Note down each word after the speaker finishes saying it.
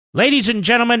Ladies and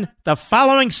gentlemen, the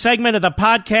following segment of the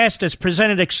podcast is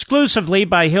presented exclusively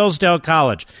by Hillsdale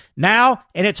College, now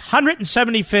in its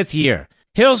 175th year.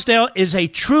 Hillsdale is a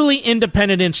truly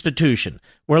independent institution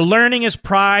where learning is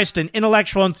prized and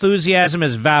intellectual enthusiasm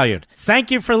is valued.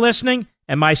 Thank you for listening,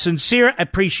 and my sincere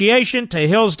appreciation to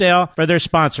Hillsdale for their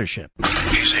sponsorship.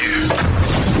 He's here.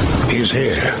 He's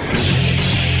here.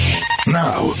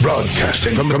 Now,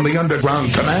 broadcasting from the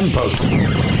underground command post,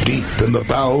 deep in the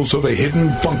bowels of a hidden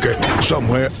bunker,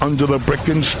 somewhere under the brick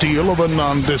and steel of a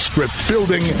nondescript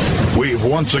building, we've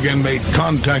once again made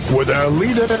contact with our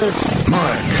leader,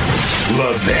 Mark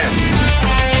Levin.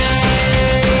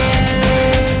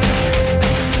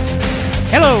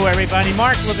 Hello, everybody.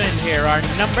 Mark Levin here. Our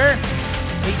number,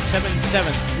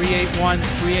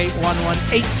 877-381-3811,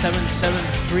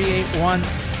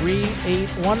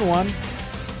 877-381-3811.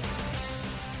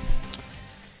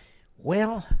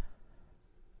 Well,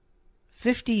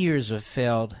 50 years of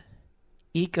failed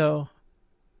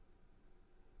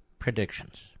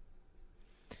predictions.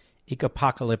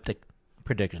 Eco-apocalyptic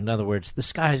predictions. In other words, the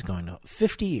sky's going to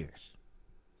 50 years.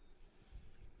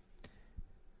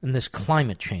 And this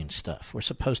climate change stuff, we're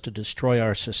supposed to destroy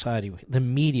our society. The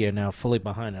media now fully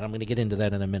behind it. I'm going to get into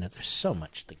that in a minute. There's so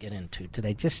much to get into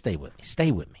today. Just stay with me.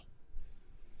 Stay with me.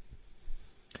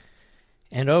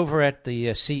 And over at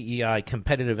the CEI,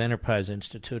 Competitive Enterprise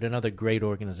Institute, another great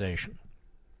organization,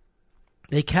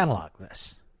 they catalog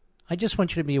this. I just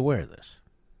want you to be aware of this.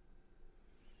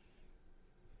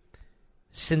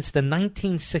 Since the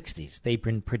 1960s, they've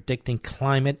been predicting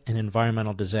climate and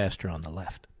environmental disaster on the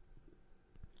left.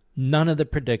 None of the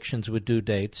predictions with due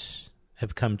dates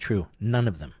have come true. None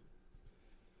of them.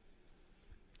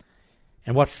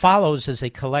 And what follows is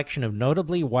a collection of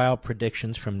notably wild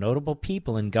predictions from notable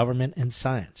people in government and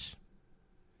science.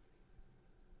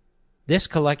 This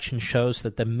collection shows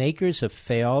that the makers of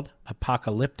failed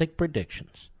apocalyptic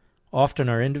predictions often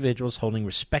are individuals holding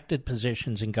respected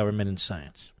positions in government and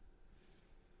science.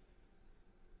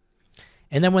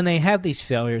 And then when they have these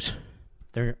failures,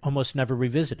 they're almost never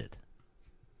revisited.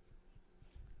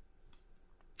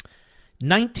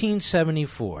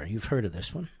 1974, you've heard of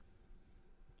this one.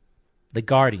 The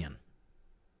Guardian,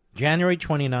 January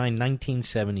 29,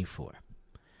 1974.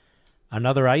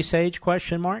 Another ice age,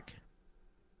 question mark?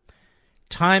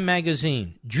 Time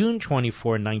magazine, June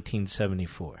 24,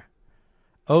 1974.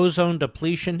 Ozone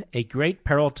depletion, a great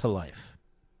peril to life.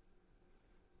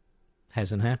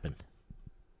 Hasn't happened.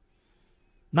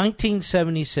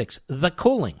 1976, The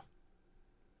Cooling,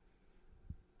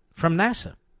 from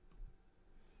NASA.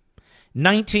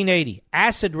 1980,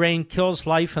 acid rain kills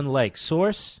life in lakes.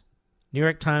 Source? New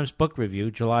York Times Book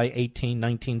Review, July 18,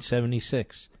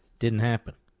 1976. Didn't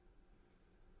happen.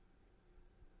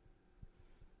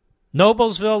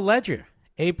 Noblesville Ledger,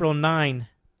 April 9,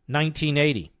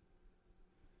 1980.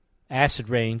 Acid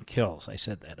rain kills. I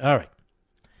said that. All right.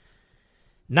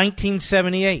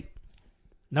 1978.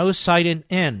 No sighted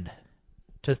end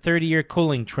to 30-year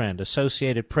cooling trend.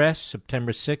 Associated Press,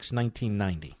 September 6,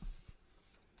 1990.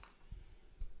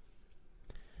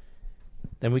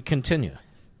 Then we continue.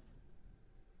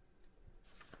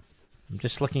 I'm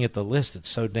just looking at the list. It's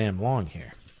so damn long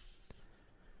here.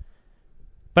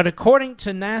 But according to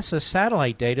NASA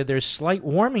satellite data, there's slight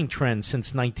warming trend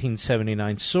since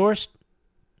 1979. Sourced,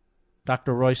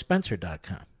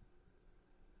 drroyspencer.com.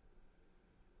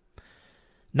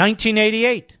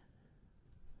 1988.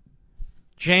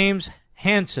 James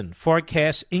Hansen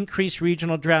forecasts increased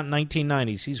regional drought in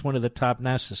 1990s. He's one of the top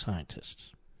NASA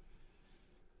scientists.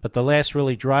 But the last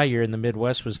really dry year in the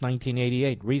Midwest was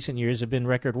 1988. Recent years have been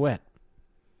record wet.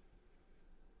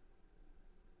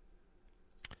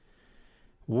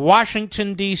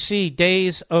 Washington, D.C.,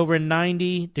 days over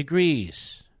 90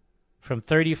 degrees, from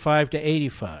 35 to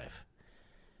 85.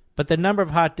 But the number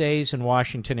of hot days in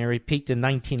Washington area peaked in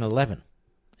 1911,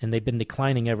 and they've been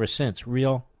declining ever since.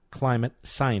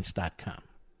 RealClimateScience.com.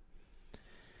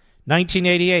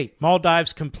 1988,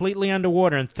 Maldives completely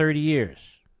underwater in 30 years.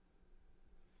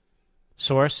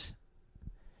 Source,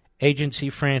 Agency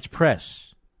France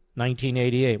Presse,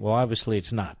 1988. Well, obviously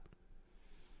it's not.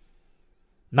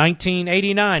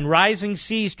 1989, rising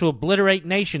seas to obliterate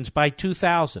nations by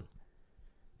 2000.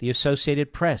 The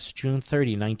Associated Press, June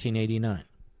 30, 1989.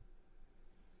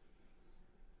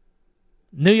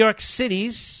 New York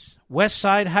City's West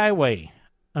Side Highway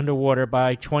underwater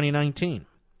by 2019.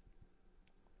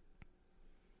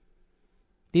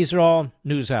 These are all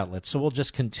news outlets, so we'll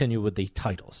just continue with the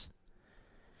titles.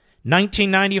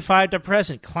 1995 to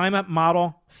present, climate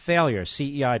model failure.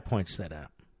 CEI points that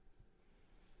out.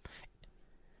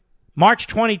 March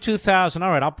 20, 2000. All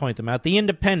right, I'll point them out. The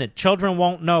Independent. Children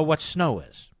won't know what snow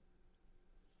is.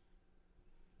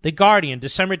 The Guardian,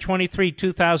 December 23,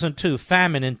 2002,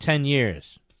 famine in 10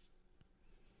 years.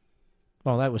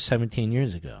 Well, that was 17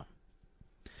 years ago.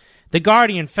 The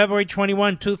Guardian, February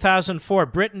 21, 2004,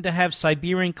 Britain to have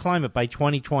Siberian climate by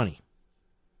 2020.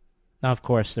 Now, of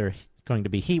course, there are going to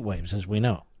be heat waves, as we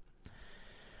know.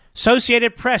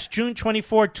 Associated Press, June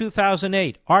 24,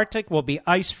 2008, Arctic will be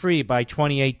ice-free by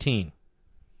 2018.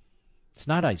 It's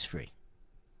not ice-free.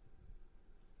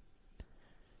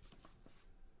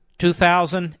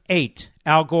 2008,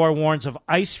 Al Gore warns of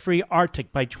ice-free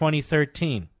Arctic by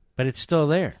 2013, but it's still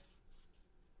there.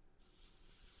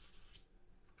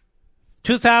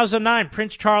 2009,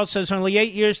 Prince Charles says only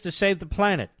 8 years to save the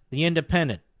planet, The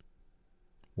Independent.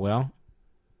 Well,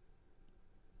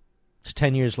 it's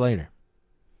 10 years later.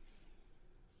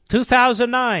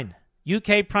 2009,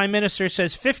 UK Prime Minister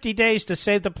says 50 days to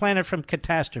save the planet from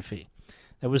catastrophe.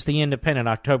 That was The Independent,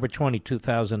 October 20,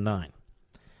 2009.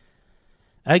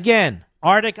 Again,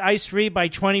 Arctic ice-free by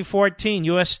 2014,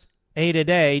 USA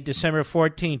Today, December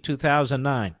 14,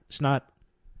 2009. It's not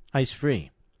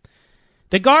ice-free.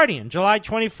 The Guardian, July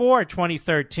 24,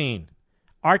 2013.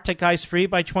 Arctic ice-free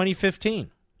by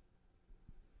 2015.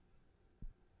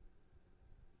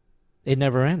 It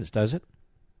never ends, does it?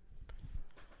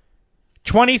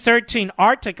 2013,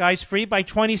 Arctic ice-free by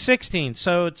 2016.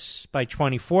 So it's by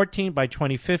 2014, by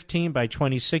 2015, by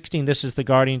 2016. This is The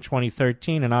Guardian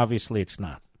 2013, and obviously it's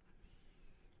not.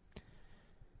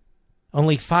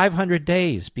 Only 500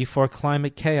 days before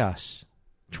climate chaos,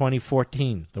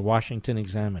 2014, The Washington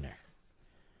Examiner.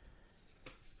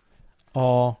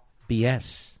 All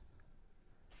BS.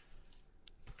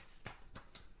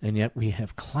 And yet we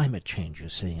have climate change, you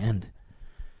see, and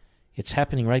it's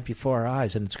happening right before our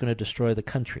eyes, and it's going to destroy the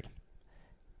country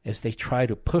as they try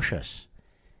to push us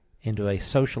into a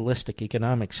socialistic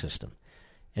economic system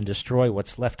and destroy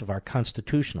what's left of our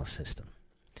constitutional system.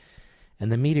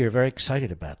 And the media are very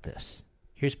excited about this.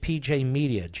 Here's PJ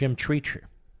Media, Jim Treacher.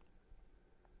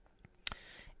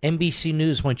 NBC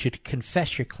News wants you to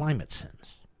confess your climate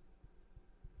sins.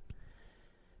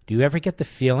 Do you ever get the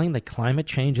feeling that climate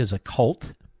change is a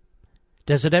cult?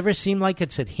 Does it ever seem like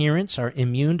its adherents are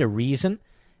immune to reason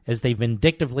as they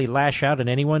vindictively lash out at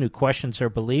anyone who questions their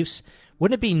beliefs?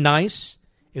 Wouldn't it be nice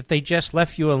if they just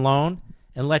left you alone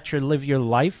and let you live your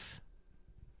life?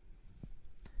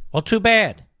 Well, too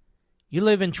bad. You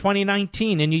live in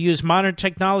 2019 and you use modern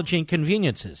technology and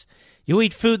conveniences. You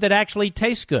eat food that actually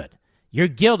tastes good. You're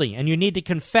guilty and you need to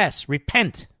confess,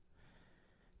 repent.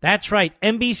 That's right,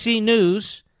 NBC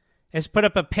News has put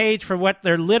up a page for what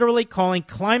they're literally calling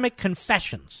climate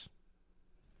confessions.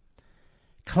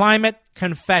 Climate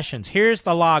confessions. Here's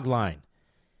the log line.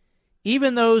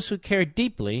 Even those who care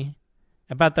deeply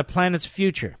about the planet's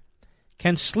future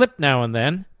can slip now and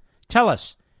then. Tell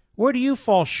us, where do you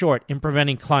fall short in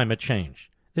preventing climate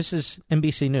change? This is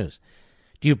NBC News.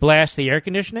 Do you blast the air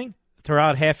conditioning? Throw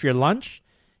out half your lunch?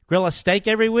 Grill a steak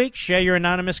every week? Share your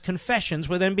anonymous confessions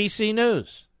with NBC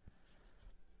News.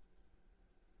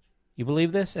 You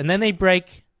believe this? And then they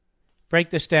break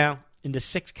this down into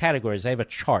 6 categories. They have a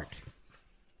chart.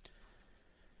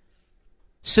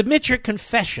 Submit your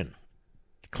confession.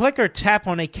 Click or tap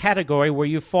on a category where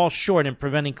you fall short in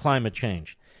preventing climate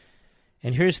change.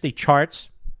 And here's the charts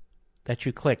that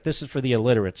you click. This is for the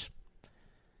illiterates.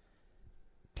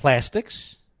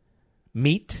 Plastics,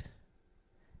 meat,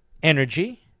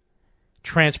 energy,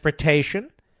 transportation,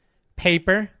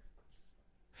 paper,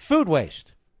 food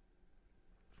waste.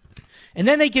 And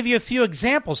then they give you a few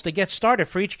examples to get started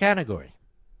for each category.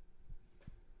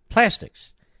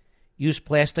 Plastics. Use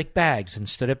plastic bags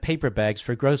instead of paper bags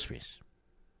for groceries.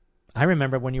 I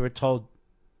remember when you were told,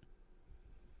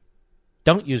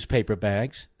 don't use paper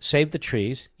bags, save the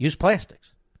trees, use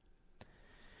plastics.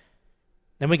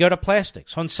 Then we go to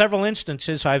plastics. On several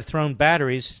instances, I've thrown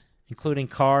batteries, including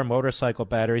car, motorcycle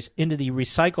batteries, into the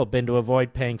recycle bin to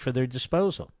avoid paying for their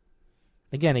disposal.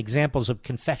 Again, examples of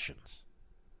confessions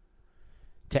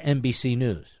to NBC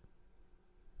News.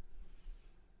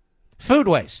 Food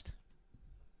waste.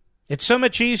 It's so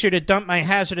much easier to dump my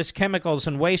hazardous chemicals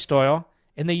and waste oil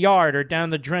in the yard or down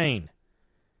the drain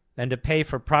than to pay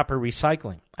for proper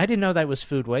recycling. I didn't know that was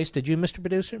food waste. Did you, Mr.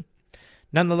 Producer?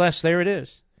 Nonetheless, there it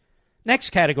is.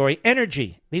 Next category,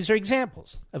 energy. These are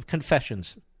examples of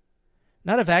confessions.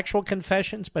 Not of actual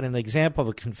confessions, but an example of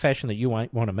a confession that you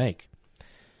might want to make.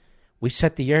 We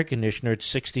set the air conditioner at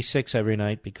 66 every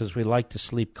night because we like to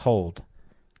sleep cold.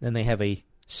 Then they have a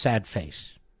sad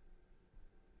face.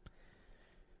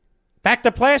 Back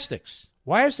to plastics.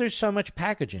 Why is there so much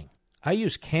packaging? I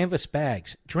use canvas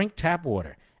bags, drink tap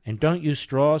water, and don't use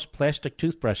straws, plastic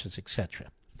toothbrushes, etc.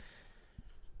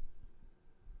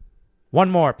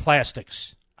 One more,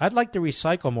 plastics. I'd like to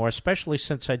recycle more, especially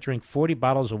since I drink 40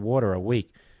 bottles of water a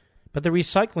week. But the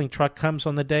recycling truck comes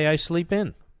on the day I sleep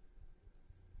in.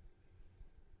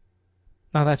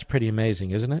 Now, that's pretty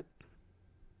amazing, isn't it?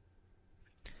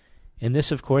 And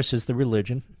this, of course, is the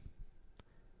religion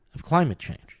of climate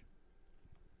change,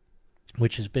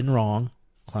 which has been wrong.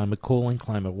 Climate cooling,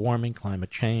 climate warming, climate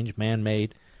change,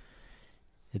 man-made.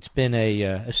 It's been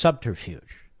a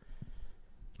subterfuge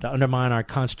to undermine our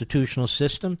constitutional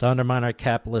system, to undermine our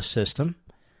capitalist system,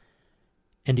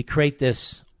 and to create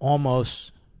this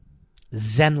almost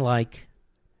Zen-like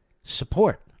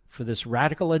support for this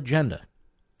radical agenda,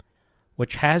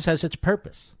 which has as its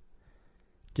purpose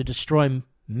to destroy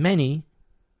many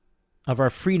of our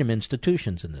freedom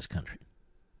institutions in this country.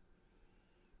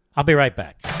 I'll be right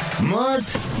back. Mark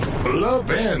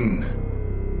Levin.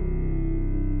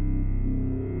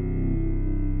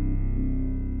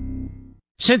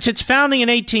 Since its founding in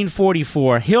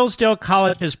 1844, Hillsdale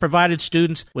College has provided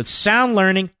students with sound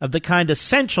learning of the kind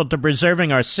essential to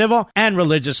preserving our civil and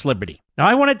religious liberty. Now,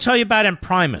 I want to tell you about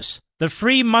Imprimis, the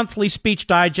free monthly speech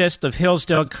digest of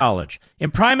Hillsdale College.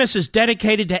 Imprimis is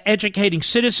dedicated to educating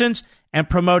citizens and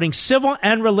promoting civil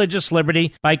and religious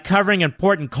liberty by covering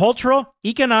important cultural,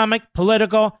 economic,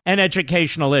 political, and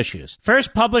educational issues.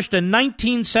 First published in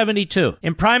 1972,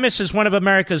 Imprimis is one of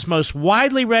America's most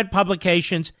widely read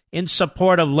publications in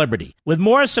support of liberty, with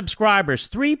more subscribers,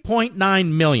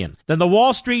 3.9 million, than the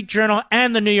Wall Street Journal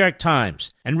and the New York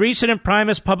Times. And recent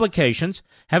Imprimis publications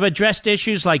have addressed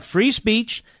issues like free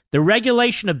speech, the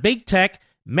regulation of big tech,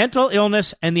 mental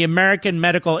illness, and the American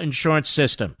medical insurance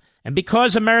system. And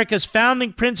because America's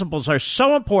founding principles are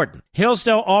so important,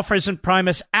 Hillsdale offers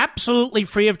Imprimis absolutely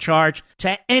free of charge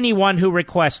to anyone who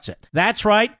requests it. That's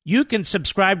right, you can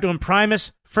subscribe to Imprimis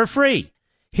for free.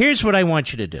 Here's what I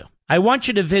want you to do. I want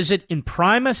you to visit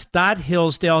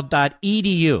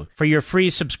imprimis.hillsdale.edu for your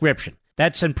free subscription.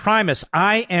 That's Imprimis,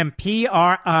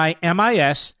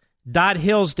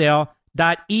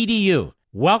 IMPRIMIS.hillsdale.edu.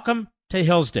 Welcome to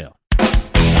Hillsdale. There's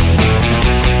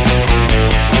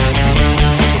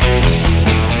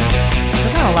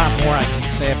not a lot more I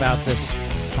can say about this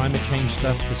climate change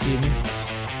stuff this evening.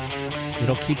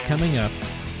 It'll keep coming up.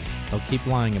 They'll keep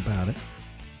lying about it.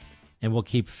 And we'll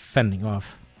keep fending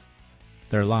off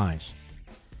their lies.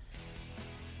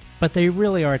 But they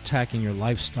really are attacking your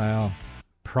lifestyle,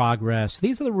 progress.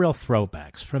 These are the real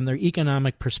throwbacks from their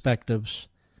economic perspectives,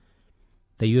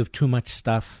 that you have too much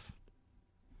stuff,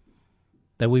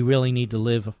 that we really need to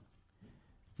live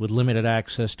with limited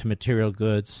access to material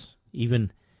goods,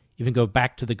 even go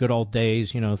back to the good old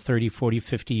days, 30, 40,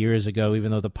 50 years ago,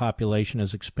 even though the population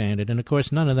has expanded. And, of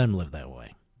course, none of them live that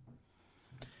way.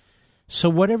 So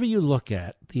whatever you look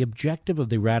at, the objective of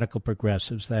the radical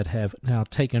progressives that have now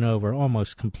taken over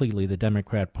almost completely the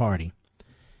Democrat Party,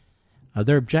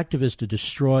 their objective is to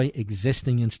destroy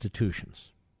existing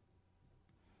institutions,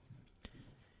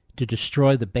 to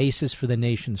destroy the basis for the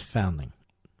nation's founding.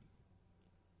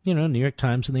 New York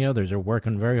Times and the others are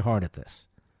working very hard at this,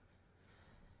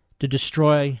 to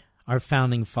destroy our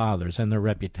founding fathers and their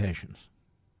reputations.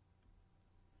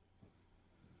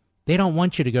 They don't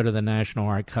want you to go to the National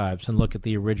Archives and look at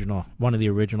one of the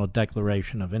original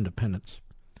Declaration of Independence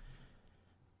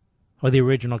or the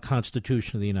original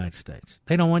Constitution of the United States.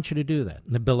 They don't want you to do that,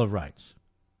 and the Bill of Rights.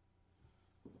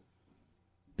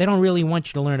 They don't really want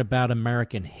you to learn about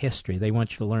American history. They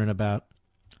want you to learn about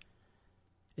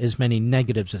as many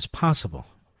negatives as possible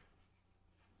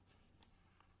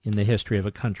in the history of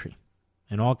a country.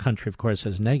 And all country, of course,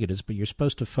 has negatives, but you're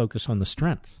supposed to focus on the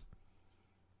strengths.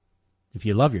 If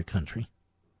you love your country,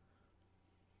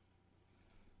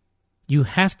 you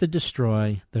have to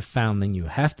destroy the founding. You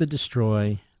have to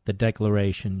destroy the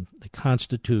Declaration, the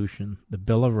Constitution, the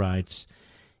Bill of Rights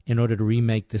in order to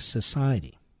remake this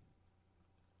society.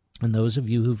 And those of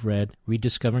you who've read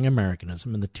Rediscovering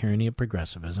Americanism and the Tyranny of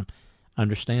Progressivism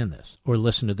understand this, or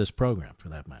listen to this program for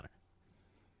that matter.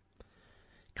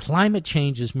 Climate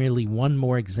change is merely one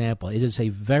more example. It is a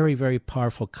very, very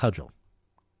powerful cudgel.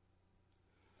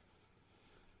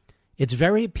 It's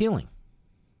very appealing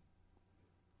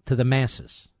to the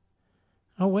masses.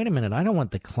 Oh, wait a minute. I don't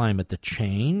want the climate to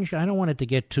change. I don't want it to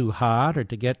get too hot or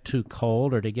to get too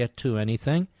cold or to get too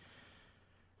anything.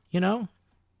 So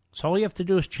all you have to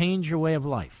do is change your way of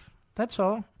life. That's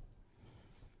all.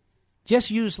 Just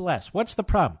use less. What's the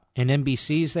problem? And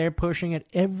NBC's there pushing it.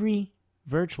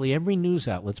 Virtually every news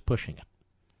outlet's pushing it.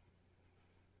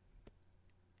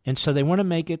 And so they want to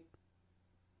make it.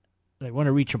 They want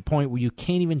to reach a point where you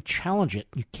can't even challenge it.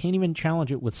 You can't even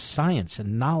challenge it with science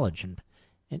and knowledge and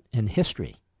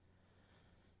history.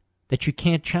 That you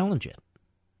can't challenge it.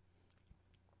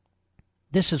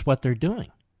 This is what they're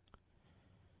doing.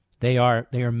 They are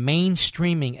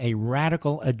mainstreaming a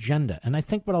radical agenda. And I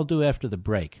think what I'll do after the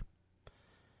break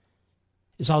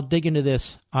is I'll dig into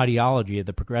this ideology of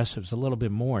the progressives a little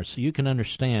bit more so you can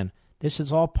understand this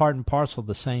is all part and parcel of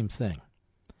the same thing.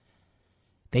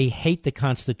 They hate the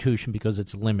Constitution because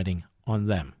it's limiting on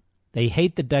them. They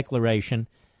hate the Declaration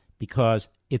because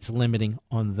it's limiting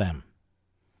on them.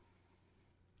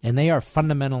 And they are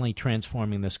fundamentally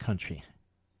transforming this country.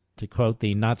 To quote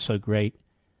the not-so-great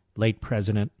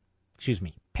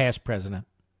past president,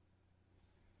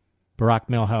 Barack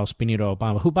Milhouse Benito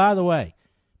Obama, who, by the way,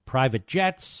 private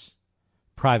jets,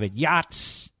 private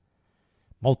yachts,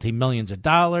 multi-millions of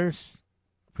dollars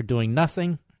for doing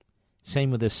nothing. Same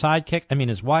with his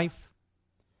his wife.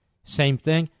 Same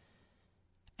thing.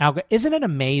 Isn't it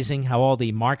amazing how all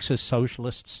the Marxist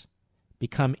socialists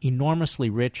become enormously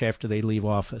rich after they leave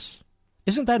office?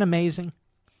 Isn't that amazing?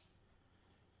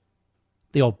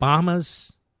 The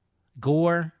Obamas,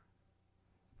 Gore,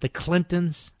 the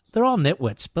Clintons, they're all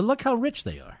nitwits, but look how rich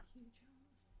they are.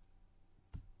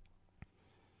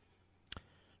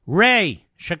 Ray,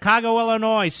 Chicago,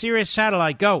 Illinois, Sirius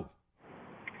Satellite, go.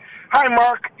 Hi,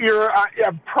 Mark.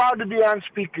 I'm proud to be on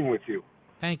speaking with you.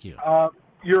 Thank you.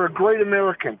 You're a great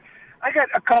American. I got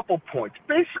a couple points.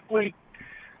 Basically,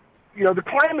 the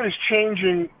climate is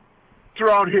changing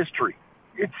throughout history.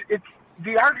 It's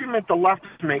the argument the left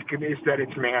is making is that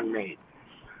it's man-made.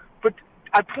 But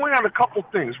I point out a couple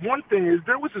things. One thing is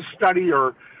there was a study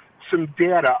or some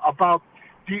data about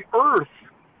the Earth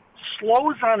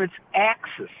slows on its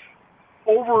axis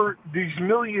over these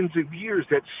millions of years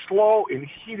that slow and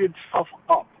heat itself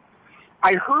up.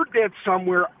 I heard that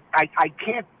somewhere. I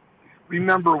can't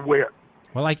remember where.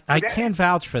 Well, I can't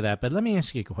vouch for that, but let me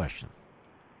ask you a question.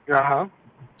 Uh-huh.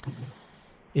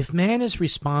 If man is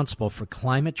responsible for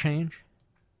climate change,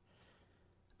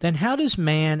 then how does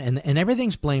man, and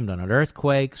everything's blamed on it,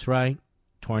 earthquakes, right?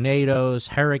 Tornadoes,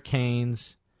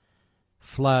 hurricanes,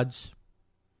 floods.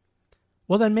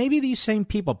 Well, then maybe these same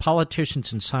people,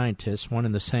 politicians and scientists, one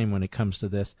and the same when it comes to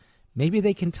this, maybe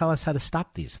they can tell us how to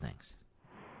stop these things.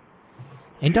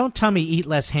 And don't tell me eat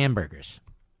less hamburgers.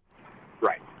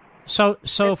 Right. So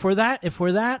if we're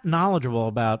that knowledgeable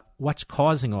about what's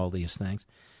causing all these things,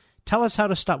 tell us how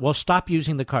to stop. Well, stop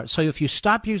using the car. So if you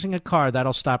stop using a car,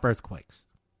 that'll stop earthquakes.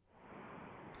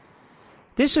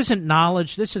 This isn't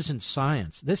knowledge. This isn't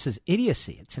science. This is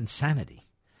idiocy. It's insanity.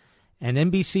 And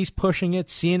NBC's pushing it.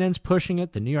 CNN's pushing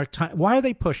it. The New York Times. Why are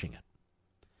they pushing it?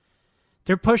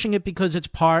 They're pushing it because it's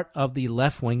part of the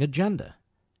left-wing agenda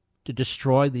to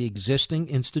destroy the existing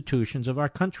institutions of our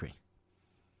country.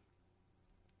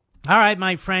 All right,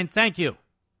 my friend. Thank you.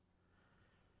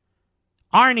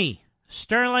 Arnie,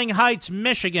 Sterling Heights,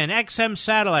 Michigan, XM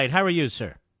Satellite. How are you,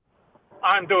 sir?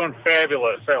 I'm doing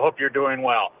fabulous. I hope you're doing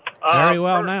well. Very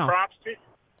well now.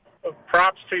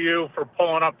 Props to you for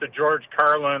pulling up the George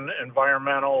Carlin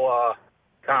environmental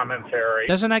commentary.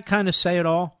 Doesn't that kind of say it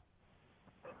all?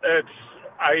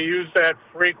 I use that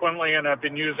frequently, and I've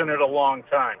been using it a long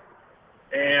time.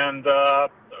 And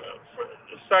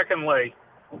secondly,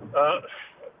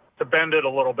 to bend it a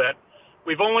little bit,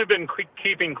 we've only been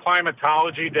keeping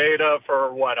climatology data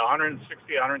for,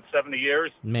 160, 170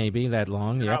 years? Maybe that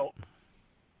long, yeah.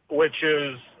 Which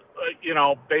is,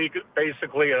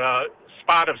 basically a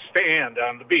spot of sand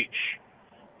on the beach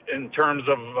in terms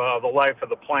of the life of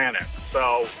the planet.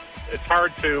 So it's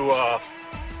hard to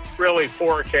really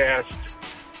forecast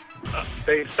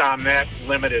based on that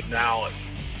limited knowledge.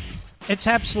 It's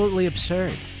absolutely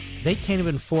absurd. They can't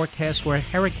even forecast where a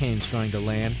hurricane's going to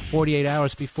land 48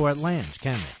 hours before it lands,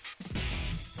 can they?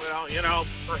 Well,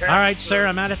 perhaps... All right, sir,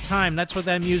 I'm out of time. That's what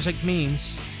that music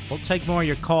means. We'll take more of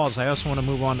your calls. I also want to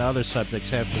move on to other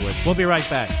subjects afterwards. We'll be right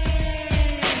back.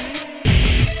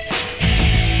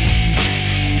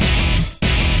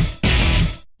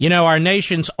 Our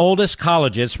nation's oldest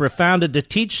colleges were founded to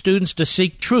teach students to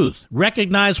seek truth,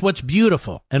 recognize what's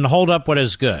beautiful, and hold up what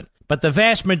is good. But the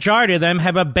vast majority of them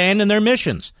have abandoned their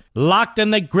missions, locked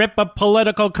in the grip of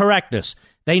political correctness.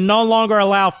 They no longer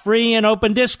allow free and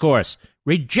open discourse.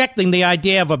 Rejecting the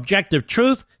idea of objective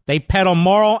truth, they peddle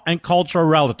moral and cultural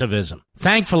relativism.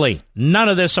 Thankfully, none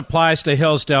of this applies to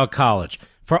Hillsdale College.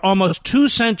 For almost 2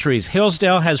 centuries,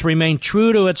 Hillsdale has remained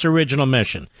true to its original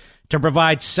mission, to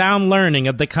provide sound learning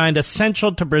of the kind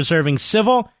essential to preserving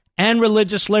civil and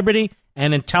religious liberty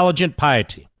and intelligent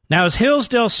piety. Now, as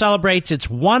Hillsdale celebrates its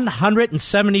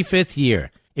 175th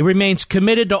year, it remains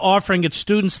committed to offering its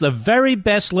students the very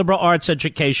best liberal arts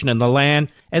education in the land,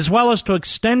 as well as to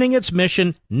extending its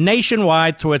mission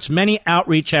nationwide through its many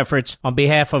outreach efforts on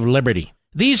behalf of liberty.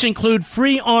 These include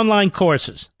free online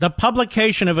courses, the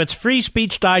publication of its Free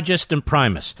Speech Digest and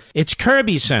Primus, its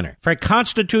Kirby Center for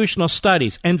Constitutional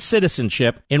Studies and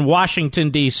Citizenship in Washington,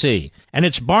 D.C., and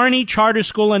its Barney Charter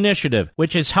School Initiative,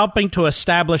 which is helping to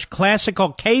establish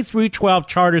classical K-12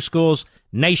 charter schools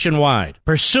nationwide.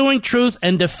 Pursuing truth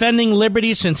and defending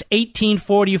liberty since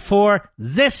 1844,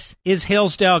 this is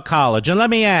Hillsdale College. And let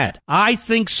me add, I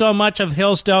think so much of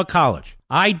Hillsdale College.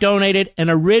 I donated an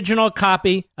original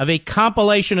copy of a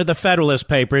compilation of the Federalist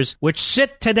Papers, which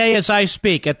sit today as I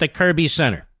speak at the Kirby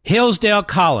Center. Hillsdale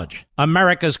College,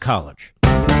 America's college.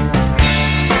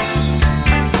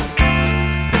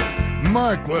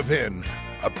 Mark Levin,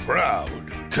 a proud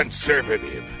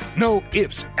conservative. No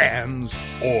ifs, ands,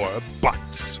 or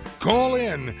buts. Call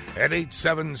in at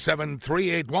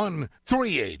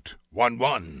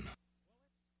 877-381-3811.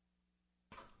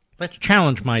 Let's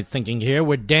challenge my thinking here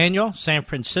with Daniel, San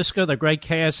Francisco, the great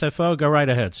KSFO. Go right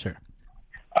ahead, sir.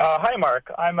 Hi,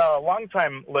 Mark. I'm a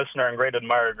longtime listener and great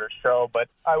admirer of your show, but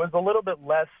I was a little bit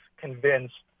less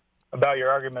convinced about your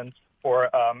arguments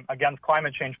against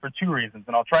climate change for two reasons,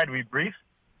 and I'll try to be brief.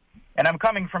 And I'm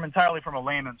coming entirely from a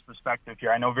layman's perspective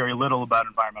here. I know very little about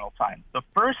environmental science. The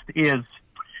first is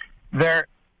there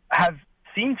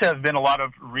seemed to have been a lot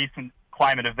of recent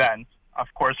climate events. Of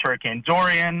course, Hurricane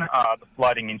Dorian, the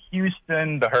flooding in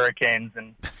Houston, the hurricanes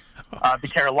in the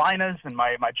Carolinas, and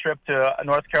my trip to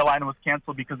North Carolina was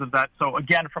canceled because of that. So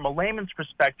again, from a layman's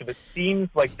perspective, it seems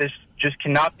like this just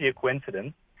cannot be a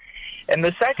coincidence. And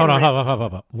the second... Hold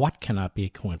on. What cannot be a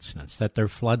coincidence? That there are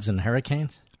floods and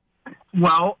hurricanes?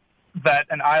 Well, that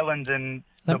an island in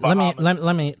the Bahamas...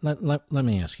 Let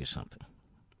me ask you something.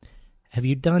 Have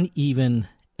you done even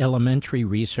elementary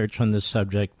research on this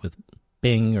subject with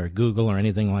Bing or Google or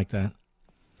anything like that?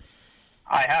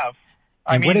 I have.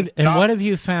 What have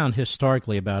you found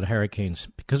historically about hurricanes?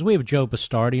 Because we have Joe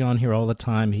Bastardi on here all the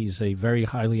time. He's a very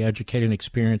highly educated and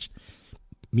experienced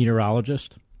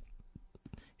meteorologist.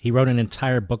 He wrote an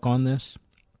entire book on this.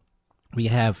 We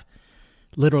have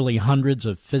literally hundreds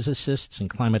of physicists and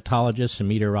climatologists and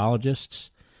meteorologists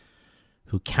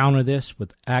who counter this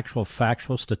with actual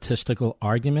factual statistical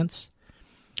arguments.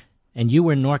 And you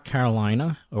were in North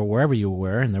Carolina or wherever you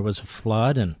were, and there was a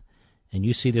flood, and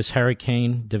you see this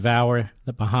hurricane devour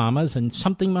the Bahamas, and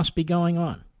something must be going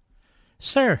on.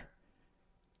 Sir,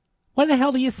 what the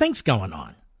hell do you think's going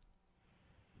on?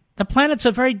 The planet's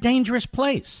a very dangerous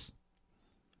place.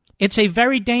 It's a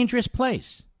very dangerous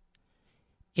place.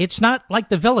 It's not like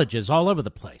the villages all over the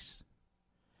place.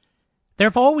 There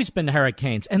have always been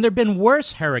hurricanes, and there have been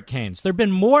worse hurricanes. There have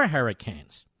been more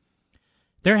hurricanes.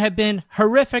 There have been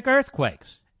horrific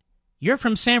earthquakes. You're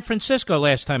from San Francisco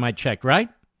last time I checked, right?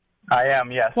 I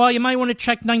am, yes. Well, you might want to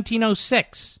check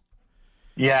 1906.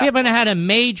 Yeah. We haven't had a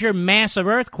major, massive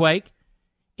earthquake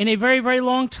in a very, very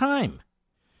long time.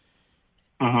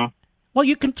 Uh-huh. Well,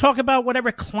 you can talk about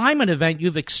whatever climate event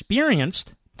you've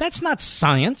experienced. That's not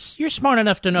science. You're smart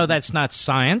enough to know that's not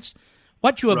science.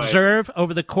 What you observe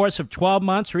over the course of 12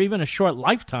 months or even a short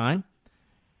lifetime,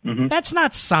 that's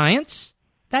not science.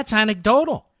 That's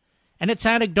anecdotal. And it's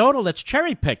anecdotal that's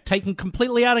cherry-picked, taken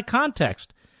completely out of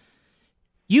context.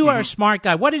 You are a smart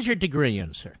guy. What is your degree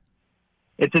in, sir?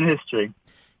 It's in history.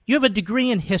 You have a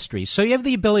degree in history, so you have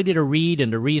the ability to read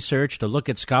and to research, to look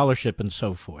at scholarship and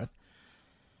so forth.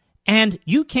 And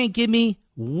you can't give me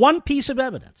one piece of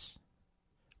evidence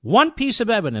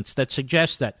that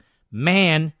suggests that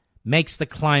man makes the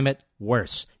climate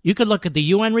worse. You could look at the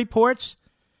UN reports.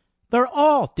 They're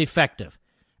all defective.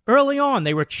 Early on,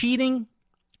 they were cheating.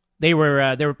 They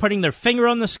were putting their finger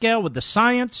on the scale with the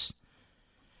science.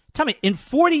 Tell me, in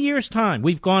 40 years' time,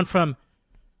 we've gone from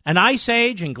an ice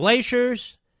age and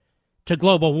glaciers to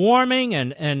global warming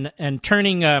and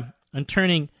turning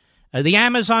the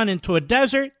Amazon into a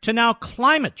desert to now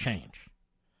climate change.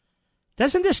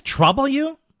 Doesn't this trouble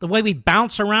you, the way we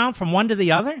bounce around from one to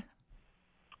the other?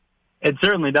 It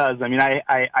certainly does. I mean, I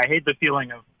hate the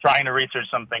feeling of trying to research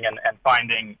something and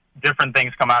finding different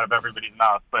things come out of everybody's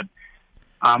mouth. But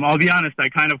I'll be honest, I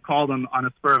kind of called on a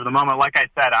spur of the moment. Like I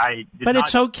said, But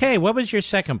it's okay. What was your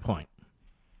second point?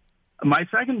 My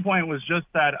second point was just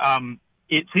that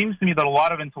it seems to me that a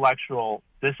lot of intellectual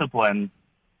disciplines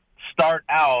start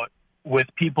out with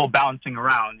people bouncing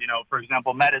around. You know, for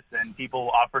example, medicine.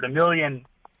 People offered a million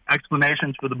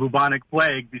explanations for the bubonic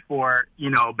plague before,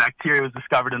 bacteria was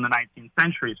discovered in the 19th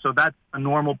century. So that's a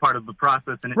normal part of the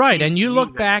process. And and you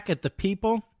look back at the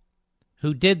people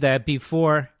who did that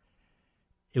before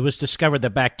it was discovered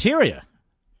that bacteria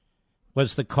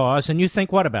was the cause, and you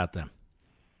think what about them?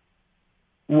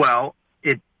 Well,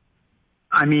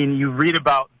 you read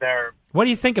about their... What do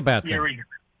you think about theory.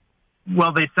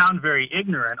 Well, they sound very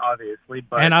ignorant, obviously,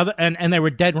 but and they were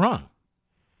dead wrong.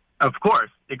 Of course,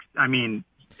 I mean,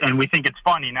 and we think it's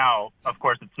funny now. Of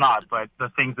course, it's not. But the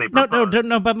things they propose.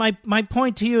 No. But my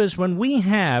point to you is when we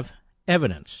have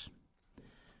evidence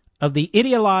of the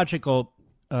ideological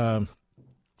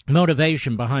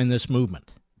motivation behind this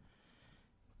movement,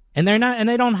 and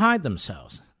they don't hide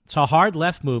themselves. It's a hard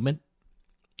left movement.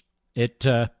 It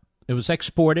was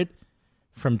exported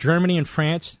from Germany and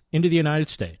France into the United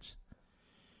States.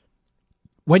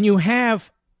 When you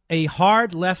have a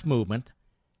hard left movement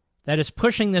that is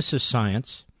pushing this as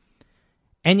science,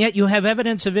 and yet you have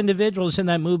evidence of individuals in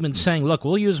that movement saying, look,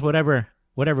 we'll use whatever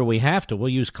we have to. We'll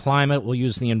use climate, we'll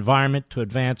use the environment to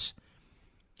advance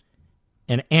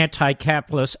an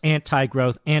anti-capitalist,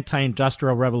 anti-growth,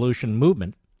 anti-industrial revolution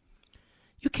movement.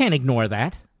 You can't ignore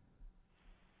that.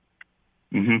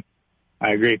 Mm-hmm.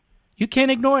 I agree. You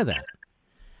can't ignore that.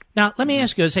 Now, let me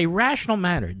ask you, as a rational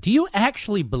matter, do you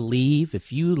actually believe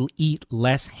if you eat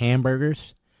less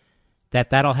hamburgers that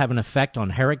that'll have an effect on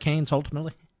hurricanes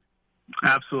ultimately?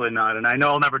 Absolutely not. And I know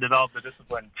I'll never develop the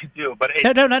discipline to do. But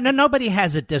No, nobody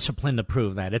has a discipline to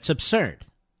prove that. It's absurd.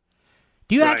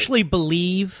 Do you actually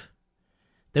believe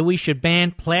that we should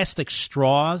ban plastic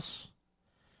straws?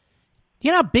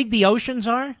 You know how big the oceans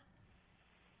are?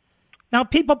 Now,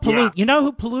 people pollute. Yeah. You know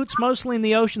who pollutes mostly in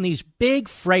the ocean? These big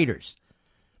freighters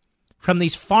from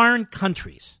these foreign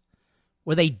countries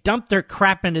where they dump their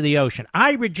crap into the ocean.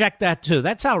 I reject that, too.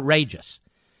 That's outrageous.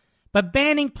 But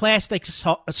banning plastic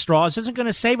straws isn't going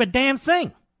to save a damn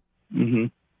thing. Mm-hmm.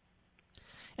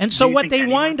 And so what they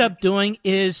wind up doing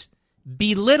is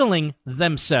belittling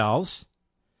themselves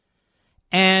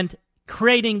and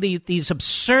creating these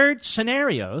absurd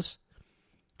scenarios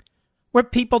where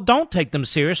people don't take them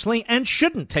seriously and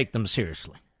shouldn't take them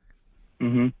seriously.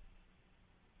 Mm-hmm.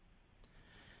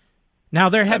 Now,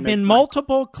 there have been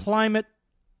multiple climate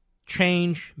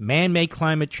change, man-made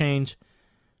climate change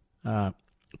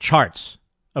charts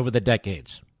over the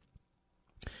decades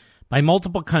by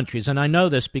multiple countries, and I know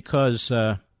this because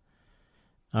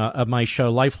of my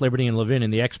show, Life, Liberty, and Levin,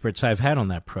 and the experts I've had on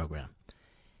that program.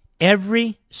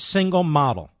 Every single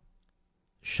model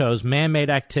shows man-made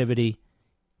activity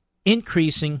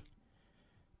increasing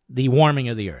the warming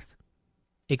of the earth,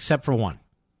 except for one,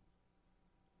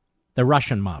 the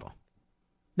Russian model.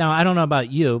 Now, I don't know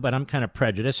about you, but I'm kind of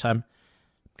prejudiced. I'm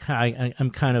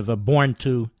kind of born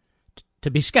to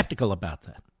be skeptical about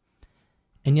that.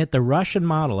 And yet the Russian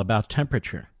model about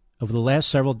temperature over the last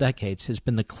several decades has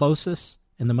been the closest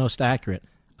and the most accurate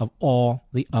of all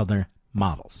the other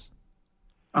models.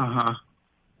 Uh-huh.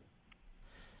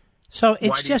 So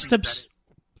it's just...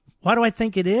 Why do I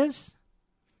think it is?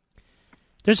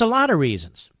 There's a lot of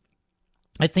reasons.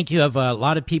 I think you have a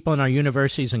lot of people in our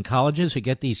universities and colleges who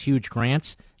get these huge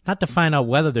grants, not to find out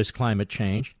whether there's climate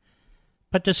change,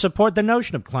 but to support the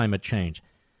notion of climate change.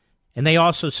 And they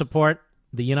also support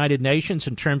the United Nations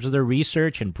in terms of their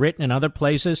research in Britain and other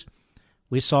places.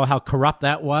 We saw how corrupt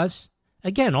that was.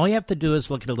 Again, all you have to do is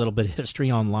look at a little bit of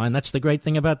history online. That's the great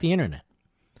thing about the Internet.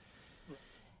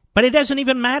 But it doesn't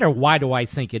even matter why do I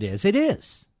think it is. It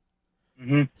is.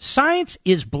 Mm-hmm. Science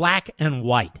is black and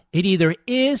white. It either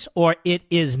is or it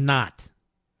is not.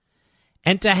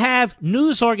 And to have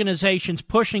news organizations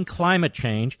pushing climate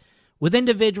change with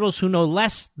individuals who know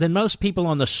less than most people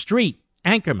on the street,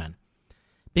 anchormen,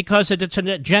 because it's an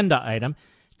agenda item,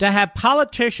 to have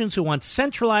politicians who want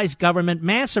centralized government,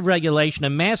 massive regulation,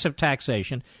 and massive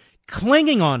taxation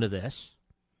clinging onto this,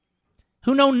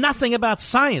 who know nothing about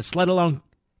science, let alone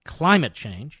climate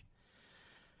change,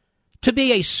 to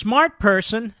be a smart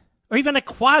person, or even a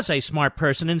quasi-smart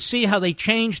person, and see how they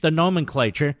change the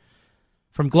nomenclature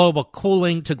from global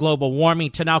cooling to global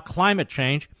warming to now climate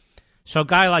change. So a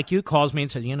guy like you calls me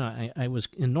and says, I was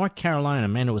in North Carolina,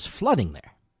 man, it was flooding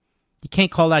there. You can't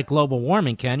call that global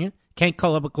warming, can you? Can't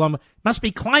call it global. It must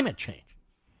be climate change.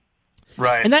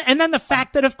 Right. And then the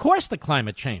fact that, of course, the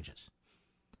climate changes.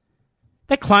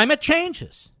 The climate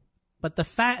changes. But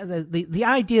the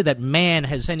idea that man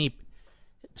has any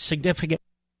significant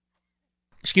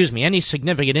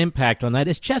impact on that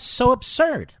is just so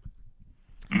absurd.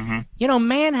 Mm-hmm.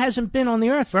 Man hasn't been on the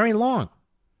earth very long.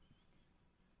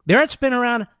 The earth's been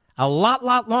around a lot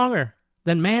longer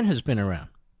than man has been around.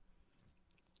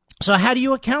 So how do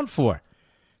you account for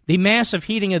the massive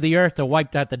heating of the earth that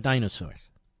wiped out the dinosaurs?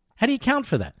 How do you account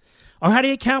for that? Or how do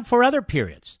you account for other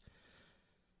periods?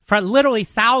 For literally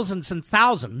thousands and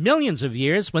thousands, millions of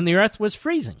years when the earth was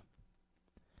freezing.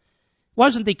 It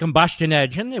wasn't the combustion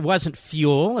engine. It wasn't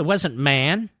fuel. It wasn't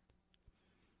man.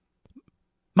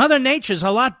 Mother Nature's a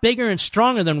lot bigger and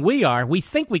stronger than we are. We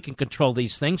think we can control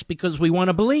these things because we want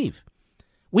to believe.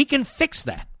 We can fix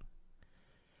that.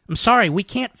 I'm sorry, we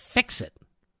can't fix it.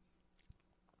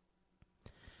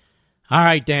 All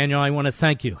right, Daniel, I want to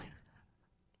thank you.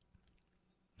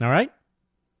 All right?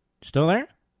 Still there?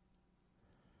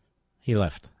 He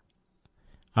left.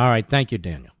 All right, thank you,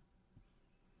 Daniel.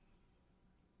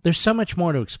 There's so much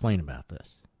more to explain about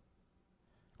this.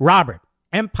 Robert,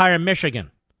 Empire,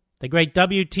 Michigan. The great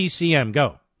WTCM.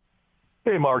 Go.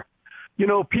 Hey, Mark. You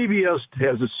know, PBS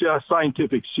has a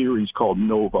scientific series called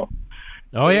Nova.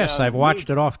 Oh, yes, I've watched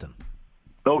it often.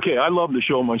 Okay, I love the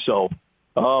show myself.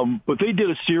 But they did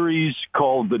a series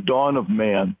called The Dawn of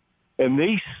Man, and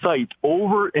they cite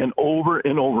over and over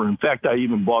and over. In fact, I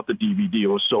even bought the DVD. It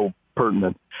was so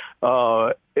pertinent.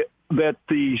 That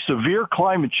the severe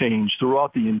climate change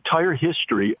throughout the entire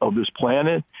history of this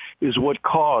planet is what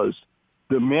caused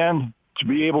the man to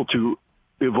be able to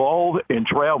evolve and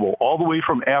travel all the way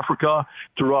from Africa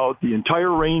throughout the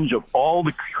entire range of all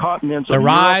the continents. The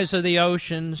rise of the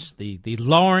oceans, the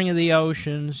lowering of the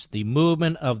oceans, the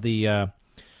movement of the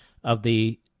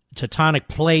tectonic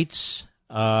plates,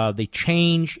 the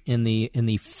change in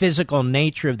the physical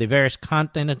nature of the various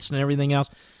continents and everything else.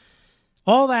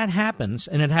 All that happens,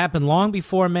 and it happened long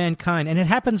before mankind, and it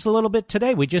happens a little bit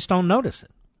today. We just don't notice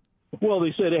it. Well,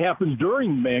 they said it happens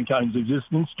during mankind's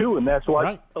existence, too, and that's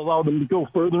why it allowed them to go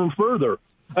further and further.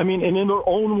 I mean, and in their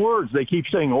own words, they keep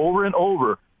saying over and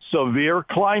over, severe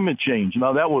climate change.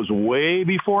 Now, that was way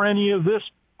before any of this,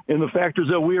 and the factors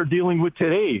that we are dealing with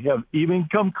today have even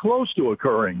come close to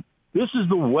occurring. This is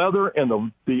the weather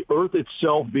and the Earth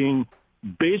itself being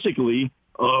basically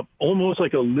almost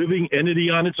like a living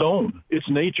entity on its own. It's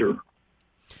nature.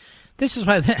 This is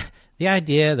why the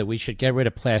idea that we should get rid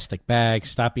of plastic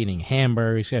bags, stop eating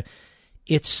hamburgers,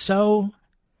 it's so...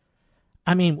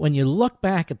 I mean, when you look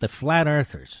back at the flat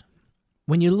earthers,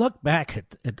 when you look back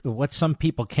at what some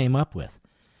people came up with,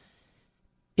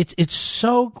 it's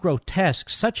so grotesque,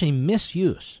 such a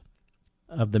misuse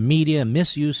of the media,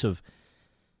 misuse of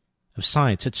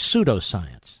science. It's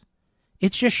pseudoscience.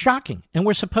 It's just shocking. And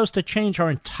we're supposed to change our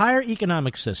entire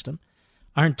economic system,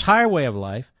 our entire way of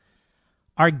life,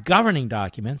 our governing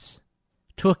documents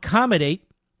to accommodate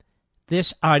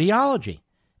this ideology.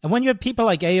 And when you have people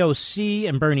like AOC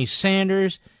and Bernie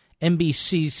Sanders,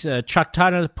 NBC's Chuck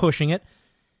Todd pushing it,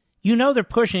 you know they're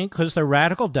pushing it because they're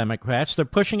radical Democrats. They're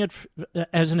pushing it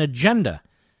as an agenda,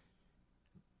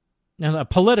 a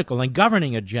political and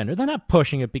governing agenda. They're not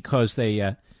pushing it because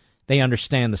they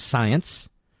understand the science.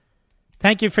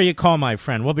 Thank you for your call, my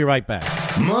friend. We'll be right back.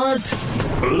 Mark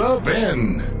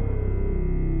Levin.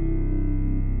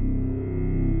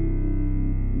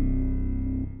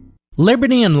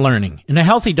 Liberty and learning. In a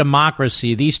healthy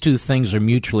democracy, these two things are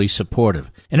mutually supportive.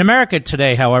 In America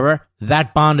today, however,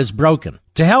 that bond is broken.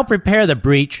 To help repair the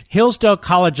breach, Hillsdale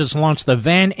College has launched the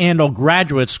Van Andel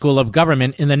Graduate School of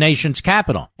Government in the nation's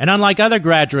capital. And unlike other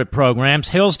graduate programs,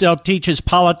 Hillsdale teaches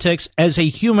politics as a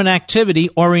human activity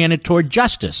oriented toward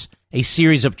justice. A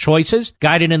series of choices,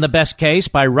 guided in the best case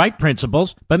by right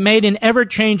principles, but made in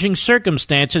ever-changing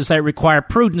circumstances that require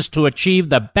prudence to achieve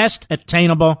the best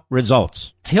attainable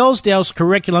results. Hillsdale's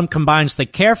curriculum combines the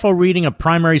careful reading of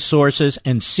primary sources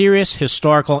and serious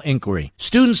historical inquiry.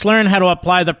 Students learn how to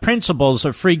apply the principles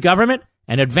of free government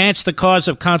and advance the cause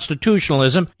of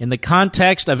constitutionalism in the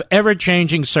context of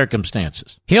ever-changing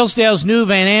circumstances. Hillsdale's new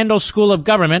Van Andel School of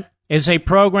Government is a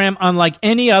program unlike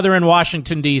any other in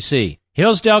Washington, D.C.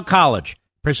 Hillsdale College,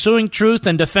 pursuing truth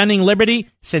and defending liberty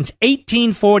since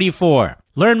 1844.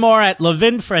 Learn more at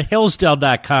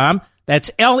levinforhillsdale.com. That's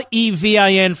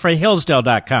Levin for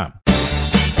Hillsdale.com.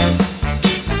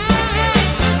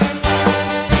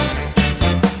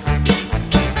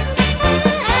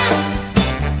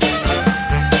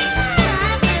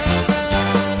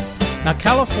 Now,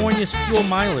 California's fuel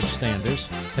mileage standards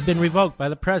have been revoked by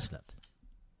the president. The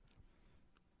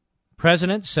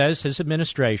president says his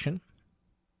administration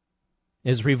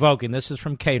is revoking, this is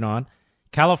from KDON,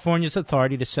 California's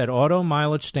authority to set auto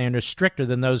mileage standards stricter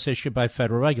than those issued by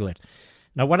federal regulators.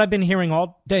 Now, what I've been hearing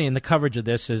all day in the coverage of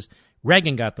this is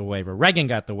Reagan got the waiver, Reagan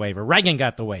got the waiver, Reagan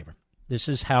got the waiver. This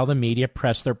is how the media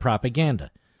press their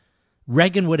propaganda.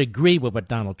 Reagan would agree with what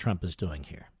Donald Trump is doing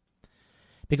here.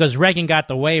 Because Reagan got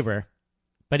the waiver,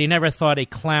 but he never thought a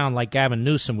clown like Gavin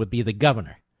Newsom would be the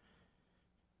governor.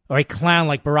 Or a clown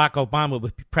like Barack Obama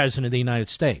would be president of the United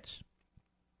States.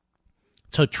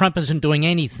 So Trump isn't doing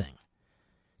anything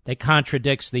that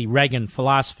contradicts the Reagan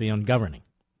philosophy on governing.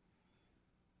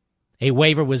 A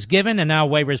waiver was given, and now a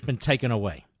waiver has been taken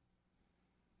away.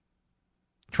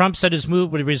 Trump said his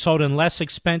move would result in less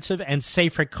expensive and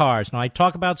safer cars. Now, I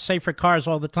talk about safer cars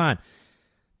all the time.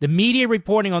 The media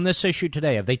reporting on this issue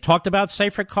today, have they talked about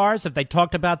safer cars? Have they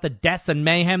talked about the death and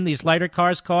mayhem these lighter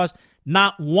cars cause?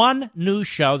 Not one news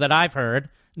show that I've heard,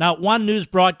 not one news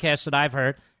broadcast that I've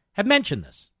heard, have mentioned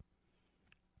this.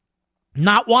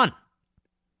 Not one.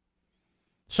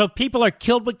 So people are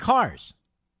killed with cars.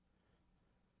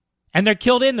 And they're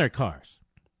killed in their cars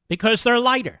because they're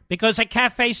lighter, because of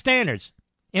CAFE standards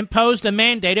imposed and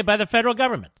mandated by the federal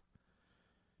government.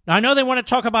 Now, I know they want to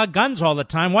talk about guns all the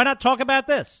time. Why not talk about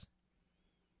this?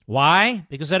 Why?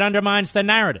 Because it undermines the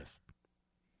narrative.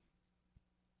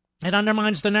 It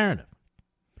undermines the narrative.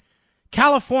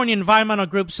 California environmental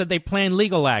groups said they plan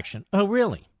legal action. Oh,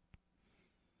 really?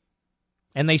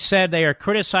 And they said they are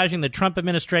criticizing the Trump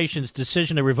administration's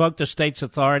decision to revoke the state's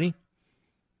authority.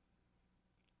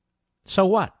 So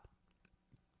what?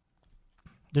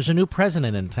 There's a new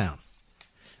president in town.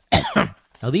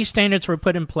 Now, these standards were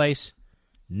put in place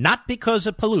not because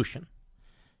of pollution,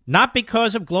 not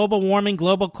because of global warming,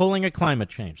 global cooling, or climate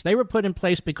change. They were put in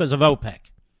place because of OPEC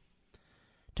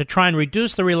to try and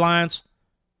reduce the reliance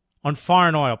on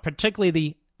foreign oil,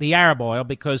 particularly the Arab oil,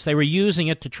 because they were using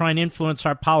it to try and influence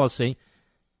our policy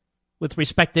with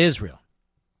respect to Israel.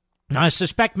 Now, I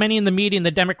suspect many in the media and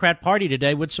the Democrat Party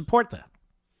today would support that.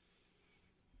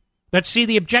 But see,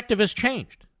 the objective has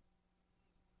changed.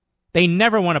 They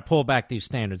never want to pull back these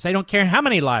standards. They don't care how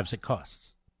many lives it costs.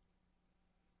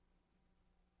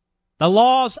 The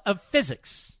laws of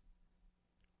physics.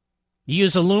 You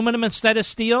use aluminum instead of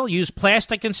steel. You use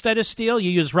plastic instead of steel.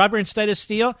 You use rubber instead of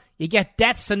steel. You get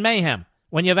deaths and mayhem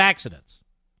when you have accidents.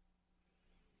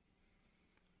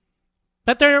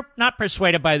 But they're not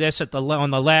persuaded by this on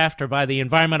the left or by the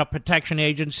Environmental Protection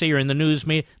Agency or in the news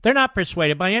media. They're not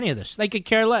persuaded by any of this. They could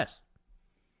care less.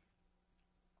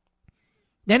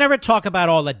 They never talk about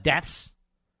all the deaths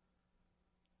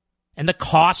and the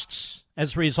costs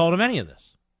as a result of any of this.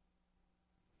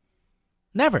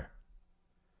 Never.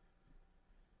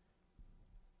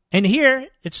 And here,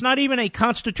 it's not even a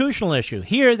constitutional issue.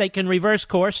 Here, they can reverse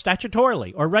course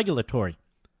statutorily or regulatory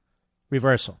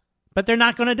reversal. But they're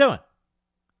not going to do it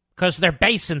because their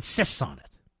base insists on it.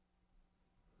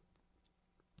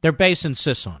 Their base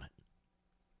insists on it.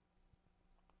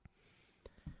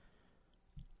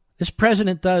 This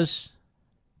president does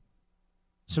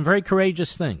some very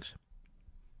courageous things.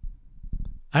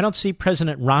 I don't see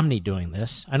President Romney doing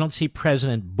this. I don't see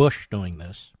President Bush doing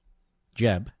this.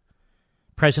 Jeb.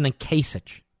 President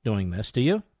Kasich doing this. Do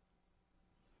you?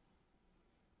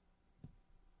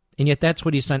 And yet that's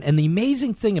what he's done. And the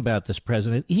amazing thing about this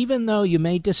president, even though you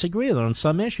may disagree with him on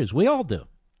some issues, we all do.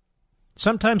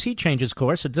 Sometimes he changes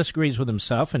course and disagrees with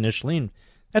himself initially, and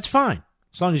that's fine.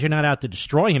 As long as you're not out to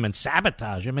destroy him and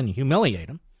sabotage him and humiliate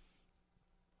him.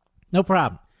 No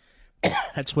problem.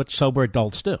 That's what sober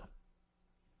adults do.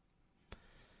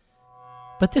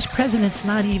 But this president's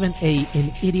not even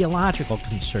an ideological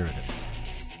conservative.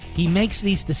 He makes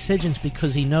these decisions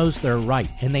because he knows they're right,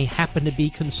 and they happen to be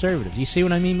conservative. You see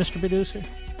what I mean, Mr. Producer?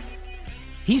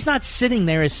 He's not sitting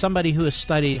there as somebody who has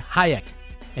studied Hayek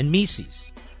and Mises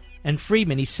and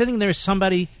Friedman. He's sitting there as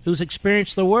somebody who's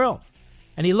experienced the world.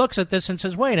 And he looks at this and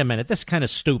says, wait a minute, this is kind of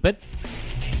stupid.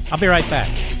 I'll be right back.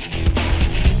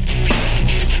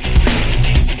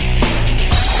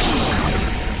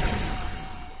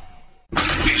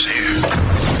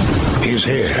 He's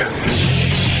here.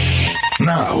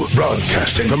 Now,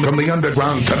 broadcasting from the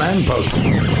underground command post,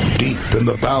 deep in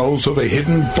the bowels of a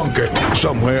hidden bunker,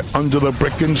 somewhere under the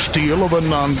brick and steel of a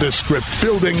nondescript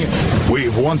building,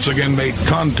 we've once again made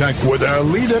contact with our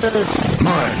leader,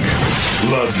 Mark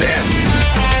Levin.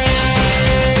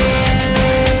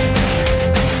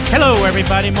 Hello,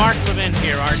 everybody. Mark Levin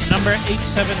here. Our number,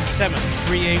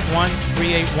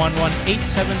 877-381-3811,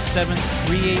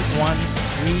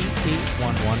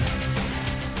 877-381-3811.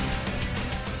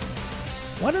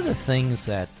 One of the things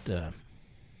that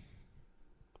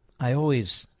I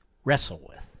always wrestle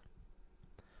with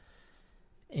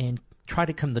and try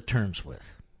to come to terms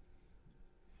with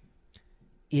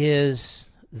is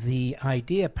the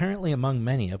idea, apparently among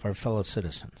many of our fellow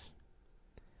citizens,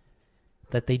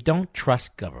 that they don't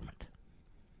trust government,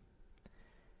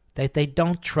 that they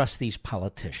don't trust these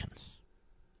politicians.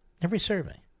 Every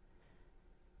survey.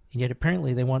 And yet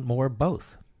apparently they want more of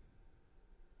both.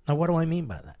 Now, what do I mean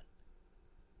by that?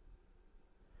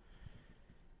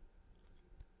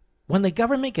 When the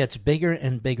government gets bigger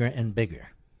and bigger and bigger,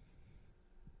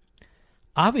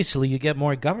 obviously you get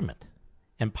more government,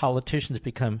 and politicians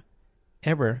become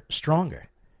ever stronger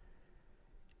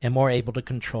and more able to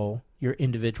control your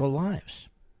individual lives.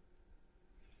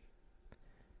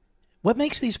 What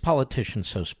makes these politicians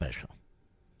so special?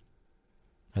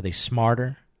 Are they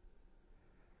smarter?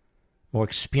 more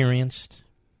experienced,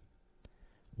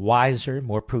 wiser,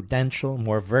 more prudential,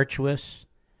 more virtuous.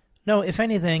 No, if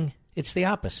anything, it's the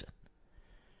opposite.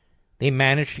 They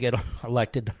managed to get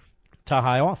elected to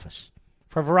high office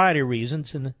for a variety of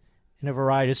reasons in a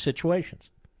variety of situations.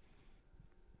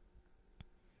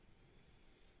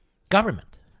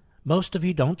 Government. Most of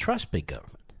you don't trust big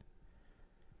government.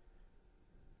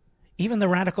 Even the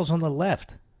radicals on the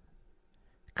left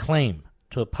claim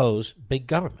to oppose big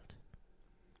government.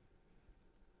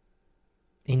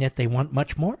 And yet they want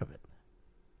much more of it.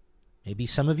 Maybe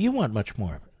some of you want much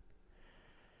more of it.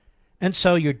 And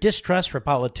so your distrust for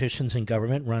politicians and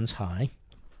government runs high.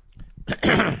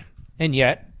 And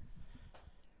yet,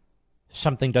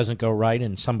 something doesn't go right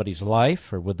in somebody's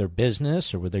life or with their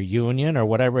business or with their union or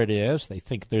whatever it is. They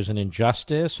think there's an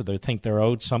injustice or they think they're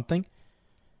owed something.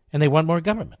 And they want more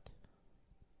government.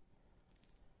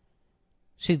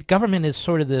 See, the government is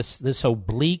sort of this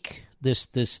oblique, this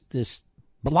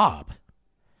blob.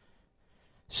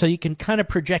 So you can kind of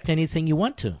project anything you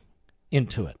want to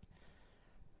into it.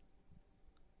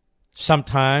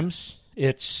 Sometimes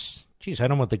it's, I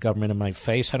don't want the government in my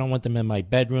face. I don't want them in my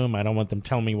bedroom. I don't want them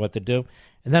telling me what to do.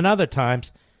 And then other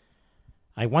times,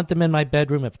 I want them in my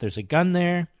bedroom if there's a gun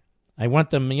there. I want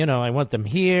them, I want them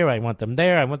here. I want them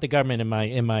there. I want the government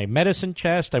in my medicine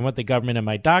chest. I want the government in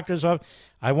my doctor's office.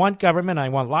 I want government. I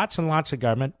want lots and lots of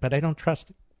government, but I don't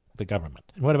trust the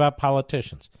government. And what about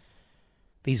politicians?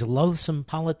 These loathsome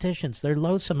politicians. They're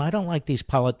loathsome. I don't like these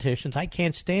politicians. I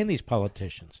can't stand these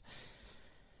politicians.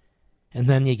 And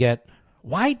then you get,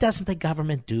 why doesn't the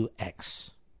government do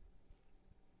X?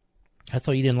 I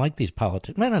thought you didn't like these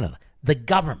politicians. No. The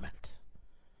government.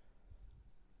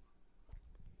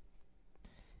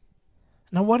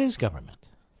 Now, what is government?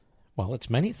 Well, it's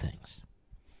many things.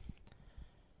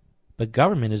 But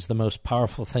government is the most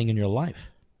powerful thing in your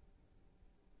life.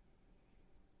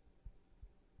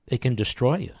 It can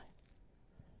destroy you.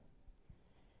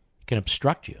 It can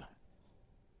obstruct you.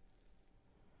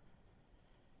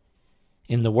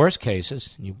 In the worst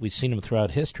cases, we've seen them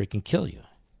throughout history, can kill you.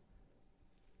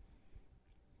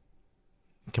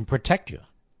 It can protect you.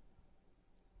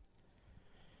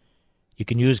 You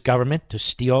can use government to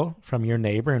steal from your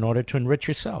neighbor in order to enrich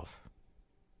yourself.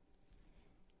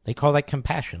 They call that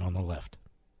compassion on the left.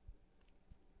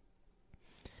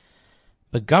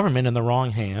 But government in the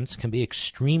wrong hands can be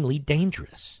extremely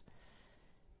dangerous.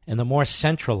 And the more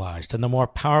centralized and the more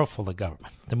powerful the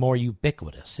government, the more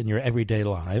ubiquitous in your everyday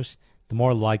lives, the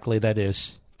more likely that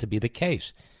is to be the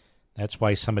case. That's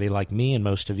why somebody like me and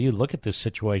most of you look at this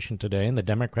situation today in the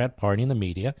Democrat Party and the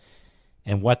media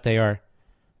and what they are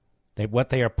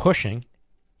pushing,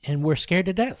 and we're scared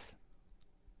to death.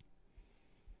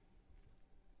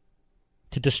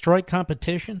 To destroy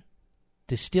competition,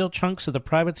 to steal chunks of the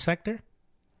private sector,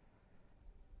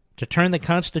 to turn the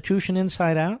Constitution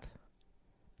inside out.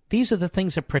 These are the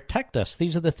things that protect us.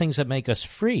 These are the things that make us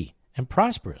free and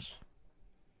prosperous.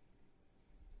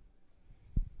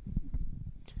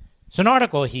 There's an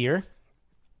article here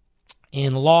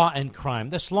in Law and Crime.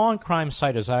 This Law and Crime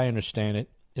site, as I understand it,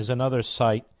 is another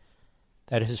site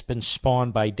that has been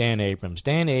spawned by Dan Abrams.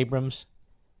 Dan Abrams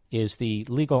is the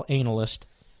legal analyst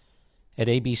at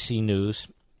ABC News,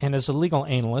 and as a legal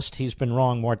analyst, he's been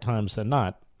wrong more times than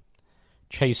not,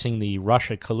 chasing the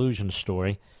Russia collusion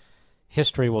story.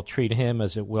 History will treat him,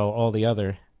 as it will all the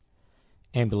other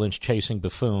ambulance-chasing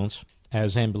buffoons,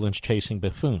 as ambulance-chasing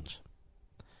buffoons.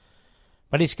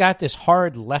 But he's got this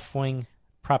hard left-wing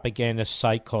propagandist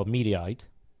site called Mediaite.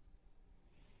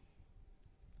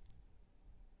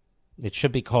 It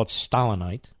should be called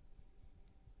Stalinite,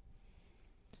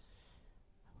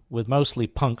 with mostly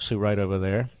punks who write over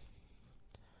there.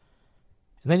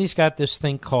 And then he's got this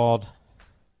thing called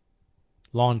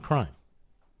Law and Crime.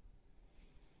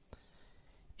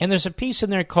 And there's a piece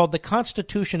in there called The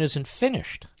Constitution Isn't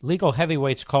Finished. Legal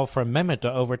heavyweights call for amendment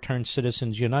to overturn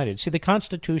Citizens United. See, the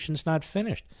Constitution's not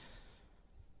finished.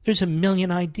 There's a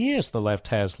million ideas the left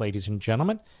has, ladies and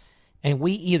gentlemen, and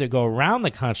we either go around the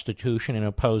Constitution and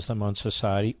oppose them on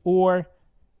society, or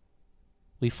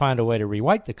we find a way to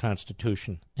rewrite the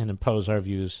Constitution and impose our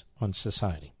views on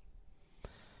society.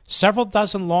 Several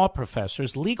dozen law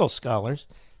professors, legal scholars,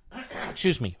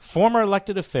 former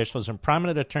elected officials and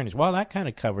prominent attorneys, well, that kind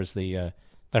of covers the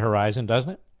horizon,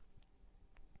 doesn't it?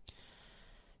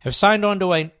 Have signed on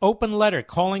to an open letter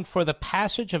calling for the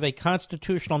passage of a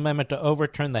constitutional amendment to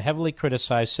overturn the heavily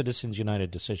criticized Citizens United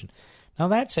decision. Now,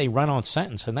 that's a run-on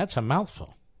sentence, and that's a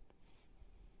mouthful.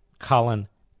 Colin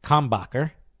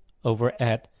Kambacher over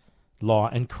at Law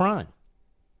and Crime.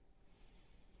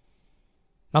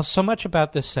 Now, so much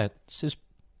about this sentence is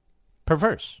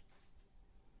perverse.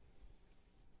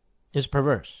 is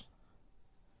perverse.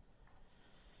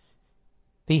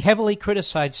 The heavily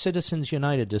criticized Citizens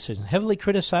United decision, heavily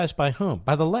criticized by whom?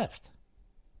 By the left,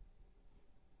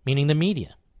 meaning the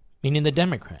media, meaning the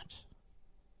Democrats.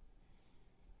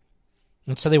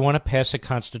 And so they want to pass a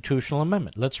constitutional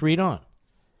amendment. Let's read on.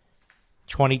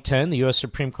 2010, the U.S.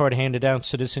 Supreme Court handed down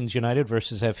Citizens United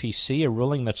versus FEC, a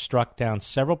ruling that struck down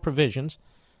several provisions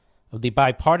of the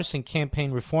Bipartisan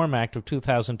Campaign Reform Act of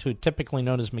 2002, typically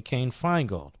known as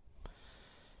McCain-Feingold.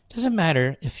 It doesn't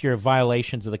matter if your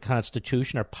violations of the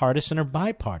Constitution are partisan or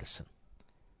bipartisan.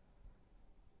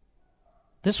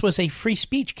 This was a free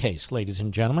speech case, ladies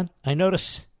and gentlemen. I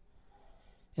notice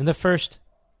in the first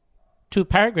 2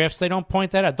 paragraphs they don't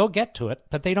point that out. They'll get to it,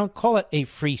 but they don't call it a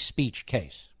free speech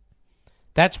case.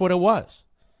 That's what it was.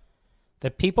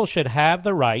 That people should have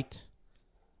the right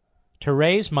to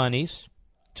raise monies,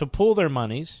 to pool their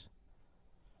monies,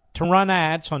 to run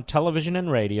ads on television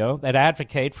and radio that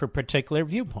advocate for a particular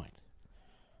viewpoint.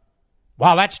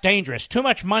 Wow, that's dangerous. Too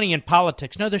much money in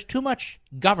politics. No, there's too much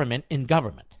government in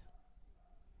government.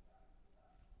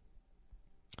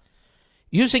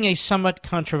 Using a somewhat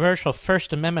controversial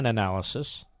First Amendment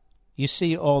analysis, you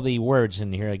see all the words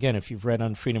in here. Again, if you've read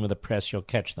on Freedom of the Press, you'll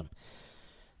catch them.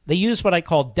 They use what I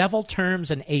call devil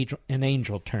terms and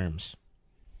angel terms.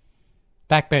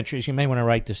 Backbenchers, you may want to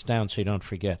write this down so you don't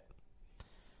forget.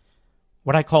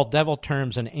 What I call devil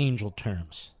terms and angel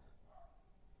terms.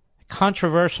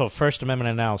 Controversial First Amendment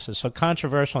analysis. So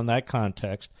controversial in that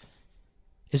context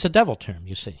is a devil term,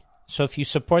 you see. So if you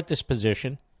support this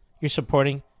position, you're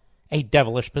supporting a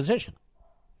devilish position.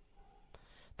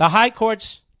 The High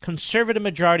Court's conservative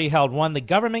majority held, 1, the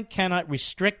government cannot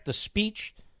restrict the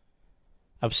speech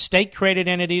of state-created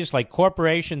entities like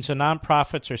corporations and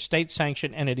nonprofits or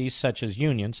state-sanctioned entities such as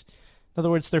unions. In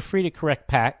other words, they're free to create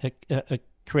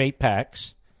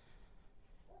PACs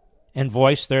and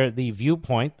voice the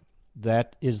viewpoint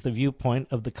that is the viewpoint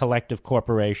of the collective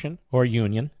corporation or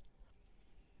union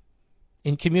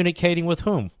in communicating with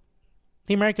whom?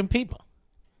 The American people.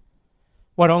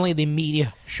 What, only the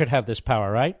media should have this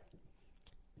power, right?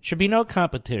 Should be no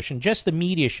competition. Just the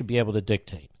media should be able to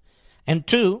dictate. And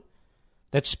 2,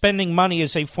 that spending money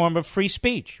is a form of free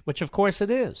speech, which of course it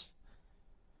is.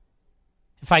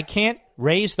 If I can't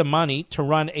raise the money to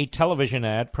run a television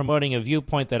ad promoting a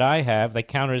viewpoint that I have that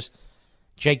counters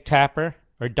Jake Tapper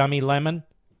or Dummy Lemon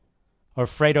or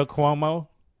Fredo Cuomo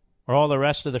or all the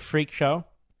rest of the freak show,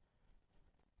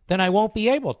 then I won't be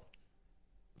able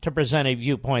to present a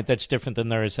viewpoint that's different than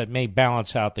theirs that may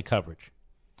balance out the coverage.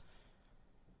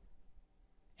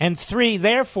 And 3,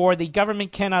 therefore, the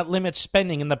government cannot limit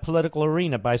spending in the political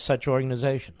arena by such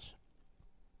organizations.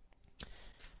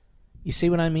 You see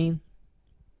what I mean?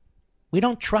 We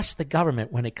don't trust the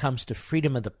government when it comes to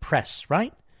freedom of the press,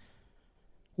 right?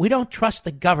 We don't trust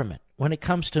the government when it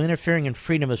comes to interfering in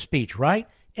freedom of speech, right?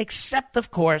 Except,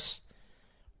 of course,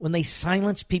 when they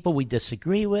silence people we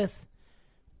disagree with,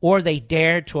 or they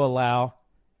dare to allow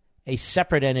a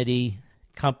separate entity,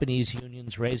 companies,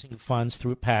 unions, raising funds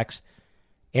through PACs,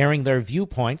 airing their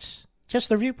viewpoints, just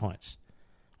their viewpoints,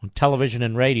 on television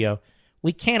and radio.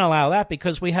 We can't allow that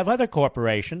because we have other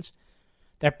corporations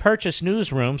that purchase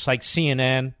newsrooms like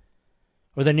CNN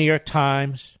or the New York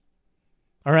Times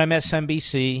or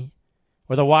MSNBC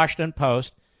or the Washington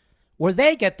Post, where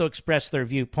they get to express their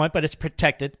viewpoint, but it's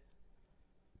protected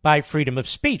by freedom of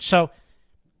speech. So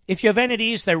if you have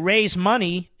entities that raise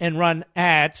money and run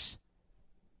ads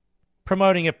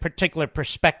promoting a particular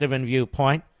perspective and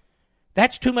viewpoint,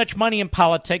 that's too much money in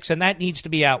politics, and that needs to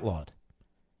be outlawed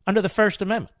under the First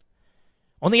Amendment.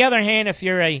 On the other hand, if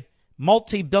you're a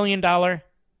multi-billion-dollar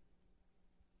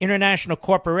international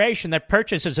corporation that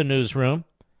purchases a newsroom,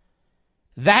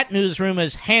 that newsroom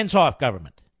is hands-off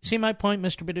government. See my point,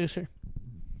 Mr. Producer?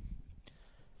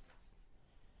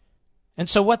 And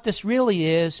so what this really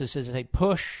is a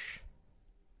push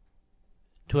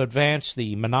to advance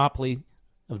the monopoly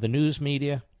of the news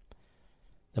media,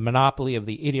 the monopoly of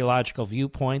the ideological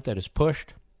viewpoint that is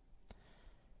pushed.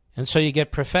 And so you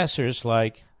get professors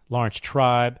like Lawrence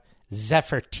Tribe,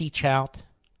 Zephyr Teachout,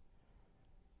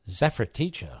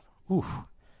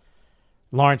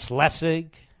 Lawrence Lessig,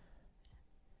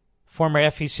 former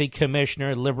FEC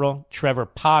commissioner, liberal Trevor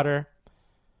Potter,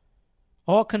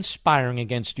 all conspiring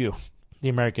against you, the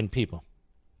American people.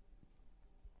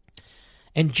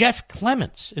 And Jeff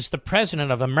Clements is the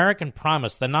president of American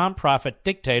Promise, the nonprofit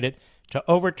dictated to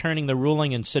overturning the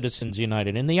ruling in Citizens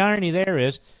United. And the irony there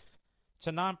is, it's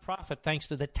a nonprofit thanks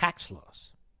to the tax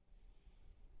laws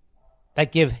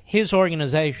that give his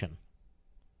organization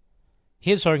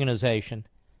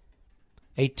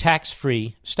a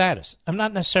tax-free status. I'm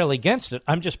not necessarily against it.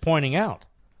 I'm just pointing out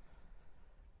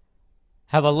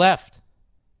how the left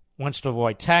wants to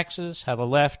avoid taxes, how the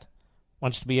left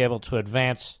wants to be able to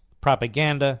advance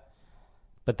propaganda,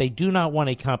 but they do not want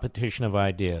a competition of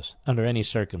ideas under any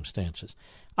circumstances.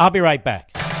 I'll be right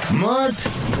back. Mark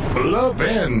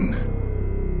Levin.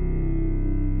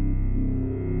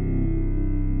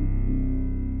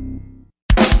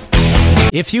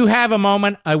 If you have a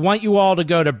moment, I want you all to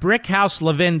go to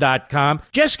BrickhouseLevin.com.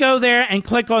 Just go there and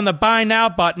click on the Buy Now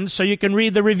button so you can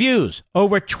read the reviews.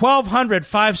 Over 1,200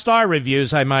 five-star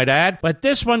reviews, I might add, but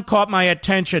this one caught my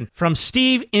attention from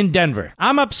Steve in Denver.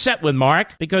 I'm upset with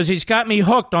Mark because he's got me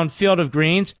hooked on Field of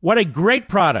Greens. What a great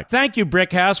product. Thank you,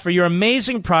 Brickhouse, for your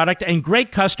amazing product and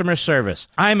great customer service.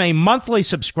 I'm a monthly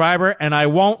subscriber, and I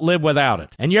won't live without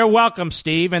it. And you're welcome,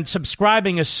 Steve, and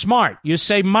subscribing is smart. You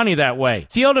save money that way.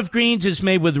 Field of Greens is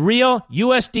made with real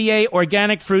USDA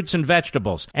organic fruits and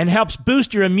vegetables and helps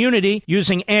boost your immunity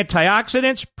using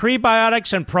antioxidants,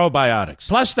 prebiotics, and probiotics.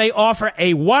 Plus, they offer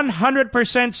a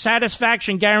 100%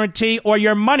 satisfaction guarantee or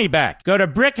your money back. Go to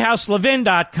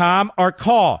BrickhouseLevin.com or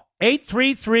call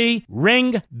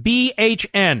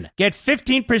 833-RING-BHN. Get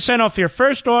 15% off your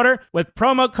first order with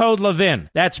promo code Levin.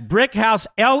 That's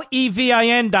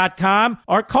BrickhouseLevin.com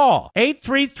or call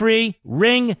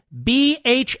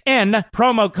 833-RING-BHN,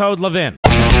 promo code Levin.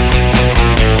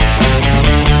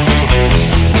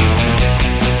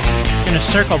 Going to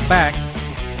circle back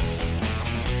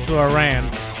to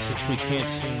Iran, since we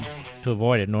can't seem to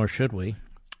avoid it, nor should we,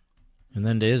 and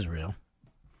then to Israel.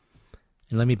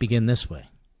 And let me begin this way.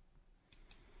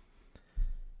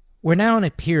 We're now in a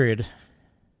period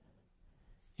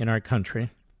in our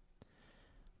country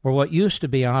where what used to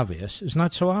be obvious is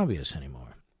not so obvious anymore.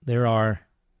 There are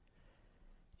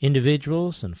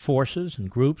individuals and forces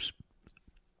and groups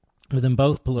within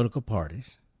both political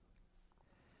parties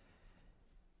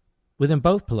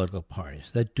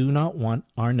that do not want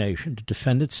our nation to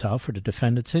defend itself or to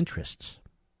defend its interests,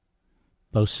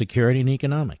 both security and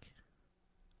economic.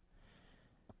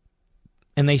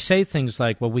 And they say things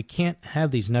like, well, we can't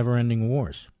have these never-ending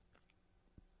wars.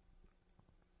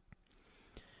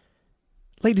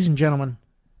 Ladies and gentlemen,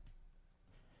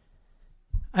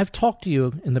 I've talked to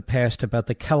you in the past about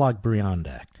the Kellogg-Briand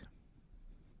Act.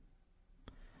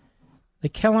 The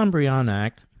Kellogg-Briand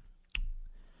Act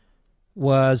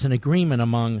was an agreement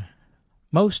among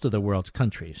most of the world's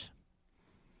countries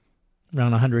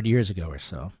around 100 years ago or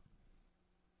so,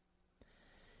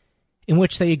 in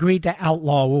which they agreed to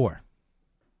outlaw war.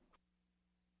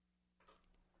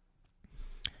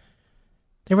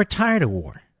 They were tired of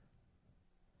war,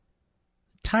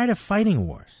 tired of fighting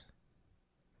wars.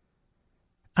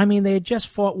 I mean, they had just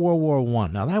fought World War I.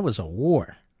 Now, that was a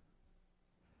war.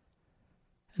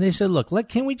 And they said, look,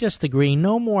 can we just agree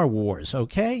no more wars,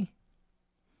 okay?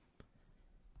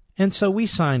 And so we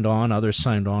signed on, others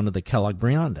signed on to the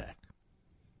Kellogg-Briand Act.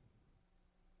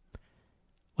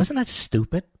 Wasn't that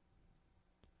stupid?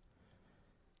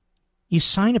 You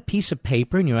sign a piece of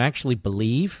paper and you actually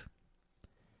believe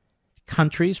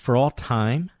countries for all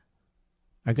time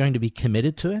are going to be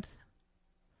committed to it?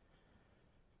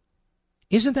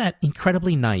 Isn't that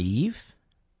incredibly naive?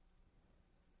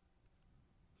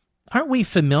 Aren't we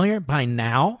familiar by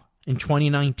now, in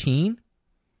 2019,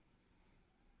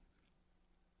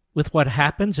 with what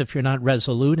happens if you're not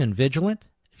resolute and vigilant?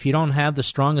 If you don't have the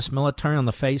strongest military on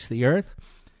the face of the earth?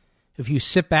 If you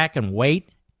sit back and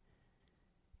wait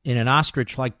in an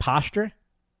ostrich-like posture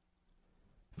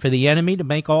for the enemy to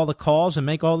make all the calls and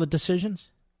make all the decisions?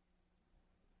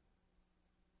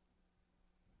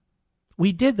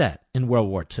 We did that in World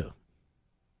War II,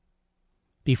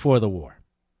 before the war.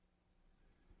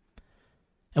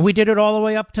 And we did it all the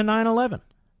way up to 9/11,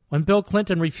 when Bill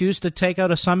Clinton refused to take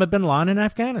out Osama bin Laden in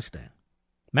Afghanistan.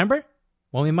 Remember?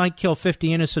 Well, we might kill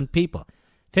 50 innocent people.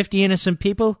 50 innocent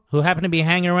people who happen to be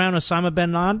hanging around Osama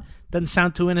bin Laden? Doesn't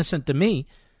sound too innocent to me.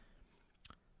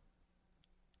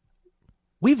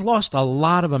 We've lost a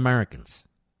lot of Americans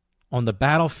on the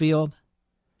battlefield,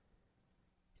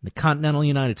 in the continental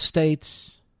United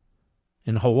States,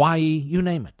 in Hawaii, you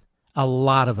name it. A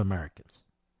lot of Americans.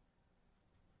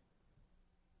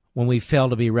 When we fail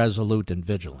to be resolute and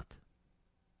vigilant.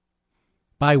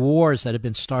 By wars that have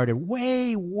been started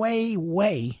way, way,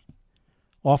 way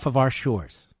off of our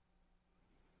shores.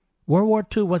 World War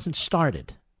II wasn't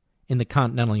started in the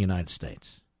continental United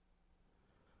States.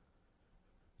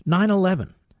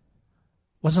 9/11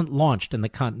 wasn't launched in the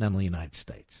continental United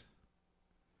States.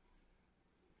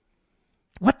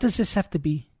 What does this have to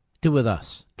do with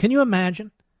us? Can you imagine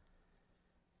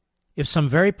if some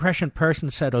very prescient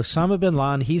person said, Osama bin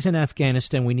Laden, he's in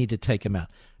Afghanistan, we need to take him out?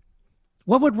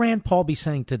 What would Rand Paul be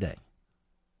saying today?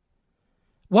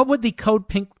 What would the Code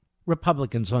Pink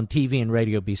Republicans on TV and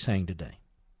radio be saying today?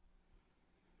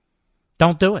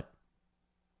 Don't do it.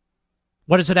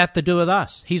 What does it have to do with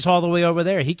us? He's all the way over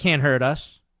there. He can't hurt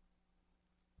us.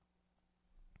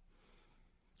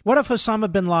 What if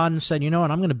Osama bin Laden said, you know what,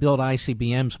 I'm going to build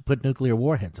ICBMs and put nuclear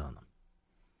warheads on them?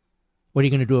 What are you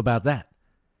going to do about that?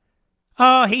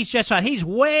 Oh, he's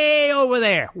way over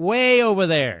there. Way over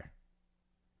there.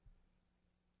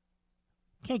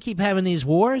 Can't keep having these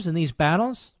wars and these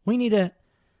battles. We need to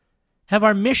have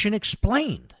our mission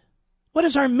explained. What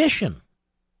is our mission?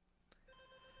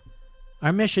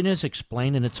 Our mission is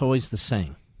explained, and it's always the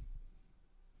same.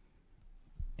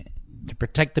 To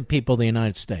protect the people of the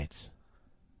United States.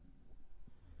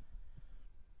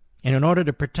 And in order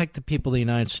to protect the people of the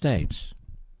United States,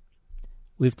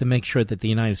 we have to make sure that the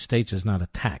United States is not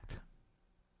attacked.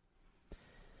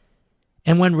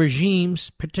 And when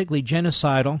regimes, particularly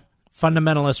genocidal,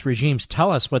 fundamentalist regimes, tell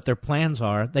us what their plans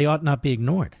are, they ought not be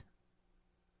ignored.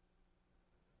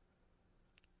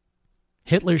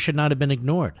 Hitler should not have been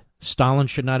ignored. Stalin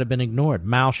should not have been ignored.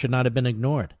 Mao should not have been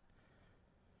ignored.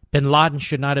 Bin Laden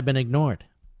should not have been ignored.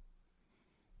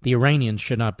 The Iranians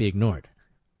should not be ignored.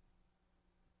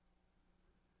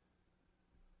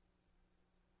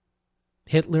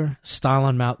 Hitler,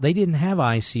 Stalin, Mao, they didn't have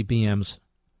ICBMs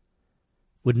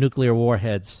with nuclear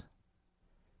warheads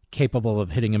capable of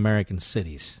hitting American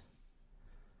cities.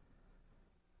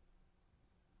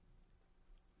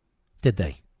 Did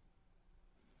they?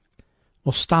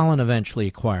 Well, Stalin eventually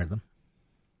acquired them.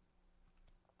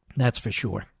 That's for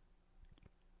sure.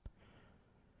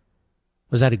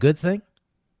 Was that a good thing?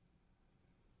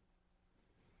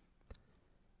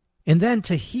 And then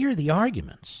to hear the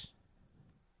arguments,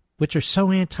 which are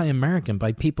so anti-American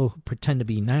by people who pretend to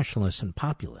be nationalists and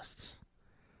populists.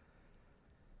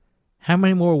 How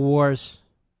many more wars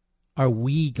are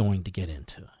we going to get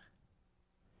into?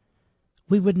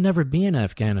 We would never be in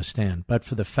Afghanistan but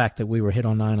for the fact that we were hit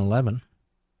on 9/11.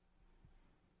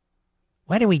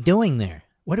 What are we doing there?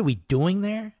 What are we doing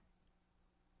there?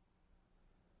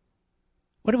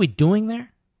 What are we doing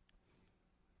there?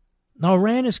 Now,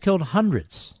 Iran has killed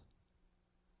hundreds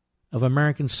of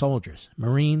American soldiers,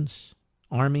 Marines,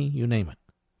 Army, you name it.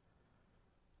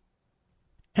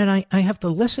 And I have to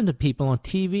listen to people on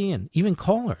TV and even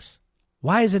callers.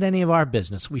 Why is it any of our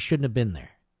business? We shouldn't have been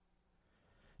there.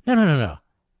 No.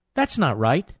 That's not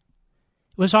right. It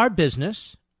was our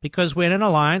business because we're in an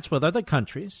alliance with other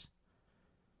countries.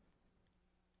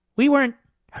 We weren't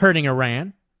hurting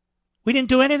Iran. We didn't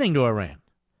do anything to Iran.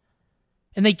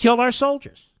 And they killed our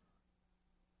soldiers.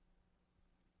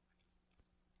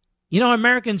 You know,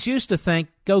 Americans used to think,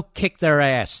 go kick their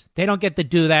ass. They don't get to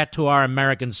do that to our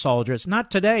American soldiers. Not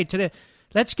today. Today,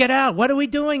 let's get out. What are we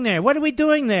doing there? What are we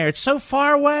doing there? It's so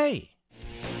far away.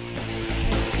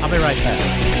 I'll be right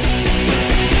back.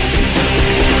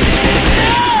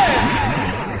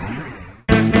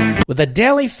 With a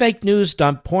daily fake news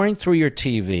dump pouring through your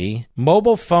TV,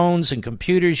 mobile phones, and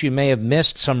computers, you may have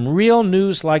missed some real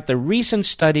news like the recent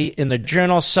study in the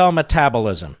journal Cell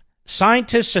Metabolism.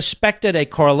 Scientists suspected a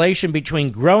correlation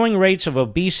between growing rates of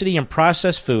obesity and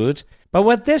processed foods, but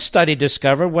what this study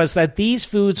discovered was that these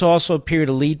foods also appear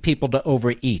to lead people to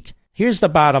overeat. Here's the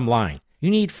bottom line.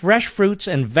 You need fresh fruits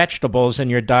and vegetables in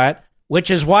your diet,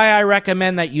 which is why I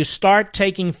recommend that you start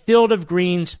taking Field of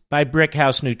Greens by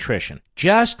Brickhouse Nutrition.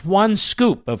 Just one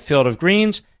scoop of Field of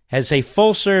Greens has a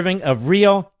full serving of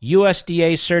real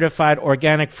USDA-certified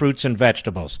organic fruits and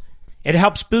vegetables. It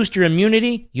helps boost your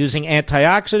immunity using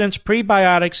antioxidants,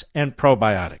 prebiotics, and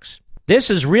probiotics. This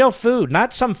is real food,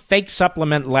 not some fake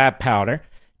supplement lab powder.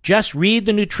 Just read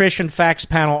the nutrition facts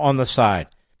panel on the side.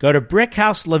 Go to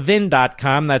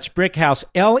BrickhouseLevin.com, that's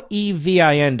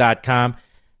BrickhouseLevin.com,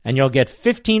 and you'll get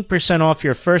 15% off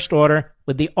your first order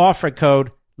with the offer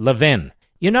code LEVIN.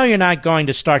 You know you're not going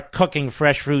to start cooking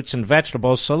fresh fruits and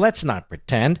vegetables, so let's not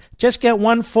pretend. Just get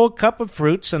 1 full cup of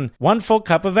fruits and 1 full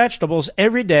cup of vegetables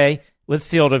every day with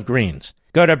Field of Greens.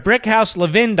 Go to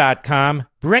BrickhouseLevin.com,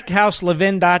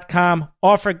 BrickhouseLevin.com,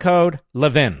 offer code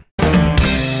LEVIN.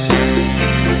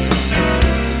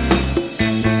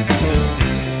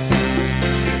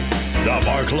 The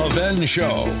Mark Levin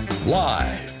Show,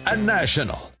 live and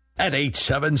national at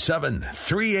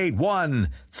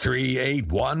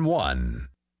 877-381-3811.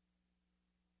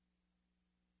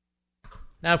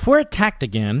 Now, if we're attacked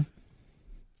again,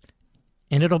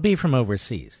 and it'll be from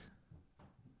overseas,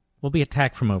 we'll be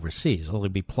attacked from overseas. It'll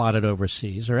be plotted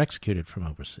overseas or executed from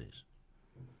overseas.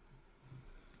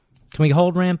 Can we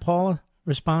hold Rand Paul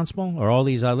responsible or all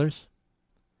these others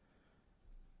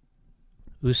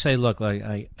who say, look,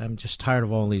 I'm just tired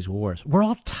of all these wars? We're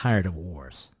all tired of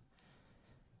wars.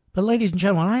 But ladies and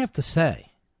gentlemen, I have to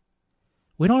say,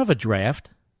 We don't have a draft.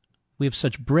 We have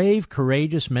such brave,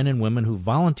 courageous men and women who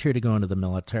volunteer to go into the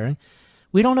military.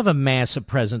 We don't have a massive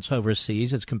presence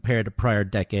overseas as compared to prior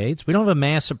decades. We don't have a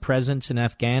massive presence in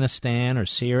Afghanistan or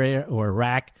Syria or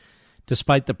Iraq,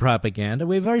 despite the propaganda.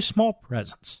 We have a very small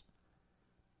presence.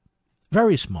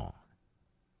 Very small.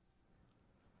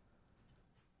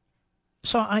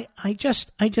 So I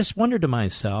just wonder to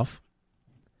myself,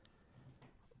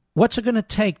 what's it going to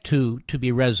take to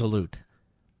be resolute?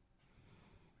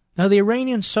 Now, the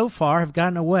Iranians so far have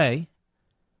gotten away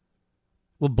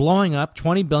with blowing up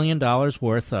 $20 billion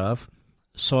worth of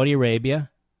Saudi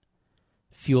Arabia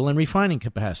fuel and refining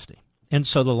capacity. And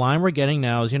so the line we're getting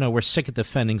now is, we're sick of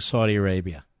defending Saudi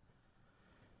Arabia.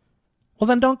 Well,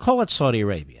 then don't call it Saudi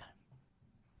Arabia.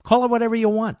 Call it whatever you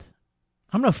want.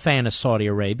 I'm no fan of Saudi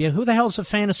Arabia. Who the hell's a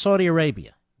fan of Saudi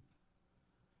Arabia?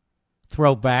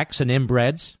 Throwbacks and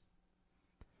inbreds.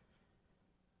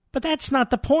 But that's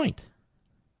not the point.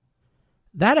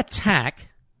 That attack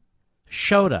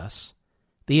showed us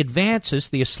the advances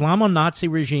the Islamo-Nazi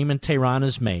regime in Tehran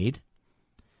has made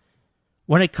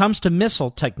when it comes to missile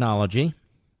technology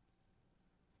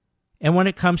and when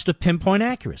it comes to pinpoint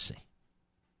accuracy.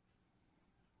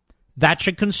 That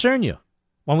should concern you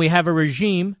when we have a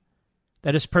regime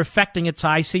that is perfecting its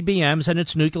ICBMs and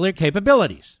its nuclear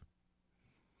capabilities.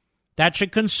 That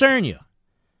should concern you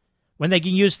when they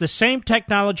can use the same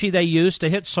technology they used to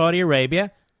hit Saudi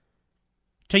Arabia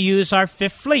to use our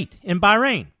Fifth Fleet in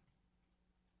Bahrain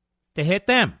to hit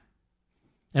them.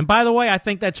 And by the way, I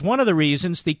think that's one of the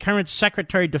reasons the current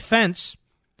Secretary of Defense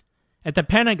at the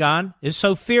Pentagon is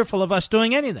so fearful of us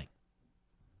doing anything.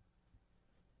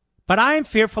 But I am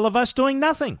fearful of us doing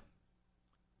nothing.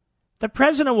 The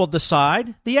president will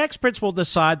decide. The experts will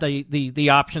decide the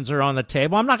options are on the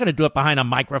table. I'm not going to do it behind a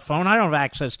microphone. I don't have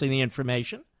access to the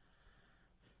information.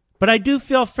 But I do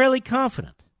feel fairly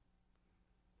confident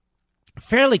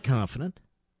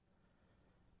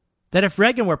that if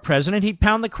Reagan were president, he'd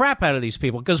pound the crap out of these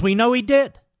people, because we know he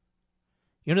did.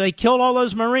 They killed all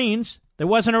those Marines. There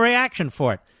wasn't a reaction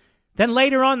for it. Then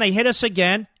later on, they hit us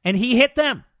again, and he hit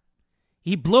them.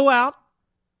 He blew out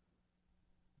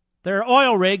their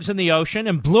oil rigs in the ocean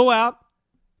and blew out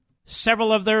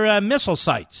several of their missile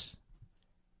sites.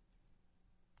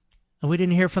 And we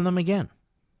didn't hear from them again.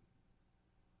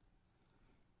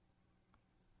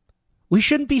 We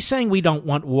shouldn't be saying we don't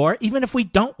want war, even if we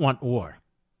don't want war.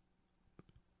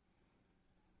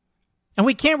 And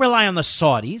we can't rely on the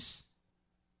Saudis,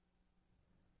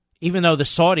 even though the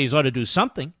Saudis ought to do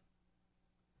something.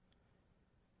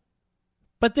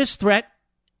 But this threat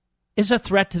is a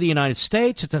threat to the United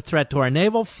States. It's a threat to our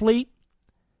naval fleet.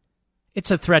 It's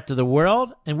a threat to the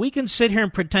world. And we can sit here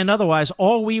and pretend otherwise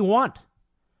all we want.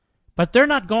 But they're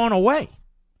not going away.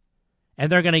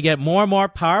 And they're going to get more and more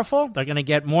powerful. They're going to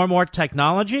get more and more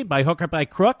technology by hook or by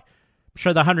crook. I'm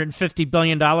sure the $150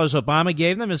 billion Obama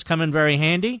gave them is coming very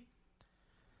handy.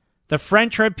 The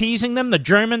French are appeasing them. The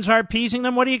Germans are appeasing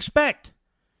them. What do you expect?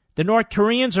 The North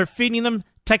Koreans are feeding them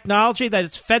technology that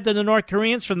is fed to the North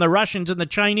Koreans from the Russians and the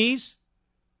Chinese.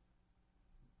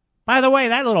 By the way,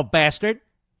 that little bastard,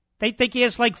 they think he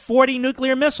has like 40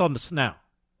 nuclear missiles now.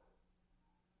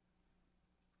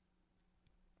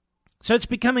 So it's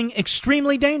becoming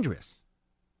extremely dangerous.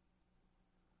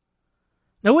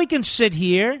 Now we can sit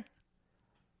here.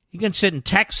 You can sit in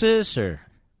Texas or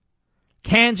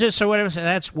Kansas or whatever.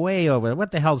 That's way over there. What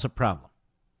the hell's the problem?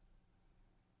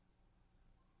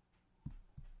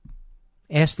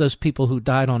 Ask those people who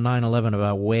died on 9/11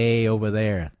 about way over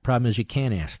there. The problem is you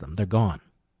can't ask them. They're gone.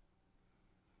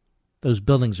 Those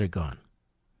buildings are gone.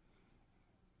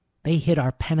 They hit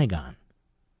our Pentagon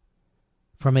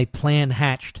from a plan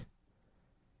hatched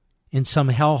in some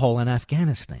hellhole in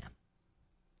Afghanistan.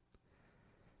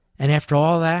 And after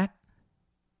all that,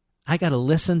 I got to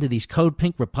listen to these code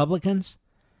pink Republicans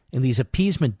and these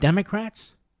appeasement Democrats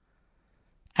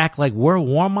act like we're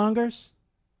warmongers?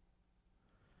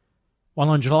 While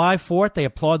on July 4th, they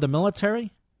applaud the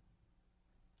military.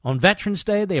 On Veterans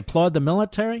Day, they applaud the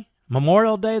military.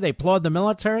 Memorial Day, they applaud the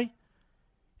military.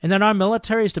 And then our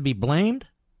military is to be blamed?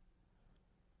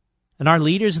 And our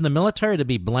leaders in the military are to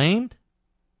be blamed?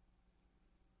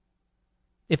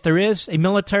 If there is a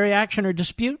military action or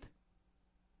dispute?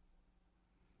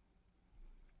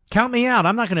 Count me out.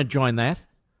 I'm not going to join that.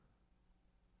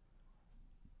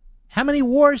 How many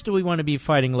wars do we want to be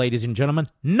fighting, ladies and gentlemen?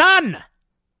 None!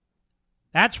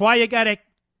 That's why you got to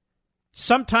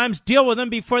sometimes deal with them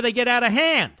before they get out of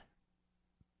hand.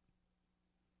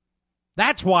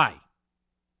 That's why.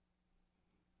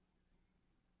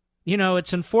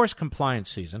 It's enforced compliance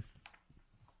season.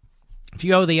 If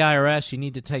you owe the IRS, you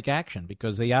need to take action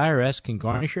because the IRS can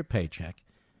garnish your paycheck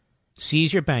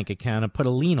seize your bank account, and put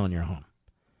a lien on your home.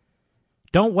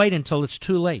 Don't wait until it's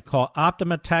too late. Call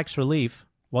Optima Tax Relief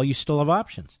while you still have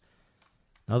options.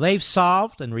 Now, they've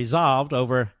solved and resolved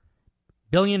over $1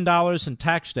 billion in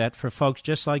tax debt for folks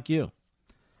just like you.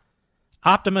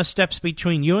 Optima steps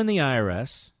between you and the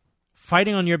IRS,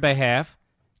 fighting on your behalf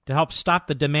to help stop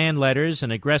the demand letters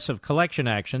and aggressive collection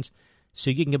actions so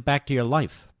you can get back to your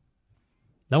life.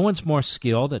 No one's more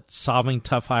skilled at solving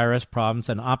tough IRS problems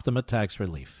than Optima Tax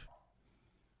Relief.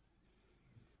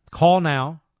 Call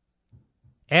now.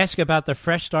 Ask about the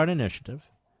Fresh Start Initiative,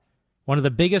 one of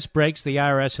the biggest breaks the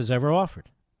IRS has ever offered.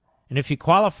 And if you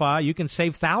qualify, you can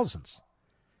save thousands.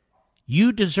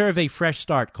 You deserve a fresh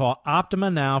start. Call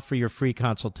Optima now for your free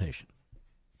consultation.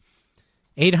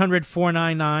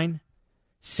 800-499-6300.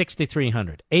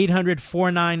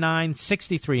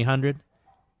 800-499-6300.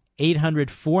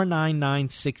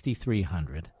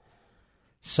 800-499-6300.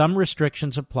 Some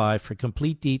restrictions apply. For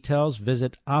complete details,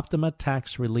 visit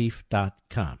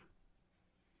OptimaTaxRelief.com.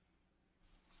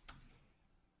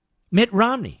 Mitt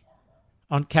Romney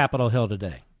on Capitol Hill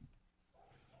today.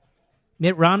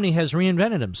 Mitt Romney has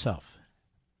reinvented himself.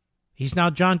 He's now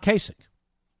John Kasich.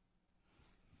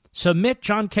 So Mitt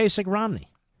John Kasich Romney.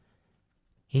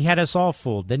 He had us all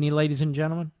fooled, didn't he, ladies and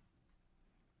gentlemen?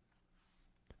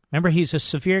 Remember, he's a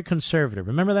severe conservative.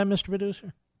 Remember that, Mr.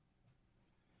 Producer?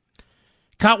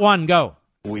 Cut one, go.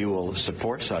 We will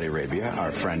support Saudi Arabia,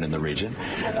 our friend in the region.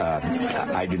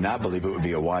 I do not believe it would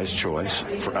be a wise choice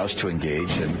for us to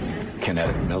engage in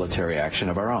kinetic military action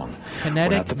of our own.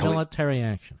 Kinetic military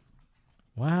action.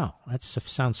 Wow, that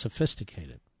sounds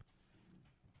sophisticated.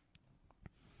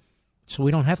 So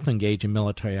we don't have to engage in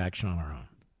military action on our own.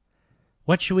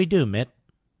 What should we do, Mitt?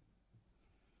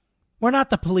 We're not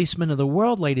the policemen of the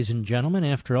world, ladies and gentlemen.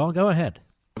 After all, go ahead.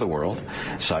 The world.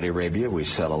 Saudi Arabia, we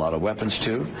sell a lot of weapons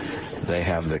to. They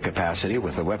have the capacity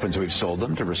with the weapons we've sold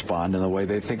them to respond in the way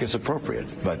they think is appropriate.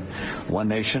 But one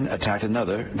nation attacked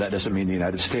another. That doesn't mean the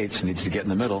United States needs to get in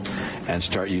the middle and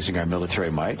start using our military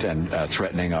might and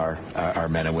threatening our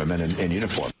men and women in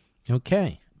uniform.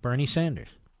 Okay, Bernie Sanders.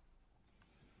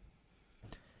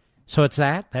 So it's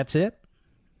that's it?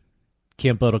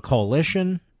 Can't build a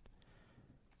coalition.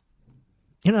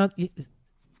 You know,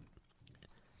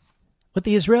 what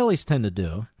the Israelis tend to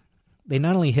do, they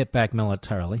not only hit back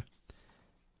militarily,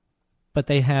 but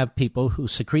they have people who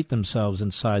secrete themselves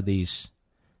inside these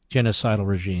genocidal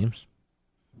regimes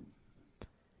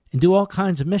and do all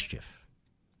kinds of mischief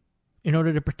in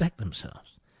order to protect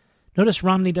themselves. Notice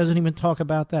Romney doesn't even talk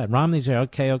about that. Romney's there,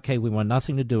 okay, we want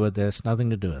nothing to do with this, nothing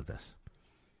to do with this.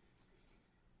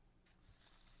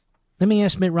 Let me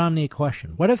ask Mitt Romney a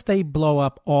question. What if they blow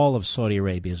up all of Saudi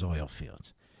Arabia's oil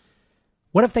fields?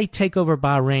 What if they take over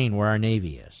Bahrain, where our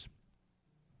Navy is?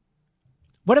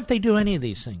 What if they do any of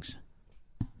these things?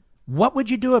 What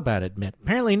would you do about it, Mitt?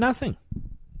 Apparently nothing.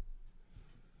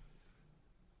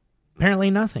 Apparently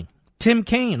nothing. Tim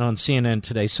Kaine on CNN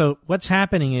today. So what's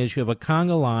happening is you have a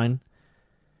conga line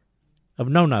of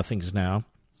know-nothings now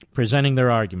presenting their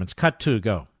arguments. Cut two,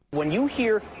 go. When you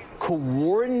hear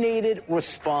coordinated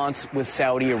response with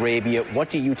Saudi Arabia,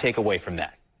 what do you take away from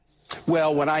that?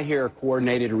 Well, when I hear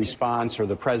coordinated response or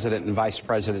the president and vice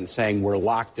president saying we're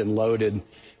locked and loaded,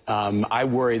 I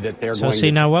worry that they're going to... So see,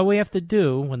 now what we have to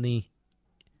do when the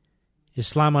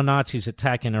Islamo-Nazis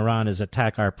attack in Iran is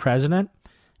attack our president,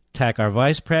 attack our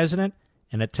vice president,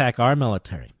 and attack our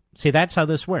military. See, that's how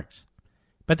this works.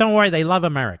 But don't worry, they love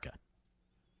America.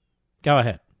 Go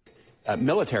ahead.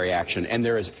 Military action, and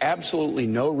there is absolutely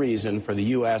no reason for the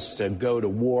U.S. to go to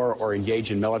war or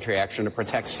engage in military action to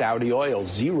protect Saudi oil.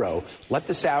 Zero. Let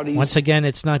the Saudis... Once again,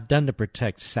 it's not done to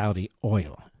protect Saudi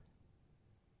oil.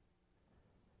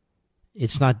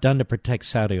 It's not done to protect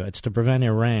Saudi oil. It's to prevent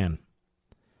Iran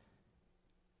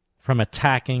from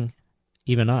attacking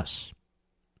even us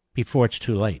before it's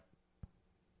too late.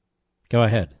 Go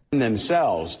ahead.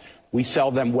 Themselves. We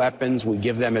sell them weapons. We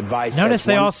give them advice. Notice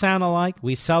they all sound alike.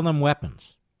 We sell them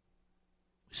weapons.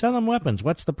 We sell them weapons.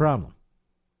 What's the problem?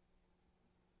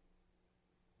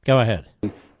 Go ahead.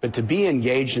 But to be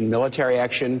engaged in military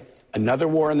action, another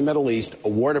war in the Middle East, a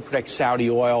war to protect Saudi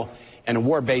oil, and a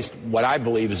war based, what I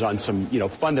believe, is on some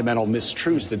fundamental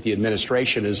mistruths that the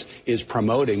administration is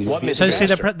promoting. So see,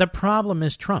 the problem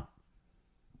is Trump,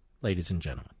 ladies and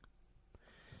gentlemen.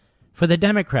 For the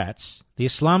Democrats, the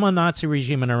Islamo-Nazi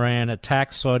regime in Iran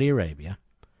attacks Saudi Arabia,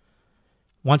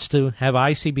 wants to have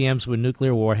ICBMs with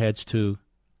nuclear warheads to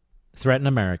threaten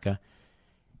America,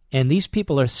 and these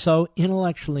people are so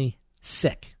intellectually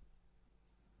sick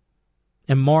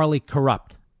and morally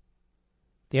corrupt,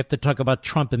 they have to talk about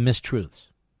Trump and mistruths.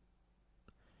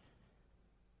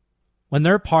 When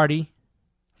their party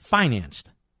financed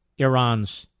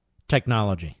Iran's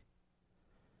technology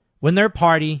when their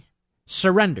party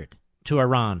surrendered to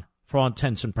Iran for all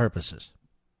intents and purposes.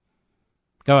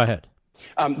 Go ahead.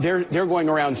 They're going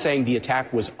around saying the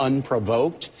attack was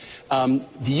unprovoked. The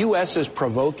U.S. is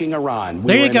provoking Iran.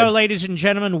 There you go, ladies and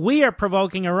gentlemen. We are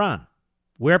provoking Iran.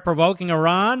 We're provoking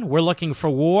Iran. We're looking for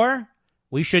war.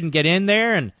 We shouldn't get in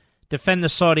there and defend the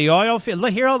Saudi oil field.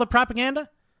 Hear all the propaganda?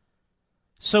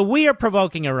 So we are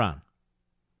provoking Iran.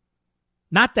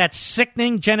 Not that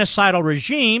sickening genocidal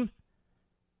regime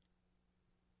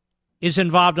is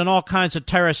involved in all kinds of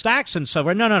terrorist acts and so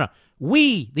forth. No.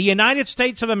 We, the United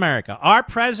States of America, our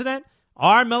president,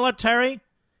 our military,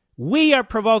 we are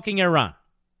provoking Iran.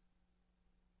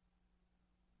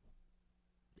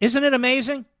 Isn't it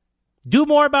amazing? Do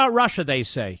more about Russia, they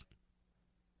say.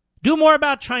 Do more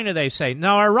about China, they say.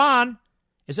 Now, Iran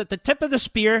is at the tip of the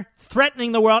spear,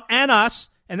 threatening the world and us,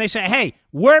 and they say, hey,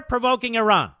 we're provoking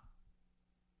Iran.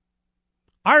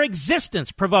 Our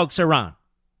existence provokes Iran.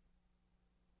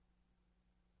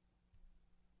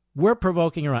 We're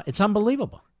provoking Iran. It's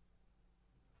unbelievable.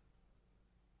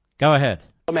 Go ahead.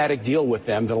 Diplomatic deal with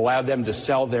them that allowed them to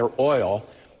sell their oil.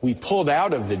 We pulled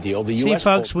out of the deal. The See, U.S.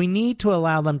 folks, we need to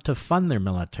allow them to fund their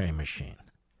military machine,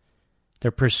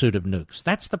 their pursuit of nukes.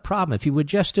 That's the problem. If you would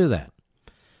just do that.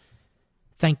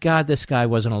 Thank God this guy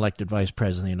wasn't elected vice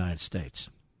president of the United States.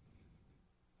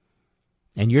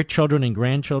 And your children and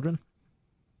grandchildren,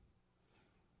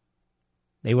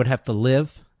 they would have to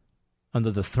live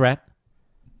under the threat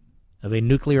of a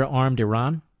nuclear-armed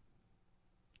Iran.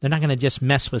 They're not going to just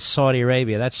mess with Saudi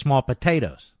Arabia. That's small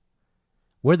potatoes.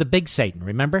 We're the big Satan,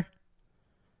 remember?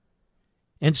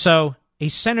 And so a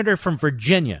senator from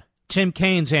Virginia, Tim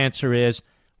Kaine's answer is,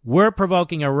 we're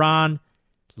provoking Iran,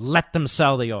 let them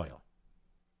sell the oil.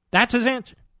 That's his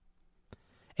answer.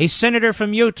 A senator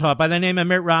from Utah by the name of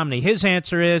Mitt Romney, his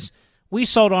answer is, we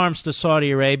sold arms to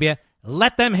Saudi Arabia,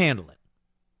 let them handle it.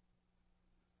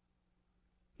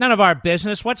 None of our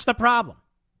business. What's the problem?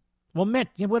 Well, Mitt,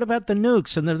 what about the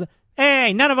nukes? And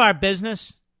hey, none of our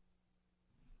business.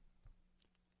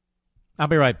 I'll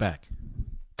be right back.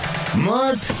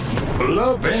 Mark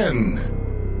Levin.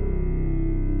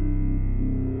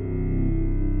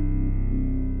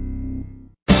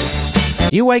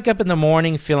 You wake up in the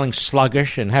morning feeling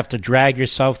sluggish and have to drag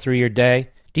yourself through your day?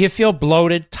 Do you feel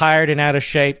bloated, tired, and out of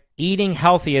shape? Eating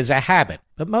healthy is a habit,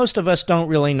 but most of us don't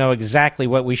really know exactly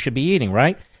what we should be eating,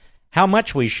 right? How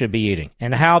much we should be eating,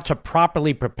 and how to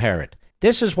properly prepare it.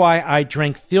 This is why I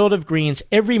drink Field of Greens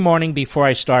every morning before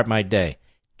I start my day.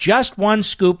 Just one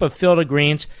scoop of Field of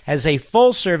Greens has a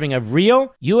full serving of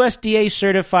real,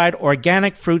 USDA-certified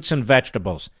organic fruits and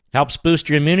vegetables. Helps boost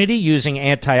your immunity using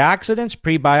antioxidants,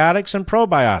 prebiotics, and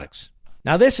probiotics.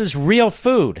 Now, this is real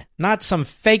food, not some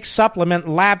fake supplement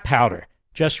lab powder.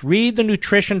 Just read the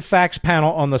nutrition facts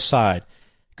panel on the side.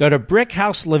 Go to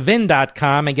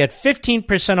BrickhouseLevin.com and get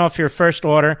 15% off your first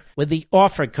order with the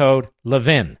offer code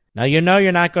LEVIN. Now, you know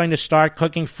you're not going to start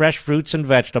cooking fresh fruits and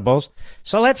vegetables,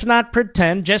 so let's not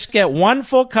pretend. Just get 1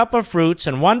 full cup of fruits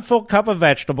and 1 full cup of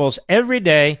vegetables every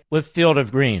day with Field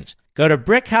of Greens. Go to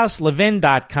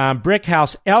BrickhouseLevin.com,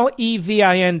 Brickhouse,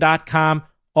 LEVIN.com,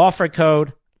 offer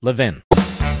code LEVIN.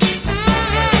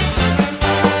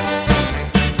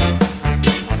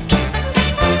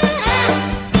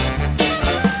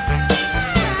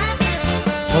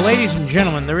 Well, ladies and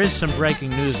gentlemen, there is some breaking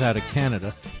news out of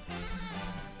Canada.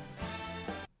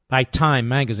 By Time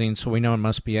magazine, so we know it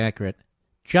must be accurate.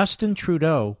 Justin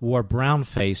Trudeau wore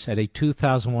brownface at a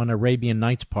 2001 Arabian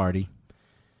Nights party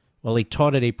while he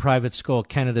taught at a private school,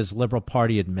 Canada's Liberal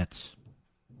Party admits.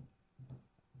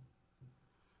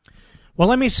 Well,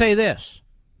 let me say this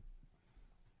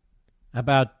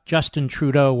about Justin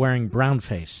Trudeau wearing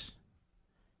brownface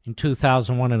in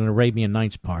 2001 at an Arabian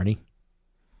Nights party.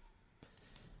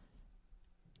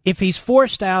 If he's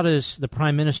forced out as the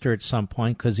prime minister at some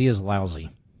point, because he is lousy,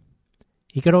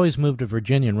 he could always move to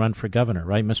Virginia and run for governor,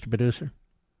 right, Mr. Producer?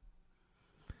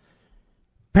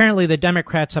 Apparently the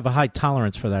Democrats have a high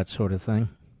tolerance for that sort of thing.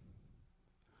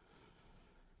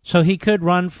 So he could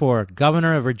run for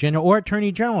governor of Virginia or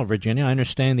attorney general of Virginia. I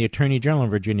understand the attorney general of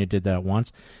Virginia did that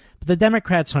once. But the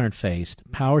Democrats aren't fazed.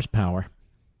 Power's power.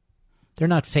 They're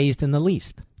not fazed in the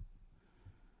least.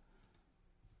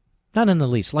 Not in the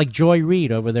least. Like Joy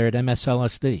Reid over there at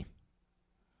MSLSD.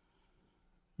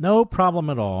 No problem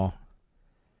at all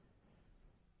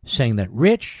saying that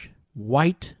rich,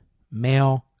 white,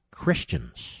 male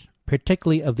Christians,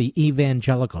 particularly of the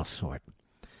evangelical sort,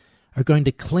 are going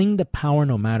to cling to power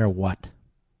no matter what.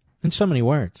 In so many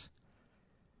words.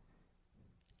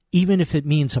 Even if it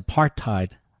means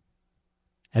apartheid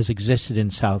as existed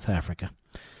in South Africa.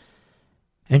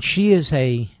 And she is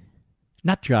a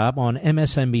nut job on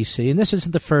MSNBC, and this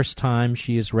isn't the first time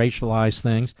she has racialized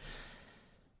things.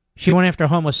 She went after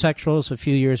homosexuals a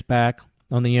few years back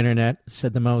on the internet,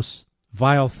 said the most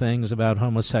vile things about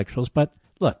homosexuals, but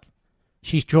look,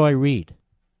 she's Joy Reid.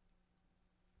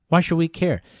 Why should we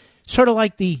care? Sort of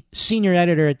like the senior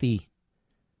editor at the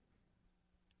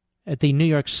New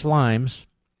York Slimes,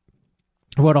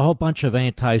 who wrote a whole bunch of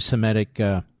anti-Semitic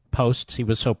posts. He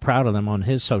was so proud of them on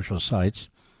his social sites.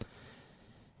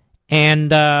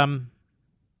 And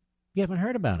you haven't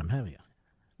heard about him, have you?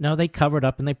 No, they covered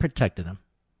up and they protected him.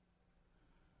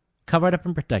 Covered up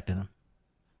and protected him.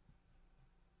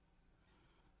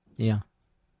 Yeah.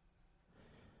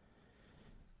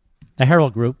 The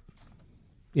Herald Group.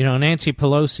 You know, Nancy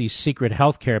Pelosi's secret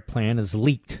health care plan is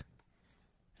leaked.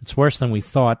 It's worse than we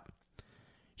thought.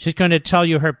 She's going to tell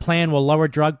you her plan will lower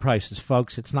drug prices,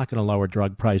 folks. It's not going to lower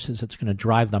drug prices. It's going to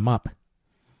drive them up.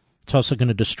 It's also going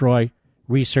to destroy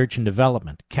research and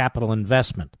development, capital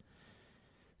investment.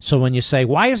 So when you say,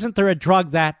 why isn't there a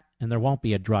drug that, and there won't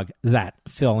be a drug that,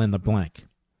 fill in the blank.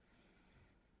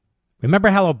 Remember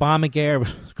how Obamacare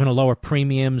was going to lower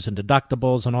premiums and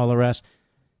deductibles and all the rest?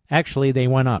 Actually, they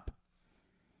went up.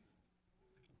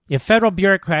 If federal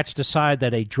bureaucrats decide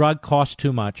that a drug costs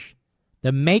too much,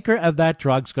 the maker of that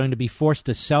drug is going to be forced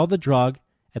to sell the drug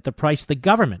at the price the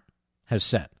government has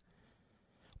set.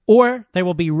 Or they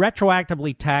will be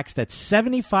retroactively taxed at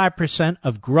 75%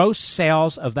 of gross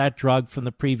sales of that drug from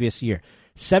the previous year.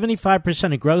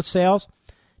 75% of gross sales.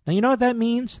 Now, you know what that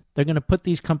means? They're going to put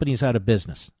these companies out of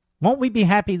business. Won't we be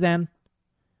happy then?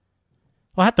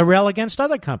 We'll have to rail against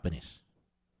other companies.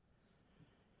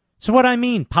 So what I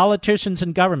mean, politicians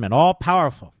and government, all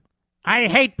powerful. I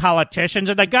hate politicians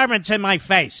and the government's in my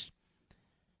face.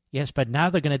 Yes, but now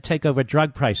they're going to take over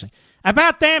drug pricing.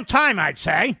 About damn time, I'd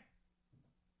say.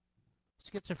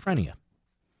 Schizophrenia.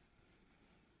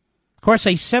 Of course,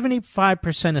 a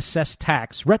 75% assessed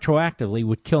tax retroactively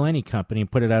would kill any company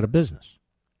and put it out of business.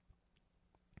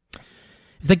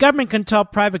 If the government can tell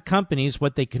private companies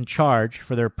what they can charge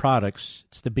for their products,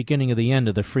 it's the beginning of the end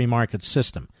of the free market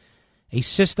system. A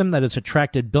system that has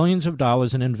attracted billions of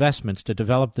dollars in investments to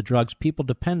develop the drugs people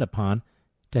depend upon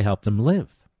to help them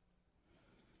live.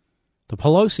 The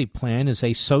Pelosi plan is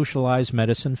a socialized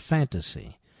medicine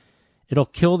fantasy. It'll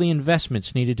kill the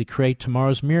investments needed to create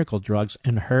tomorrow's miracle drugs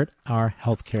and hurt our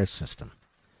healthcare system.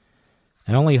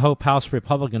 I only hope House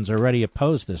Republicans are already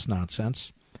opposed to this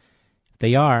nonsense. If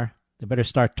they are, they better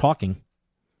start talking.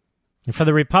 And for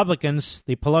the Republicans,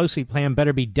 the Pelosi plan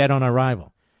better be dead on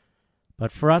arrival.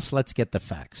 But for us, let's get the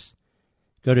facts.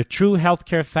 Go to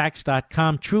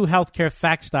truehealthcarefacts.com,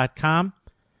 truehealthcarefacts.com.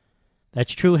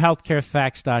 That's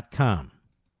truehealthcarefacts.com.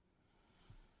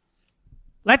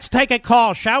 Let's take a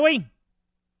call, shall we?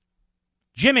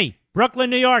 Jimmy,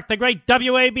 Brooklyn, New York, the great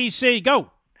WABC.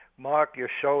 Go. Mark, your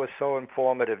show is so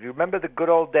informative. You remember the good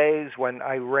old days when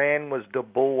Iran was the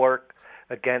bulwark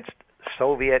against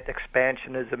Soviet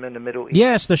expansionism in the Middle East?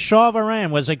 Yes, the Shah of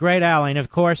Iran was a great ally. And, of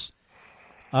course,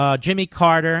 Jimmy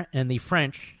Carter and the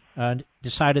French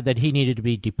decided that he needed to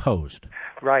be deposed.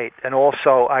 Right, and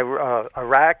also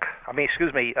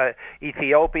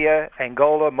Ethiopia,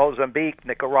 Angola, Mozambique,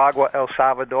 Nicaragua, El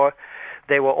Salvador.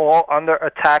 They were all under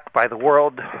attack by the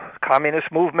world communist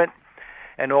movement,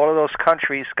 and all of those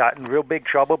countries got in real big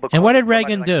trouble. And what did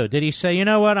Reagan do? Did he say, you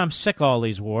know what, I'm sick of all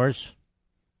these wars?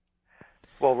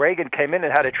 Well, Reagan came in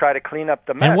and had to try to clean up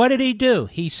the mess. And what did he do?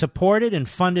 He supported and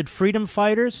funded freedom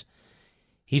fighters.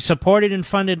 He supported and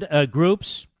funded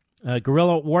groups,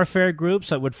 guerrilla warfare groups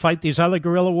that would fight these other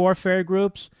guerrilla warfare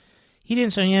groups. He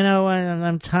didn't say, you know what,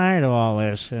 I'm tired of all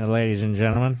this, ladies and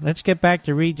gentlemen. Let's get back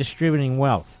to redistributing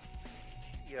wealth.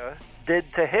 Yeah, did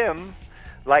to him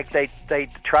like they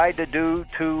tried to do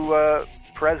to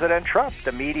President Trump.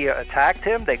 The media attacked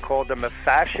him. They called him a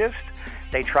fascist.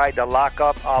 They tried to lock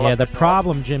up all of the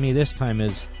problem, Jimmy, this time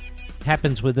is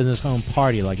happens within his own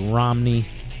party, like Romney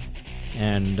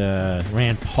and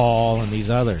Rand Paul and these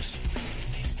others.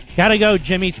 Gotta go,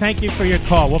 Jimmy. Thank you for your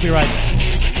call. We'll be right back.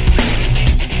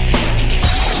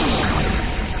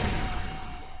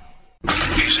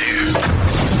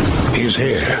 He's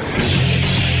here.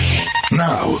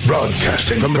 Now,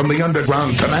 broadcasting from the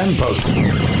underground command post,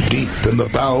 deep in the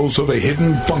bowels of a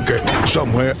hidden bunker,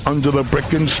 somewhere under the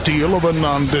brick and steel of a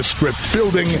nondescript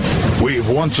building, we've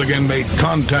once again made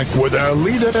contact with our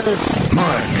leader,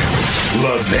 Mark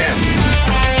Levin.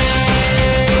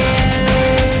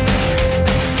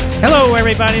 Hello,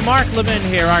 everybody. Mark Levin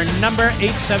here. Our number,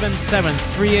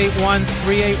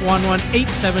 877-381-3811,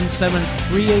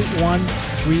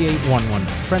 877-381-3811. A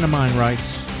friend of mine writes,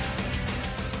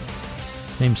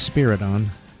 his name's Spiridon.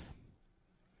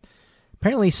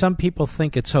 Apparently some people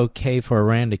think it's okay for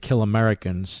Iran to kill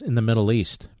Americans in the Middle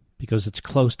East because it's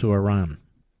close to Iran.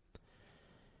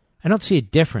 I don't see a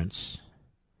difference.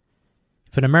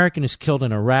 If an American is killed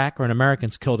in Iraq, or an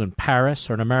American's killed in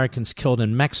Paris, or an American's killed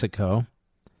in Mexico,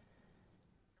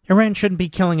 Iran shouldn't be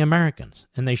killing Americans,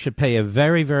 and they should pay a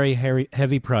very, very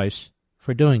heavy price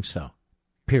for doing so,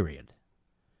 period.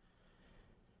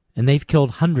 And they've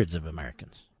killed hundreds of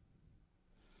Americans.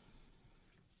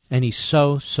 And he's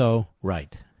so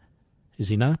right. Is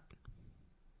he not?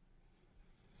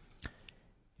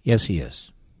 Yes, he is.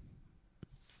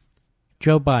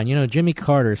 Joe Biden, Jimmy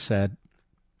Carter said,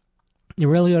 there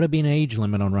really ought to be an age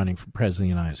limit on running for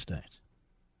president of the United States.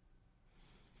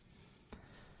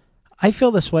 I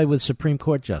feel this way with Supreme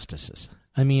Court justices.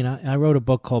 I mean, I wrote a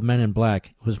book called Men in Black.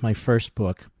 It was my first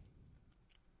book.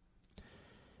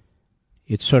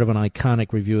 It's sort of an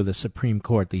iconic review of the Supreme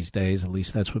Court these days. At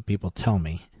least that's what people tell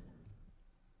me.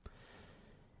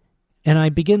 And I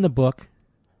begin the book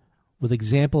with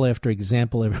example after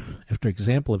example after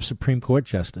example of Supreme Court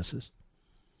justices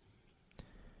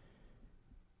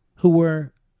who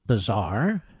were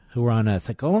bizarre, who were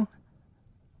unethical,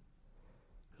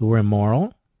 who were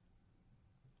immoral,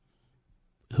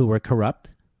 who were corrupt.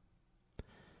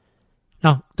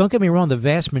 Now, don't get me wrong, the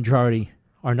vast majority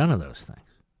are none of those things.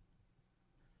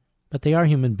 But they are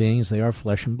human beings, they are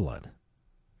flesh and blood.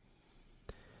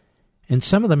 And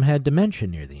some of them had dementia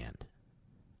near the end.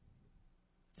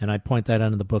 And I point that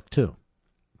out in the book, too.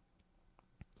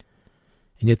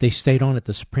 And yet they stayed on at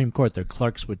the Supreme Court. Their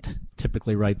clerks would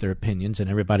typically write their opinions, and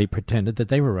everybody pretended that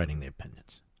they were writing the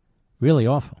opinions. Really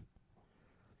awful.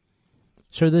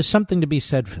 So there's something to be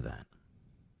said for that.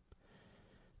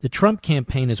 The Trump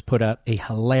campaign has put out a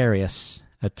hilarious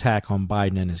attack on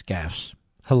Biden and his gaffes.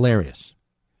 Hilarious.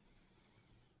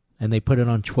 And they put it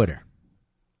on Twitter.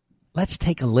 Let's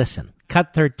take a listen.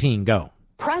 Cut 13, go.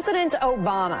 President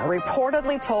Obama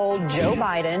reportedly told Joe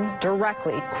Biden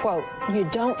directly, quote, "You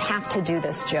don't have to do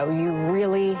this, Joe. You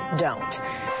really don't."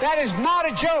 That is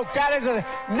not a joke. That is a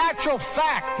natural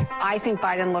fact. I think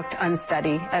Biden looked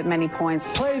unsteady at many points.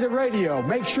 Play the radio.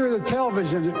 Make sure the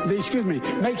television,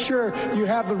 make sure you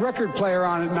have the record player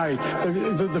on at night,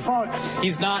 the phone.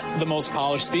 He's not the most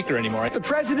polished speaker anymore. The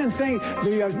president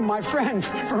my friend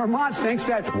from Vermont thinks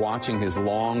that. Watching his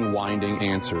long, winding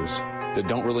answers that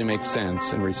don't really make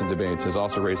sense in recent debates has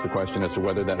also raised the question as to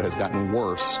whether that has gotten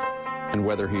worse and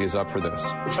whether he is up for this.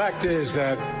 The fact is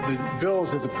that the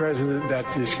bills that the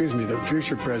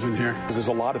future president here. There's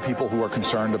a lot of people who are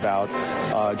concerned about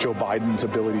Joe Biden's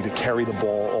ability to carry the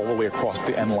ball all the way across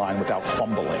the end line without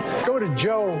fumbling. Go to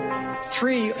Joe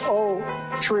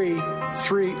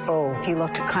 30330. He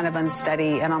looked kind of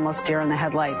unsteady and almost deer in the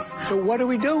headlights. So what are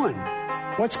we doing?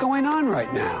 What's going on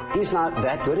right now? He's not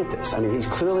that good at this. I mean, he's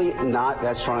clearly not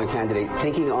that strong a candidate,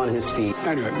 thinking on his feet.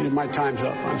 Anyway, my time's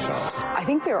up. I'm sorry. I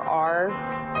think there are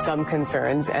some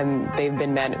concerns, and they've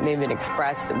been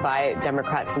expressed by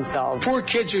Democrats themselves. Poor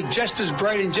kids are just as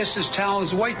bright and just as talented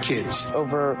as white kids.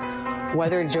 Over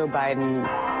whether Joe Biden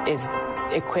is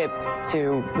equipped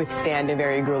to withstand a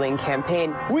very grueling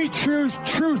campaign. We choose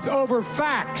truth over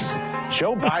facts.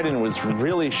 Joe Biden was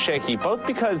really shaky, both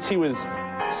because he was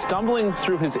stumbling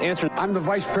through his answers. I'm the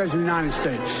vice president of the United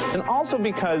States. And also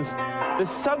because the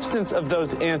substance of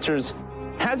those answers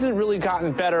hasn't really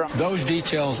gotten better. Those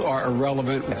details are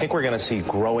irrelevant. I think we're going to see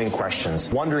growing questions,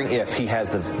 wondering if he has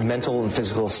the mental and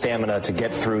physical stamina to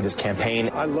get through this campaign.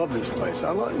 I love this place.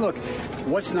 Look,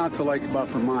 what's not to like about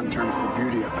Vermont in terms of the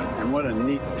beauty of it? And what a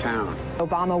neat town.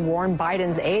 Obama warned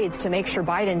Biden's aides to make sure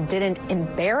Biden didn't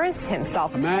embarrass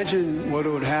himself. Imagine what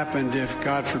would have happened if,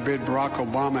 God forbid, Barack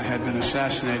Obama had been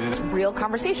assassinated. It's a real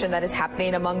conversation that is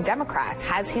happening among Democrats.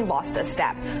 Has he lost a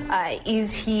step?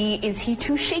 Is he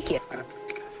too shaky?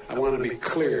 I want to be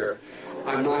clear.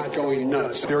 I'm not going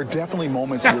nuts. There are definitely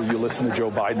moments where you listen to Joe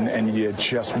Biden and you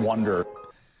just wonder.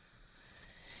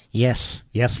 Yes,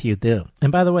 you do.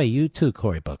 And by the way, you too,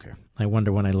 Cory Booker. I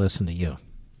wonder when I listen to you.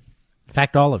 In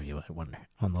fact, all of you, I wonder,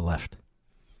 on the left.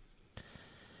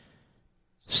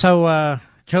 So,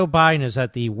 Joe Biden is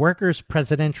at the Workers'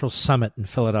 Presidential Summit in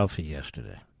Philadelphia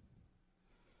yesterday.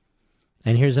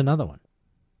 And here's another one.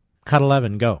 Cut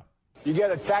 11, go. You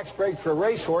get a tax break for a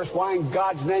racehorse. Why in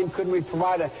God's name couldn't we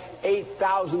provide a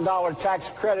 $8,000 tax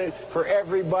credit for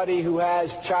everybody who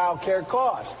has child care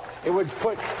costs? It would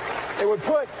put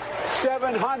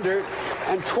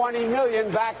 720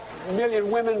 million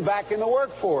women back in the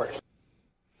workforce.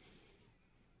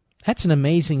 That's an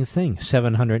amazing thing,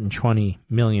 720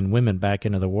 million women back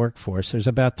into the workforce. There's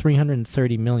about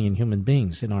 330 million human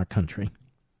beings in our country.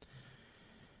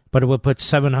 But it would put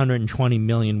 720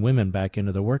 million women back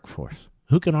into the workforce.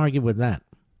 Who can argue with that?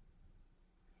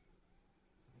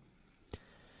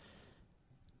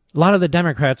 A lot of the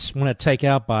Democrats want to take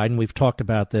out Biden. We've talked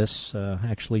about this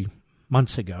actually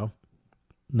months ago.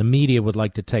 The media would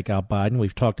like to take out Biden.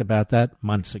 We've talked about that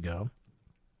months ago.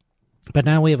 But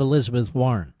now we have Elizabeth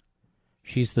Warren.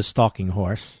 She's the stalking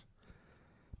horse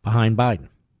behind Biden.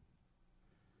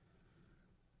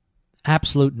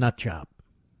 Absolute nut job.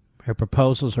 Her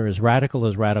proposals are as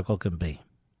radical can be.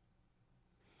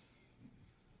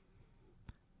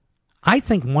 I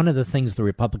think one of the things the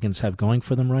Republicans have going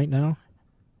for them right now,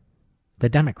 the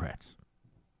Democrats.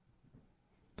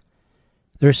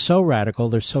 They're so radical,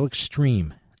 they're so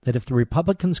extreme, that if the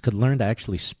Republicans could learn to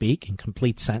actually speak in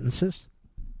complete sentences,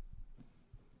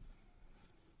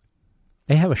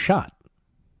 they have a shot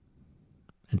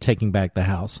in taking back the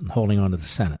House and holding on to the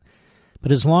Senate.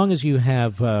 But as long as you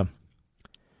have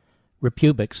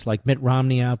Republicans like Mitt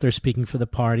Romney out there speaking for the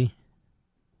party,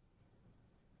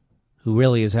 who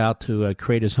really is out to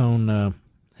create his own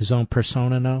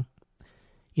persona now.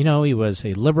 You know, he was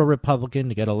a liberal Republican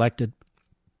to get elected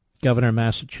governor of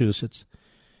Massachusetts.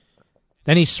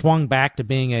 Then he swung back to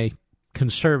being a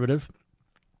conservative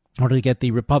in order to get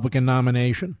the Republican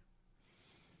nomination.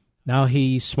 Now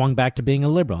he swung back to being a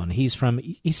liberal, and he's from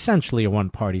essentially a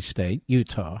one-party state,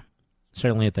 Utah,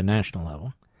 certainly at the national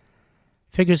level.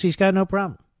 Figures he's got no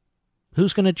problem.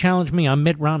 Who's going to challenge me? I'm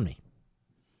Mitt Romney.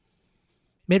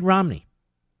 Mitt Romney.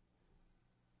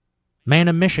 Man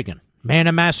of Michigan. Man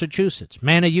of Massachusetts.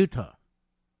 Man of Utah.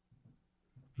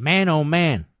 Man, oh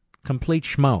man. Complete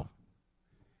schmo.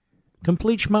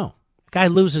 Complete schmo. Guy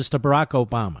loses to Barack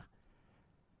Obama.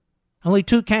 Only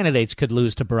two candidates could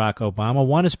lose to Barack Obama.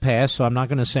 One is passed, so I'm not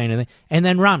going to say anything. And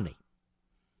then Romney.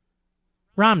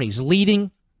 Romney's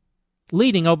leading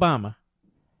Obama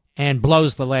and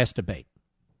blows the last debate.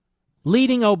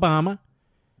 Leading Obama,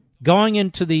 going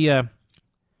into the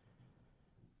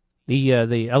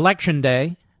election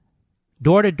day,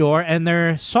 door to door, and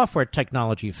their software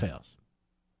technology fails.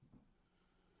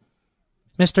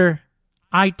 Mr.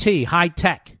 IT, high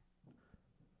tech,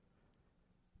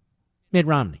 Mitt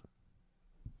Romney.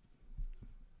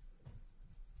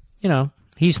 You know,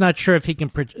 he's not sure if he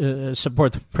can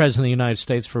support the President of the United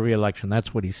States for re-election.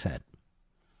 That's what he said.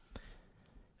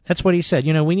 That's what he said.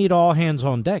 You know, we need all hands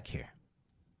on deck here.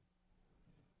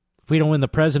 If we don't win the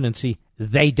presidency,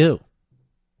 they do.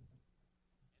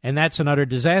 And that's an utter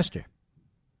disaster.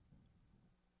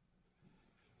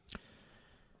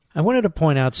 I wanted to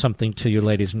point out something to you,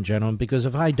 ladies and gentlemen, because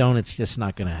if I don't, it's just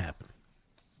not going to happen.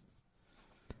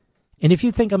 And if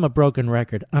you think I'm a broken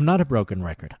record, I'm not a broken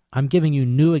record. I'm giving you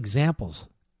new examples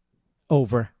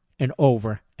over and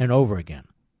over and over again.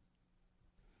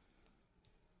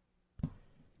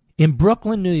 In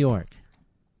Brooklyn, New York,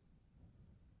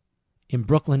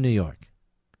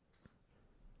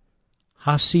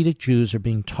 Hasidic Jews are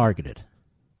being targeted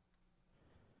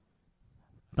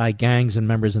by gangs and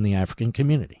members in the African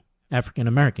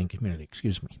American community,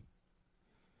 excuse me.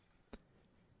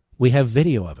 We have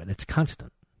video of it. It's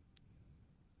constant.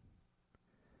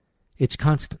 It's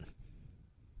constant.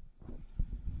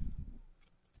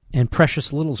 And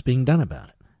precious little's being done about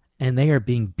it. And they are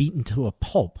being beaten to a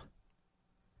pulp.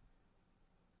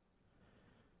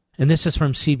 And this is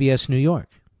from CBS New York.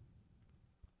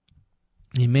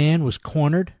 A man was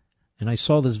cornered, and I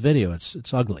saw this video,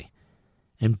 it's ugly,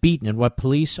 and beaten in what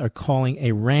police are calling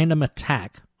a random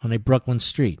attack on a Brooklyn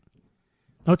street.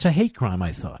 Oh, it's a hate crime,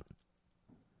 I thought.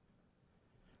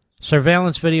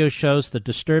 Surveillance video shows the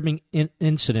disturbing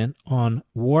incident on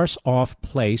Warsaw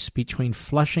Place between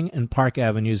Flushing and Park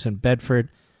Avenues in Bedford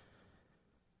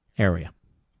area.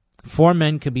 4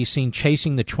 men could be seen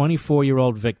chasing the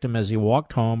 24-year-old victim as he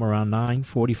walked home around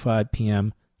 9:45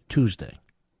 p.m. Tuesday.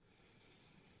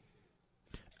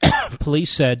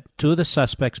 Police said 2 of the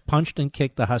suspects punched and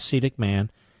kicked the Hasidic man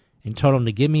and told him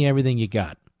to give me everything you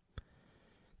got.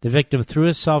 The victim threw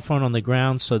his cell phone on the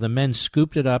ground, so the men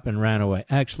scooped it up and ran away.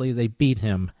 Actually, they beat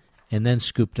him and then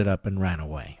scooped it up and ran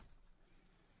away.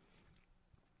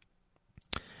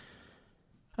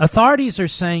 Authorities are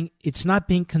saying it's not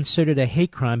being considered a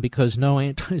hate crime because no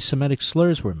anti-Semitic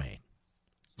slurs were made.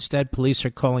 Instead, police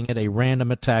are calling it a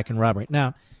random attack and robbery.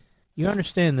 Now, you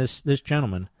understand this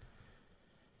gentleman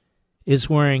is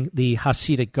wearing the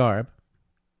Hasidic garb.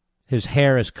 His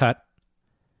hair is cut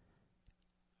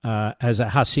as a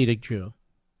Hasidic Jew.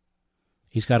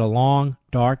 He's got a long,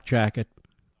 dark jacket,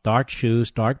 dark shoes,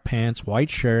 dark pants,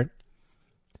 white shirt,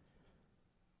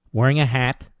 wearing a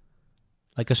hat,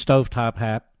 like a stovetop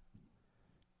hat,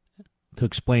 to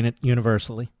explain it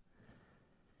universally.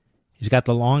 He's got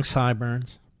the long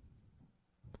sideburns.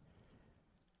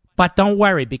 But don't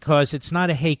worry, because it's not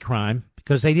a hate crime,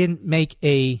 because they didn't make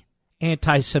a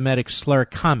anti-Semitic slur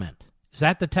comment. Is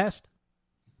that the test?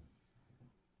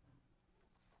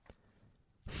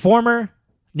 Former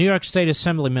New York State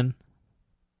Assemblyman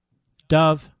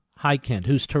Dov Hikind,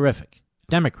 who's terrific,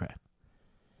 Democrat,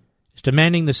 is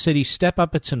demanding the city step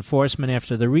up its enforcement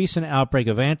after the recent outbreak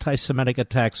of anti-Semitic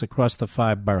attacks across the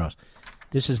 5 boroughs.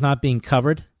 This is not being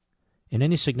covered in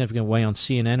any significant way on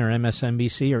CNN or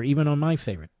MSNBC or even on my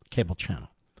favorite cable channel.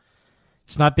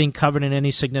 It's not being covered in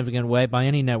any significant way by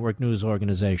any network news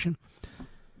organization.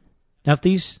 Now, if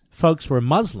these folks were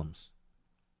Muslims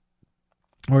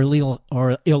or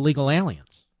illegal aliens,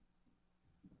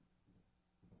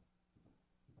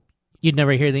 you'd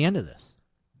never hear the end of this.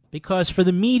 Because for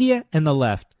the media and the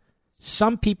left,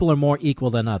 some people are more equal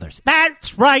than others.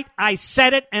 That's right. I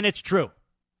said it, and it's true.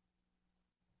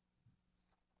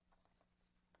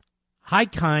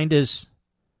 Hikind is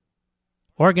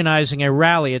organizing a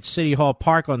rally at City Hall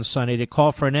Park on Sunday to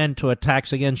call for an end to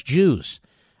attacks against Jews.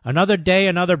 Another day,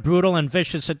 another brutal and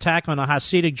vicious attack on a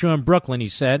Hasidic Jew in Brooklyn, he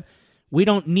said. We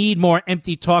don't need more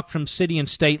empty talk from city and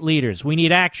state leaders. We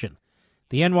need action.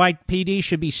 The NYPD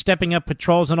should be stepping up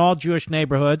patrols in all Jewish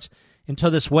neighborhoods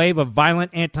until this wave of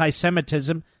violent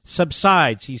anti-Semitism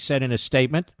subsides, he said in a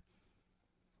statement.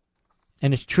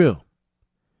 And it's true.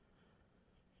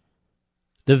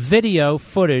 The video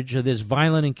footage of this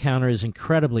violent encounter is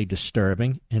incredibly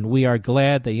disturbing, and we are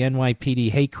glad the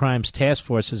NYPD Hate Crimes Task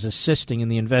Force is assisting in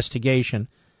the investigation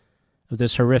of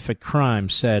this horrific crime,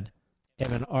 said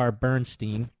Evan R.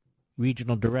 Bernstein,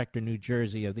 Regional Director, New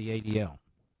Jersey of the ADL.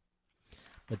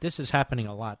 But this is happening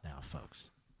a lot now, folks.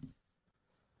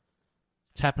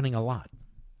 It's happening a lot.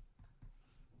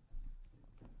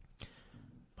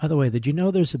 By the way, did you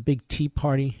know there's a big Tea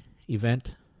Party event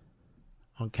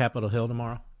on Capitol Hill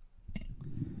tomorrow?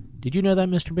 Did you know that,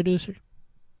 Mr. Producer?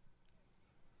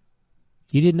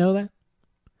 You didn't know that?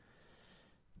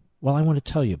 Well, I want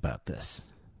to tell you about this.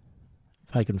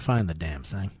 If I can find the damn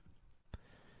thing.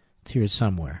 It's here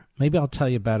somewhere. Maybe I'll tell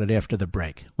you about it after the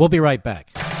break. We'll be right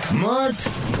back. Mark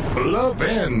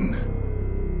Levin.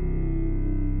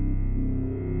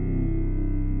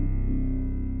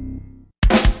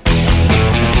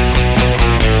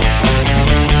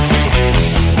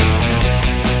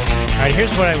 All right,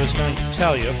 here's what I was going to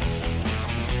tell you.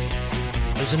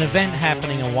 There's an event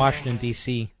happening in Washington,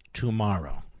 D.C.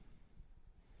 tomorrow,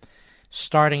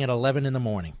 starting at 11 in the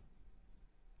morning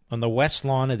on the west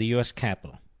lawn of the U.S.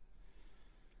 Capitol.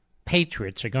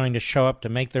 Patriots are going to show up to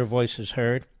make their voices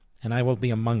heard, and I will be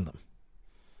among them.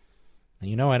 And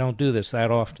you know I don't do this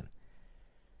that often.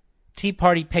 Tea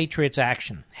Party Patriots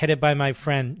Action, headed by my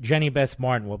friend Jenny Beth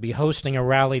Martin, will be hosting a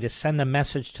rally to send a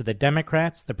message to the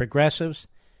Democrats, the progressives,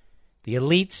 the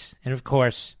elites, and, of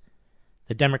course,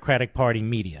 the Democratic Party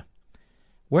media.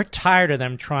 We're tired of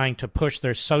them trying to push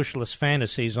their socialist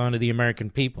fantasies onto the American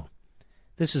people.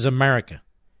 This is America.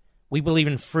 We believe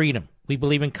in freedom. We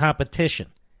believe in competition.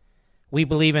 We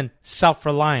believe in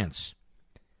self-reliance.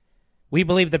 We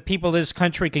believe that people of this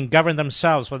country can govern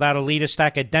themselves without elitist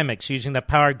academics using the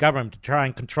power of government to try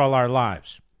and control our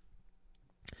lives.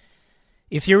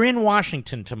 If you're in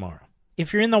Washington tomorrow,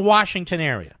 if you're in the Washington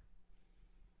area,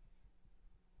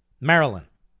 Maryland,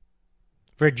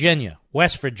 Virginia,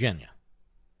 West Virginia,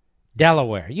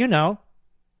 Delaware, you know,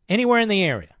 anywhere in the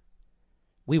area,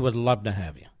 we would love to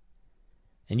have you.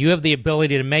 And you have the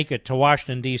ability to make it to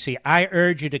Washington, D.C., I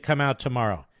urge you to come out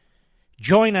tomorrow.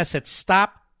 Join us at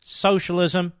Stop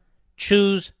Socialism,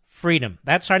 Choose Freedom.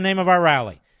 That's our name of our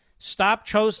rally. Stop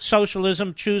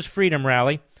Socialism, Choose Freedom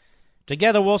rally.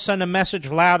 Together we'll send a message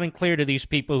loud and clear to these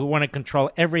people who want to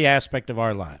control every aspect of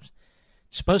our lives.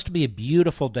 It's supposed to be a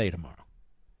beautiful day tomorrow.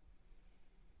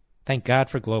 Thank God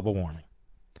for global warming.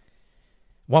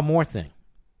 One more thing.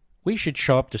 We should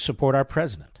show up to support our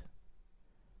president.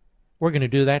 We're going to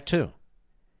do that too.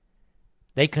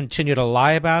 They continue to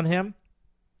lie about him.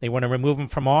 They want to remove him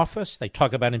from office. They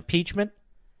talk about impeachment.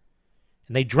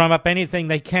 And they drum up anything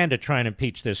they can to try and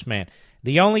impeach this man.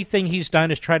 The only thing he's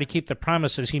done is try to keep the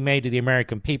promises he made to the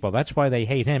American people. That's why they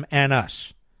hate him and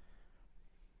us.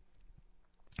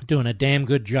 Doing a damn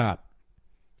good job.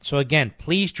 So again,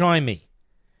 please join me.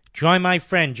 Join my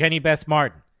friend Jenny Beth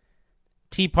Martin.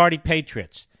 Tea Party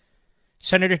Patriots.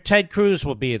 Senator Ted Cruz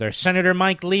will be there. Senator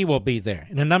Mike Lee will be there.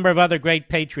 And a number of other great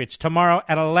patriots tomorrow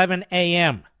at 11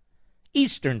 a.m.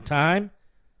 Eastern Time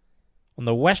on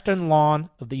the western lawn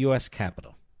of the U.S.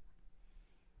 Capitol.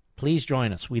 Please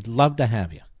join us. We'd love to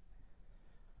have you.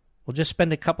 We'll just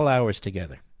spend a couple hours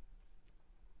together.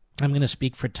 I'm going to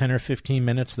speak for 10 or 15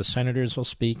 minutes. The senators will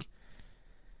speak.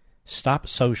 Stop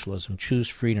Socialism, Choose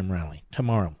Freedom rally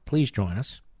tomorrow. Please join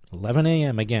us. 11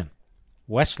 a.m. again.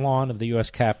 West Lawn of the U.S.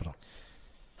 Capitol.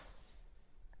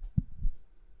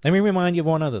 Let me remind you of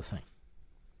one other thing.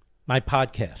 My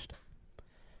podcast.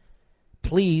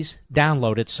 Please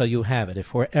download it so you have it.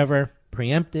 If we're ever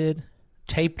preempted,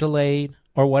 tape delayed,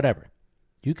 or whatever,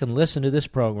 you can listen to this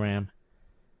program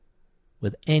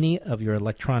with any of your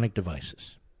electronic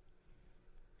devices.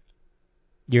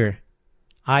 Your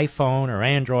iPhone or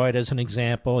Android, as an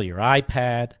example, your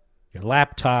iPad, your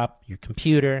laptop, your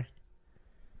computer.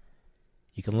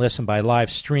 You can listen by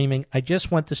live streaming. I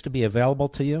just want this to be available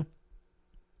to you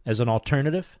as an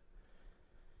alternative,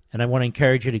 and I want to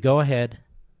encourage you to go ahead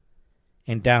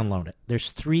and download it.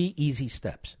 There's 3 easy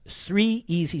steps. 3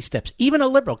 easy steps. Even a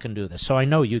liberal can do this, so I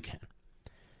know you can.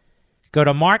 Go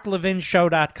to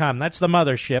marklevinshow.com. That's the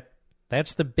mothership.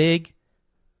 That's the big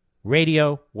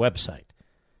radio website.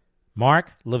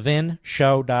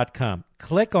 marklevinshow.com.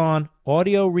 Click on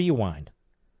Audio Rewind.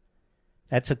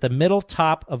 That's at the middle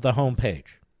top of the homepage.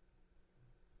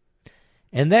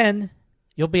 And then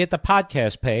you'll be at the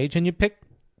podcast page, and you pick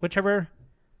whichever,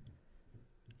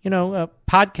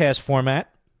 podcast format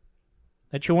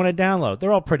that you want to download.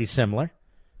 They're all pretty similar.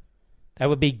 That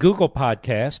would be Google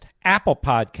Podcast, Apple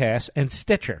Podcasts, and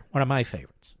Stitcher, one of my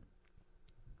favorites.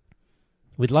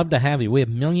 We'd love to have you. We have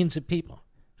millions of people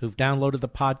who've downloaded the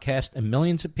podcast, and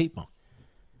millions of people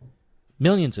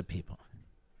who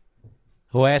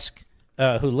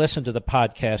listen to the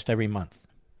podcast every month.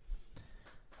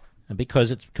 And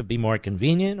because it could be more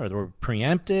convenient, or they're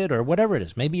preempted, or whatever it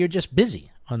is. Maybe you're just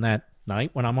busy on that night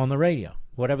when I'm on the radio,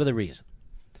 whatever the reason.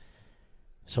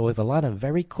 So we have a lot of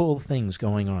very cool things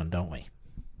going on, don't we?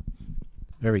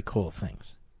 Very cool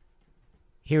things.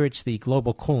 Here it's the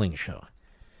Global Cooling Show.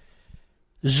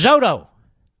 Zoto,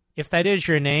 if that is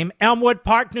your name, Elmwood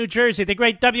Park, New Jersey, the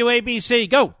great WABC.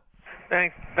 Go.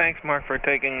 Thanks, Mark, for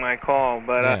taking my call.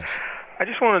 But yes. I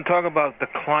just want to talk about the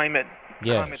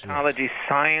climatology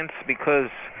science, because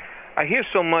I hear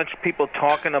so much people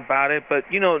talking about it, but,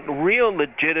 real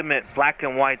legitimate black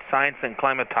and white science and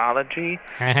climatology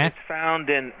is found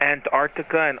in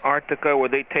Antarctica and Arctica, where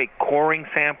they take coring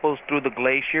samples through the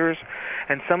glaciers.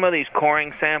 And some of these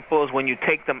coring samples, when you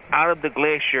take them out of the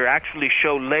glacier, actually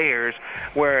show layers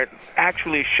where it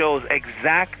actually shows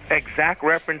exact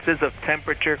references of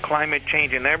temperature, climate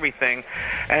change, and everything.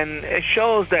 And it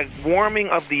shows that warming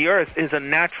of the Earth is a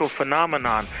natural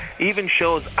phenomenon. Even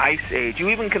shows ice age. You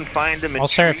even can find them in Well,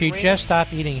 sir, if you just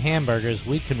stop eating hamburgers,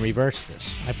 we can reverse this.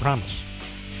 I promise.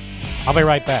 I'll be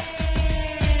right back.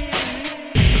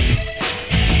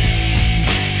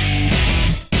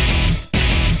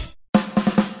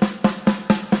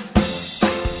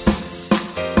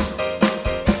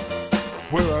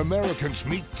 Where Americans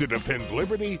meet to defend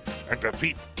liberty and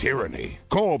defeat tyranny.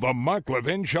 Call the Mark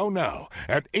Levin Show now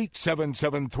at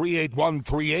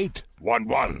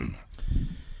 877-381-3811.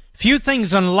 Few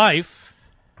things in life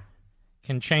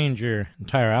can change your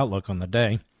entire outlook on the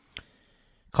day.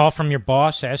 Call from your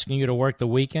boss asking you to work the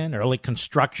weekend, early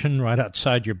construction right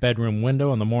outside your bedroom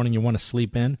window on the morning you want to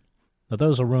sleep in. Now,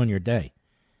 those will ruin your day.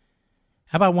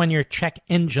 How about when your check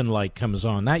engine light comes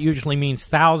on? That usually means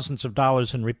thousands of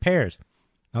dollars in repairs.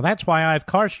 Now, that's why I have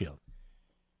CarShield.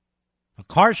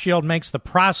 CarShield makes the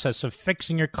process of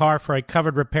fixing your car for a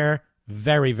covered repair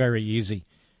very, very easy.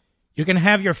 You can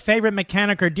have your favorite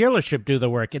mechanic or dealership do the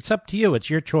work. It's up to you. It's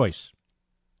your choice.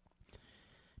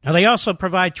 Now, they also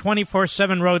provide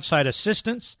 24/7 roadside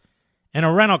assistance and a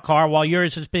rental car while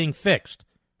yours is being fixed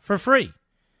for free.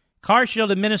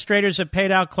 CarShield administrators have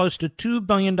paid out close to $2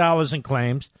 billion in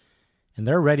claims, and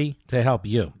they're ready to help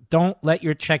you. Don't let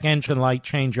your check engine light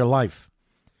change your life.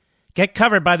 Get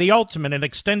covered by the ultimate in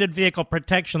extended vehicle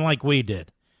protection like we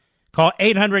did. Call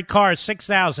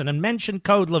 800-CAR-6000 and mention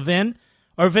code Levin,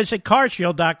 or visit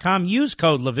carshield.com. Use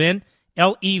code Levin,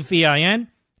 Levin,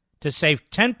 to save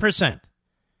 10%.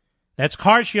 That's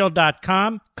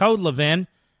carshield.com, code Levin,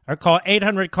 or call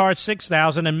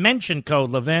 800-CAR-6000 and mention code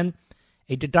Levin.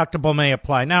 A deductible may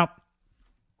apply. Now,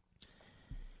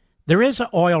 there is an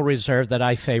oil reserve that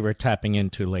I favor tapping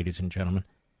into, ladies and gentlemen.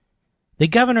 The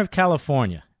governor of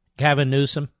California, Gavin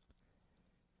Newsom,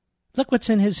 look what's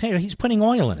in his hair. He's putting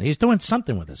oil in it. He's doing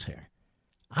something with his hair.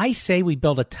 I say we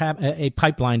build a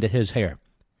pipeline to his hair,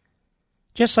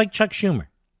 just like Chuck Schumer.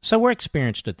 So we're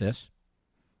experienced at this.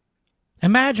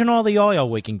 Imagine all the oil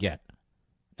we can get.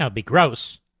 Now, it'd be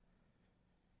gross,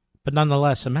 but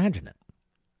nonetheless, imagine it.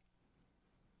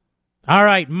 All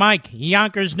right, Mike,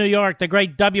 Yonkers, New York, the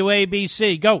great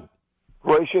WABC. Go.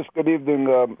 Gracious good evening,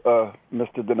 Mr.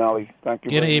 Denali. Thank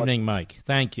you Good very evening, much. Mike.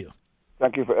 Thank you.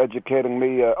 Thank you for educating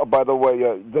me. By the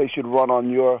way, they should run on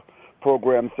your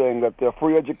program saying that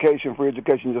free education,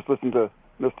 just listen to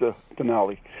Mr.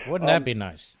 Denali. Wouldn't that be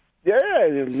nice? Yeah,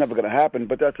 it's never going to happen,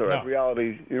 but that's all right. No.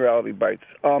 Reality bites.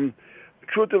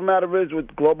 Truth of the matter is,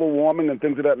 with global warming and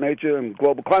things of that nature and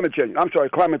global climate change,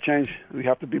 climate change, we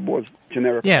have to be more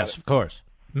generic. Yes, of course.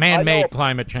 Man-made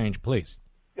climate change, please.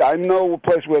 Yeah, I know a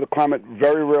place where the climate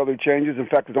very rarely changes. In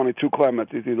fact, there's only two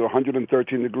climates. It's either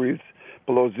 113 degrees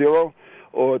below zero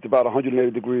or it's about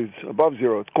 180 degrees above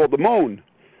zero. It's called the moon,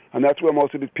 and that's where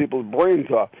most of these people's brains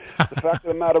are. The fact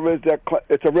of the matter is that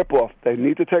it's a ripoff. They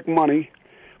need to take money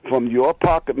from your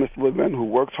pocket, Mr. Levin, who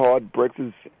works hard, breaks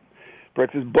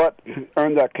his butt to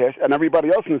earn that cash, and everybody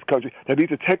else in this country. They need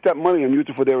to take that money and use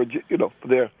it for their,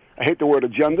 I hate the word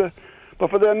agenda, but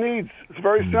for their needs. It's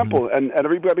very simple, and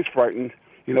everybody's frightened.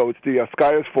 It's the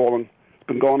sky is falling. It's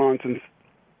been going on since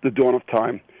the dawn of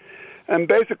time. And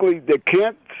basically, they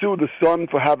can't sue the sun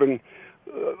for having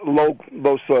low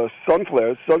sun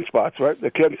flares, sunspots, right? They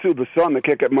can't sue the sun. They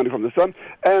can't get money from the sun.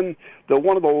 And they're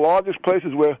one of the largest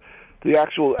places where the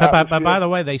actual But by the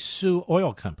way, they sue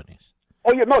oil companies.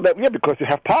 Oh, yeah, because they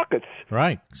have pockets.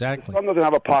 Right, exactly. The sun doesn't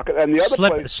have a pocket. And the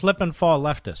other slip and fall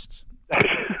leftists.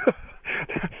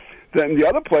 Then the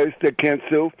other place they can't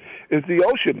sue is the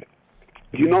ocean.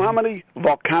 Do you know how many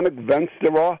volcanic vents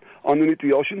there are underneath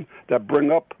the ocean that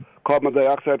bring up carbon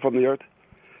dioxide from the earth?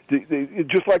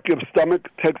 Just like your stomach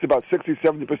takes about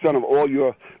 60-70% of all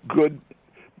your good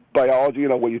biology,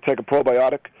 when you take a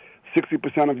probiotic,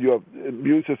 60% of your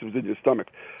immune system is in your stomach.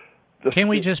 Can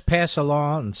we just pass a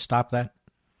law and stop that?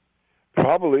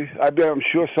 Probably. I'm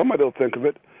sure somebody will think of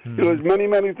it. There's many,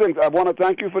 many things. I want to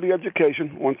thank you for the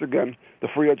education, once again, the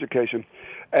free education.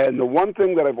 And the one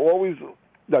thing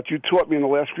that you taught me in the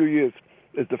last few years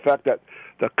is the fact that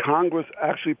the Congress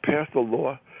actually passed a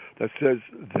law that says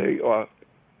they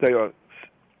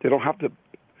don't have to.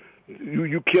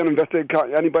 You can't investigate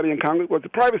anybody in Congress. Well, it's a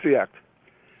Privacy Act.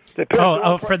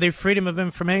 For the Freedom of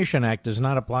Information Act does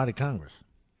not apply to Congress.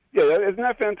 Yeah, isn't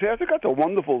that fantastic? That's a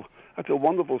wonderful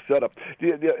setup.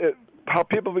 How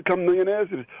people become millionaires.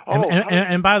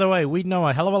 And by the way, we know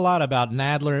a hell of a lot about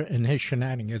Nadler and his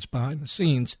shenanigans behind the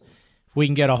scenes. If we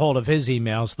can get a hold of his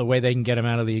emails, the way they can get him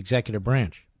out of the executive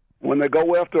branch. When they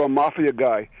go after a mafia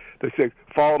guy, they say,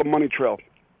 follow the money trail.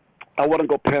 I want to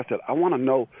go past it. I want to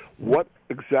know what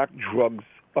exact drugs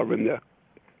are in their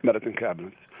medicine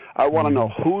cabinets. I want to know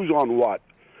who's on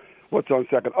what's on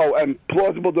second. Oh, and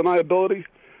plausible deniability,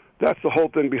 that's the whole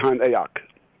thing behind AOC.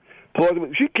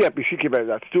 Plausible, she can't be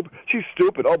that stupid. She's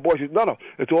stupid. Oh, boy, no.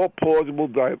 It's all plausible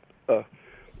deniability.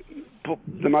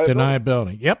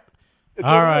 Deniability, yep.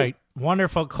 All right.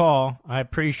 Wonderful call. I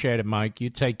appreciate it, Mike. You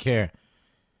take care.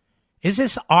 Is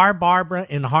this our Barbara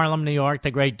in Harlem, New York,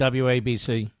 the great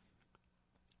WABC?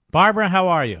 Barbara, how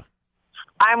are you?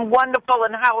 I'm wonderful,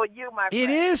 and how are you, my friend? It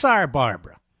is our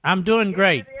Barbara. I'm doing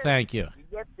great. Thank you.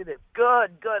 Yes, it is.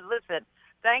 Good. Listen,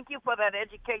 thank you for that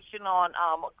education on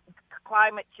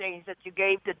climate change that you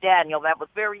gave to Daniel. That was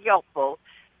very helpful.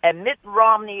 And Mitt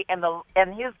Romney and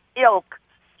his ilk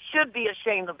should be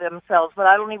ashamed of themselves, but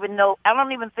I don't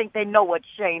even think they know what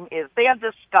shame is. They are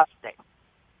disgusting.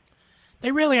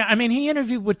 They really are. I mean, he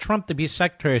interviewed with Trump to be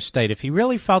Secretary of State. If he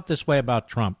really felt this way about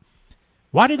Trump,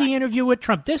 why did he interview with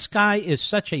Trump? This guy is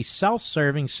such a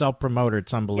self-serving self-promoter.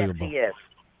 It's unbelievable.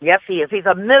 Yes, he is. He's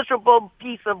a miserable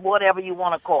piece of whatever you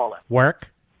want to call it.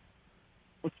 Work?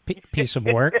 Piece of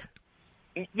work?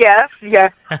 Yes.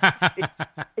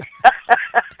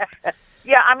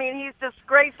 Yeah, I mean, he's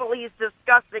disgraceful, he's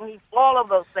disgusting, he's all of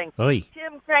those things. Oy.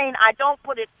 Tim Kaine, I don't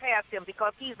put it past him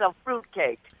because he's a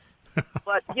fruitcake.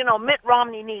 But, Mitt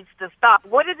Romney needs to stop.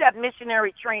 What did that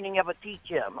missionary training ever teach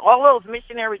him? All those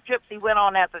missionary trips he went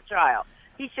on as a child.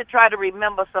 He should try to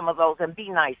remember some of those and be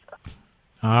nicer.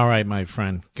 All right, my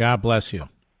friend. God bless you.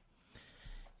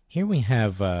 Here we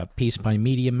have a piece by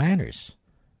Media Matters.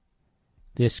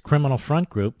 This criminal front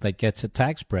group that gets a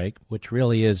tax break, which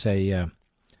really is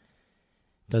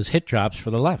does hit jobs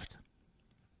for the left.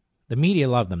 The media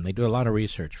love them. They do a lot of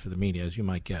research for the media, as you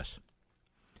might guess.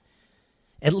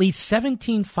 At least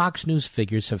 17 Fox News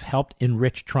figures have helped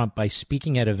enrich Trump by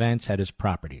speaking at events at his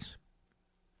properties.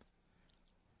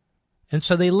 And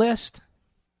so they list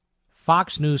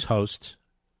Fox News hosts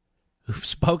who've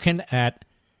spoken at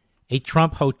a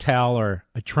Trump hotel or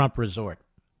a Trump resort.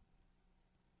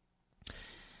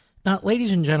 Now, ladies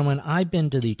and gentlemen, I've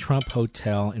been to the Trump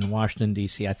Hotel in Washington,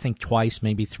 D.C., I think twice,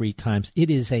 maybe 3 times.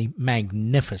 It is a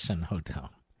magnificent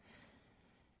hotel.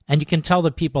 And you can tell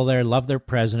the people there love their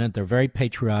president. They're very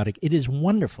patriotic. It is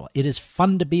wonderful. It is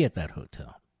fun to be at that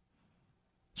hotel.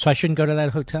 So I shouldn't go to that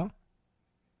hotel?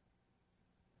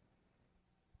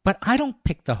 But I don't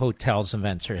pick the hotels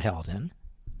events are held in.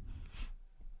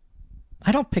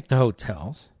 I don't pick the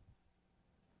hotels.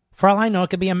 For all I know, it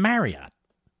could be a Marriott.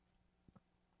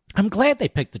 I'm glad they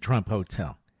picked the Trump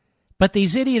Hotel. But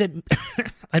these idiots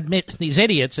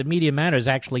at Media Matters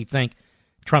actually think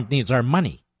Trump needs our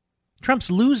money.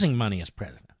 Trump's losing money as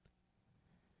president.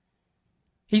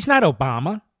 He's not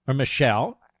Obama or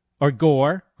Michelle or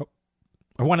Gore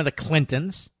or one of the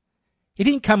Clintons. He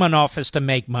didn't come in office to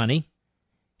make money.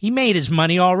 He made his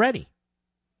money already.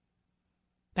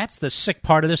 That's the sick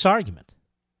part of this argument.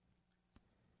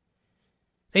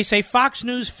 They say Fox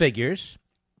News figures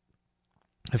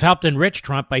have helped enrich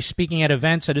Trump by speaking at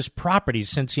events at his properties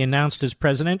since he announced his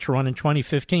presidential run in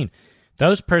 2015.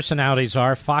 Those personalities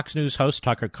are Fox News host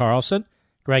Tucker Carlson,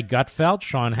 Greg Gutfeld,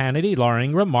 Sean Hannity, Laura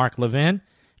Ingraham, Mark Levin,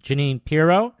 Jeanine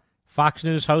Pirro, Fox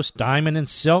News host Diamond and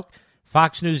Silk,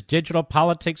 Fox News digital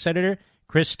politics editor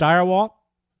Chris Stirewalt,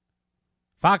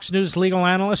 Fox News legal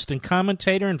analyst and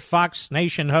commentator and Fox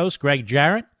Nation host Greg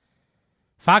Jarrett,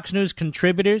 Fox News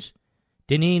contributors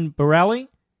Deneen Borelli,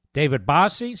 David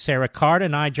Bossie, Sarah Carter,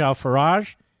 Nigel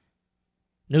Farage,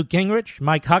 Newt Gingrich,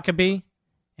 Mike Huckabee,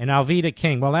 and Alveda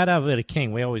King. Well, that Alveda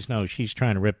King, we always know she's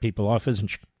trying to rip people off, isn't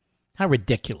she? How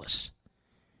ridiculous.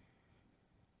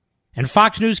 And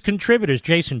Fox News contributors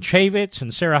Jason Chaffetz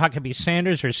and Sarah Huckabee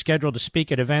Sanders are scheduled to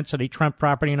speak at events at a Trump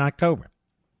property in October.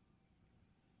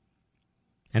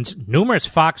 And numerous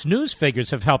Fox News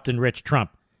figures have helped enrich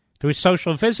Trump through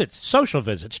social visits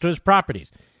to his properties,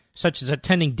 such as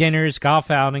attending dinners,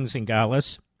 golf outings, and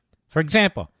galas. For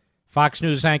example, Fox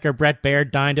News anchor Brett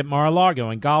Baird dined at Mar-a-Lago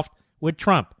and golfed with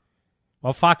Trump,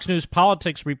 while Fox News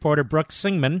politics reporter Brooke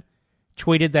Singman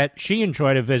tweeted that she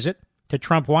enjoyed a visit to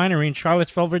Trump Winery in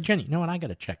Charlottesville, Virginia. You know what? I got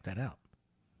to check that out.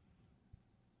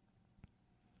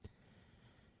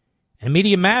 And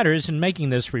Media Matters, in making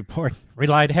this report,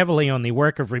 relied heavily on the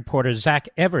work of reporter Zach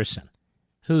Everson,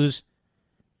 whose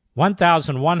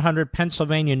 1,100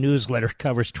 Pennsylvania newsletter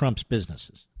covers Trump's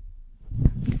businesses.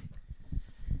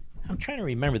 I'm trying to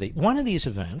remember one of these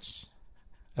events,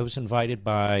 I was invited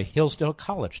by Hillsdale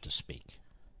College to speak.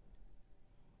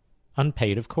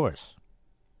 Unpaid, of course.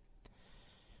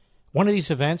 One of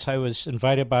these events, I was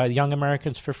invited by Young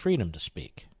Americans for Freedom to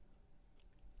speak.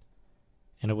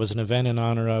 And it was an event in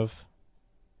honor of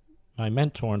my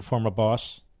mentor and former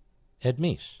boss, Ed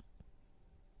Meese.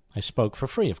 I spoke for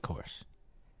free, of course.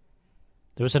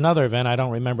 There was another event, I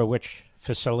don't remember which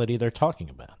facility they're talking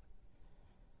about.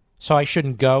 So I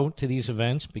shouldn't go to these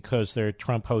events because they're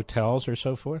Trump hotels or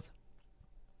so forth.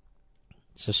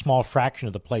 It's a small fraction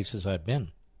of the places I've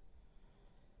been.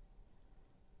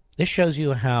 This shows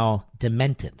you how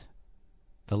demented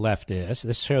the left is.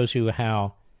 This shows you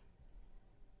how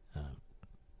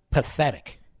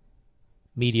pathetic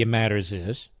Media Matters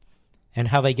is and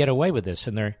how they get away with this.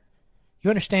 And you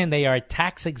understand they are a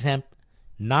tax-exempt,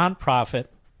 nonprofit,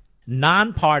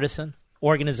 nonpartisan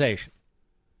organization.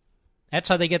 That's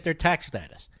how they get their tax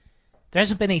status. There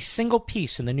hasn't been a single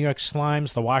piece in the New York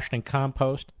Slimes, the Washington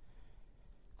Compost,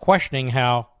 questioning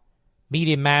how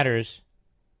Media Matters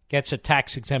gets a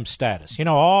tax-exempt status. You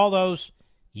know, all those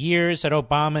years that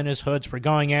Obama and his hoods were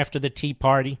going after the Tea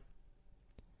Party.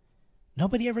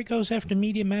 Nobody ever goes after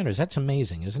Media Matters. That's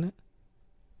amazing, isn't it?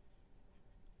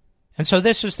 And so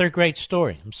this is their great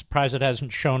story. I'm surprised it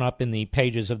hasn't shown up in the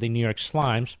pages of the New York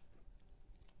Slimes,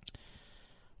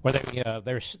 where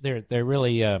they're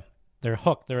really they're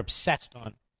hooked. They're obsessed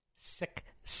on sick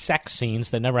sex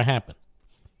scenes that never happen.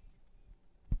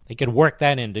 They could work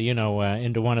that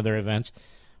into one of their events,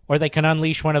 or they can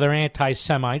unleash one of their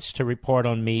anti-Semites to report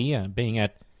on me being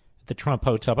at the Trump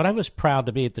Hotel. But I was proud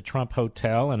to be at the Trump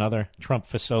Hotel and other Trump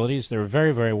facilities. They're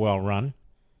very, very well run.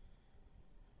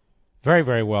 Very,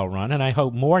 very well run. And I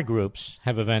hope more groups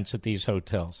have events at these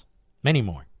hotels. Many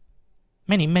more.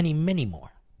 Many, many, many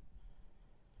more.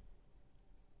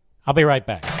 I'll be right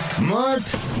back. Mark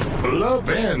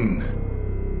Levin.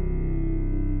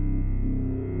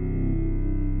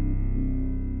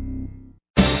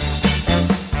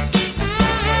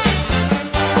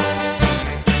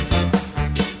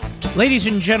 Ladies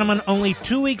and gentlemen, only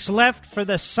 2 weeks left for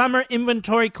the summer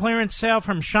inventory clearance sale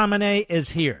from Chamonix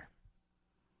is here.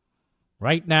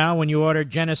 Right now, when you order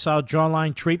Genesol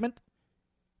Jawline Treatment,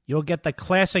 you'll get the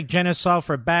classic Genesol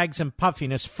for bags and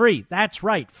puffiness free. That's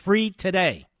right, free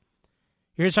today.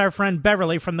 Here's our friend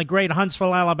Beverly from the great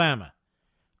Huntsville, Alabama.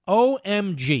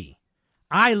 OMG.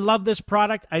 I love this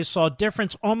product. I saw a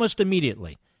difference almost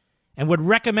immediately and would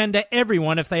recommend to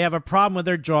everyone if they have a problem with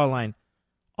their jawline.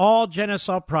 All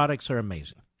Genesol products are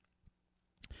amazing.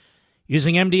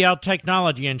 Using MDL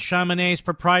technology and Chamonix's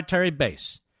proprietary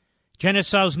base,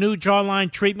 Genesol's new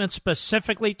jawline treatment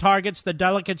specifically targets the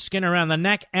delicate skin around the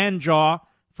neck and jaw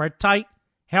for tight,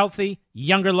 healthy,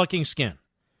 younger-looking skin.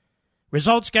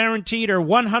 Results guaranteed are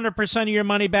 100% of your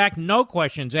money back, no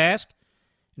questions asked.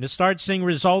 And to start seeing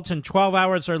results in 12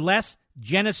 hours or less,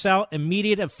 Genucel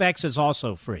Immediate Effects is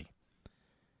also free.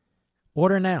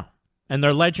 Order now. And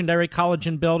their legendary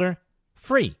collagen builder,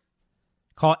 free.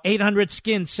 Call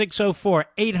 800-SKIN-604,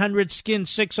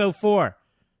 800-SKIN-604,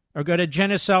 or go to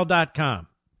Genucel.com.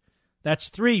 That's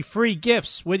 3 free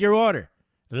gifts with your order.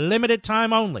 Limited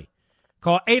time only.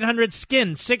 Call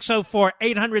 800-SKIN-604,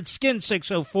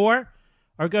 800-SKIN-604,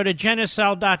 or go to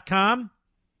Genucel.com.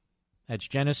 That's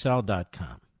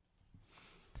Genucel.com.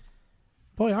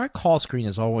 Boy, our call screen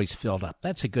is always filled up.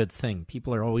 That's a good thing.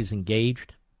 People are always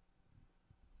engaged.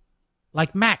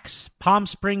 Like Max, Palm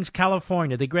Springs,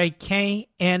 California, the great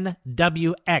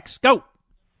KNWX. Go!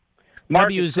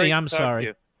 Mark, WZ, I'm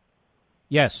sorry.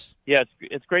 Yes. Yes,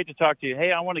 it's great to talk to you.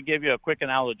 Hey, I want to give you a quick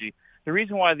analogy. The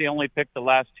reason why they only picked the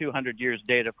last 200 years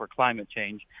data for climate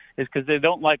change is because they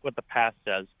don't like what the past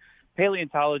says.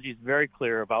 Paleontology is very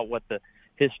clear about what the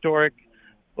historic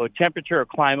temperature or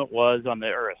climate was on the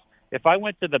Earth. If I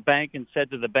went to the bank and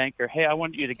said to the banker, hey, I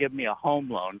want you to give me a home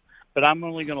loan, but I'm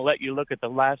only going to let you look at the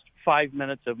last 5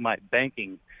 minutes of my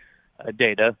banking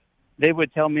data, they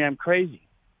would tell me I'm crazy.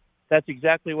 That's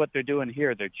exactly what they're doing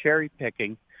here. They're cherry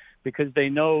picking because they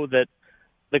know that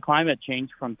the climate change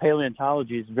from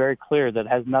paleontology is very clear that it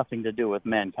has nothing to do with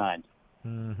mankind.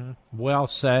 Mm-hmm. Well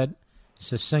said,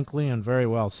 succinctly and very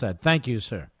well said. Thank you,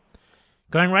 sir.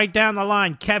 Going right down the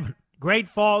line, Kevin, Great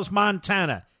Falls,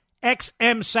 Montana,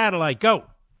 XM Satellite, go.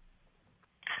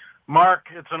 Mark,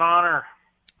 it's an honor.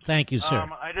 Thank you, sir.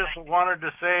 I just wanted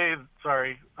to say,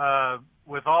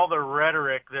 with all the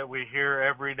rhetoric that we hear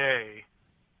every day,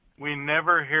 we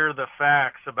never hear the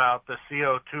facts about the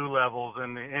CO2 levels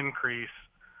and the increase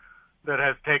that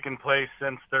has taken place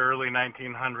since the early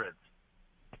 1900s.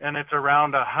 And it's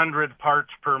around 100 parts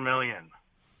per million.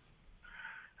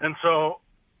 And so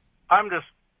I'm just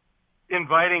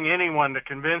inviting anyone to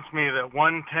convince me that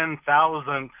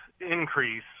 1/10,000th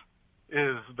increase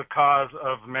is the cause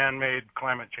of man-made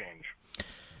climate change.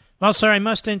 Well, sir, I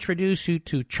must introduce you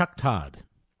to Chuck Todd.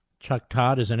 Chuck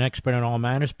Todd is an expert on all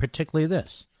matters, particularly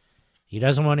this. He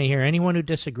doesn't want to hear anyone who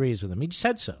disagrees with him. He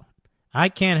said so. I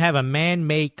can't have a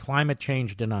man-made climate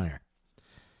change denier.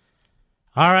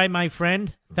 All right, my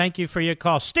friend. Thank you for your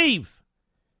call. Steve,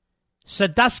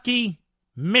 Sandusky,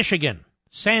 Michigan.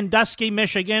 Sandusky,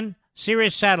 Michigan,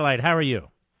 Sirius Satellite. How are you?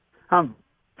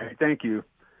 Thank you.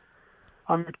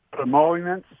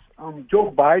 Emoluments.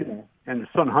 Joe Biden and his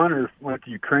son Hunter went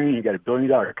to Ukraine. He got $1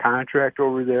 billion contract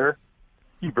over there.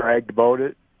 He bragged about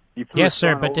it. Yes,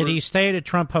 sir, but did he stay at a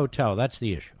Trump hotel? That's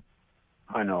the issue.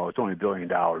 I know. It's only $1 billion,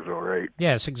 all right.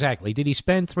 Yes, exactly. Did he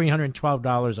spend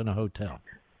 $312 in a hotel?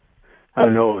 I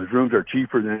don't know. His rooms are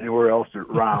cheaper than anywhere else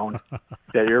around.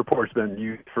 That airport's been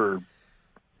used for,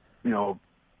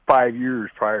 5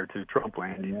 years prior to Trump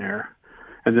landing there.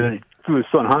 And then he flew his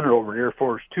son Hunter over in Air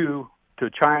Force 2 to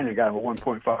China and got him a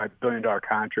 $1.5 billion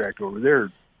contract over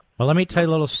there. Well, let me tell you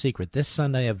a little secret. This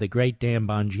Sunday I have the great Dan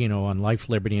Bongino on Life,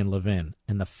 Liberty, and Levin.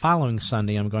 And the following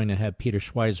Sunday I'm going to have Peter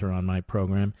Schweizer on my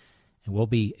program, and we'll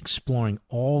be exploring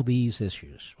all these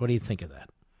issues. What do you think of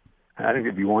that? I think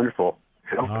it'd be wonderful.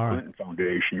 Help the All right. Clinton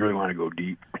Foundation. You really want to go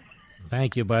deep.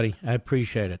 Thank you, buddy. I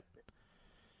appreciate it.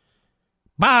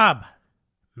 Bob,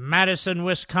 Madison,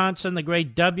 Wisconsin, the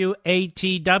great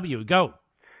WATW. Go.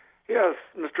 Yes,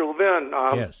 Mr. Levin.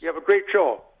 Yes. You have a great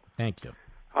show. Thank you.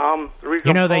 The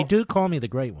reason they do call me the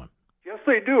great one. Yes,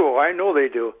 they do. I know they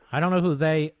do. I don't know who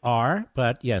they are,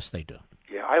 but yes, they do.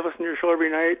 Yeah, I listen to your show every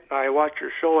night. I watch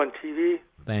your show on TV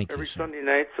every Sunday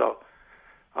night. So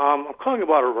I'm calling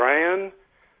about Iran.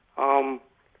 I'm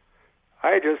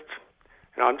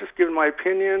just giving my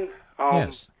opinion.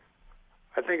 Yes.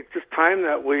 I think it's just time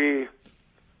that we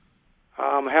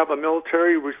have a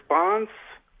military response.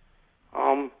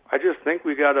 I just think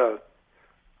we got to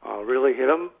really hit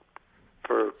them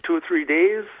for 2 or 3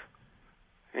 days,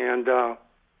 and I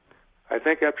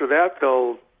think after that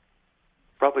they'll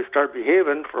probably start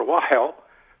behaving for a while.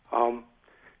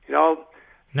 No.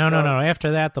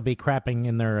 After that, they'll be crapping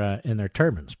in their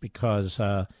turbines because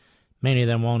many of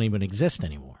them won't even exist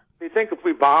anymore. Do you think if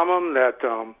we bomb them that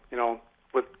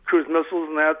with cruise missiles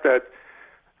and that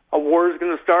a war is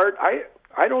going to start? I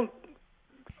don't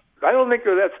think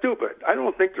they're that stupid. I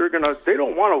don't think they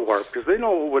don't want a war because they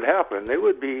know what would happen. They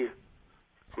would be.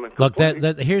 Look,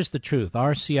 here's the truth.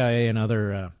 Our CIA and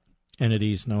other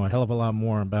entities know a hell of a lot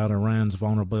more about Iran's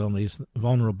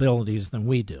vulnerabilities than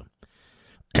we do.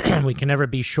 We can never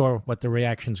be sure what the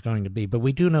reaction is going to be, but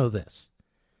we do know this.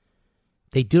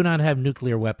 They do not have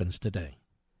nuclear weapons today.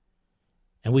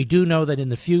 And we do know that in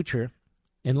the future,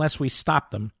 unless we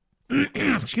stop them,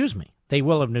 excuse me, they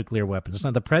will have nuclear weapons.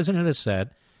 Now, the president has said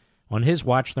on his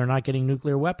watch they're not getting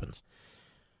nuclear weapons.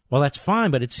 Well, that's fine,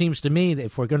 but it seems to me that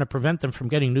if we're going to prevent them from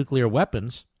getting nuclear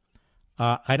weapons,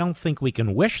 I don't think we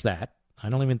can wish that. I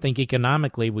don't even think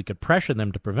economically we could pressure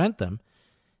them to prevent them.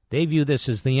 They view this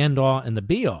as the end-all and the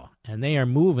be-all, and they are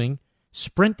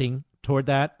sprinting toward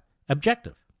that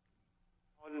objective.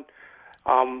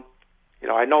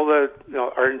 I know that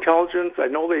our intelligence. I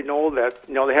know they know that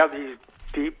they have these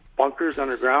deep bunkers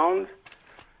underground.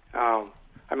 They're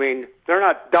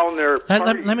not down there.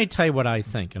 Let me tell you what I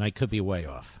think, and I could be way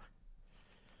off.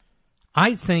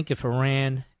 I think if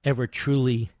Iran ever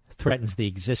truly threatens the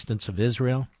existence of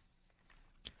Israel,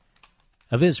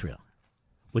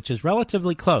 which is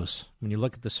relatively close when you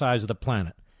look at the size of the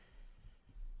planet,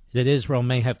 that Israel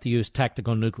may have to use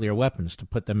tactical nuclear weapons to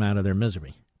put them out of their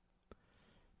misery.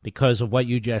 Because of what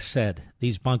you just said,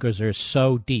 these bunkers are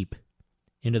so deep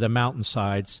into the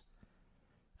mountainsides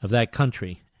of that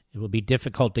country, it will be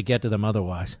difficult to get to them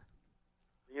otherwise.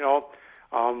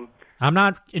 I'm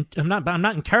not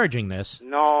encouraging this.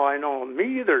 No, I know.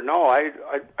 Me either. No, I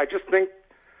just think,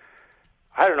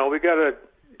 I don't know, we got to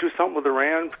do something with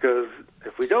Iran, because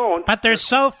if we don't... But they're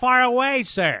so far away,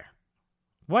 sir.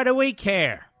 What do we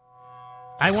care?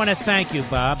 I want to thank you,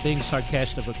 Bob, being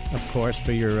sarcastic, of course,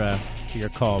 for your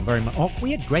call very much. Oh, we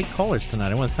had great callers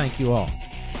tonight. I want to thank you all.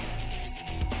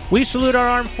 We salute our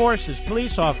armed forces,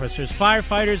 police officers,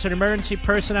 firefighters, and emergency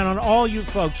personnel, and all you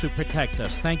folks who protect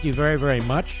us. Thank you very, very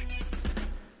much.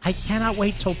 I cannot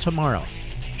wait till tomorrow.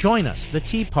 Join us, the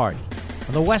Tea Party,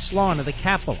 on the West Lawn of the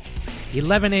Capitol,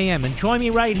 11 a.m., and join me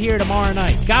right here tomorrow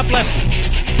night. God bless you.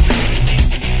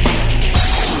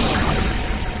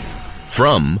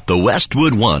 From the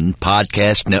Westwood One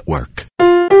Podcast Network.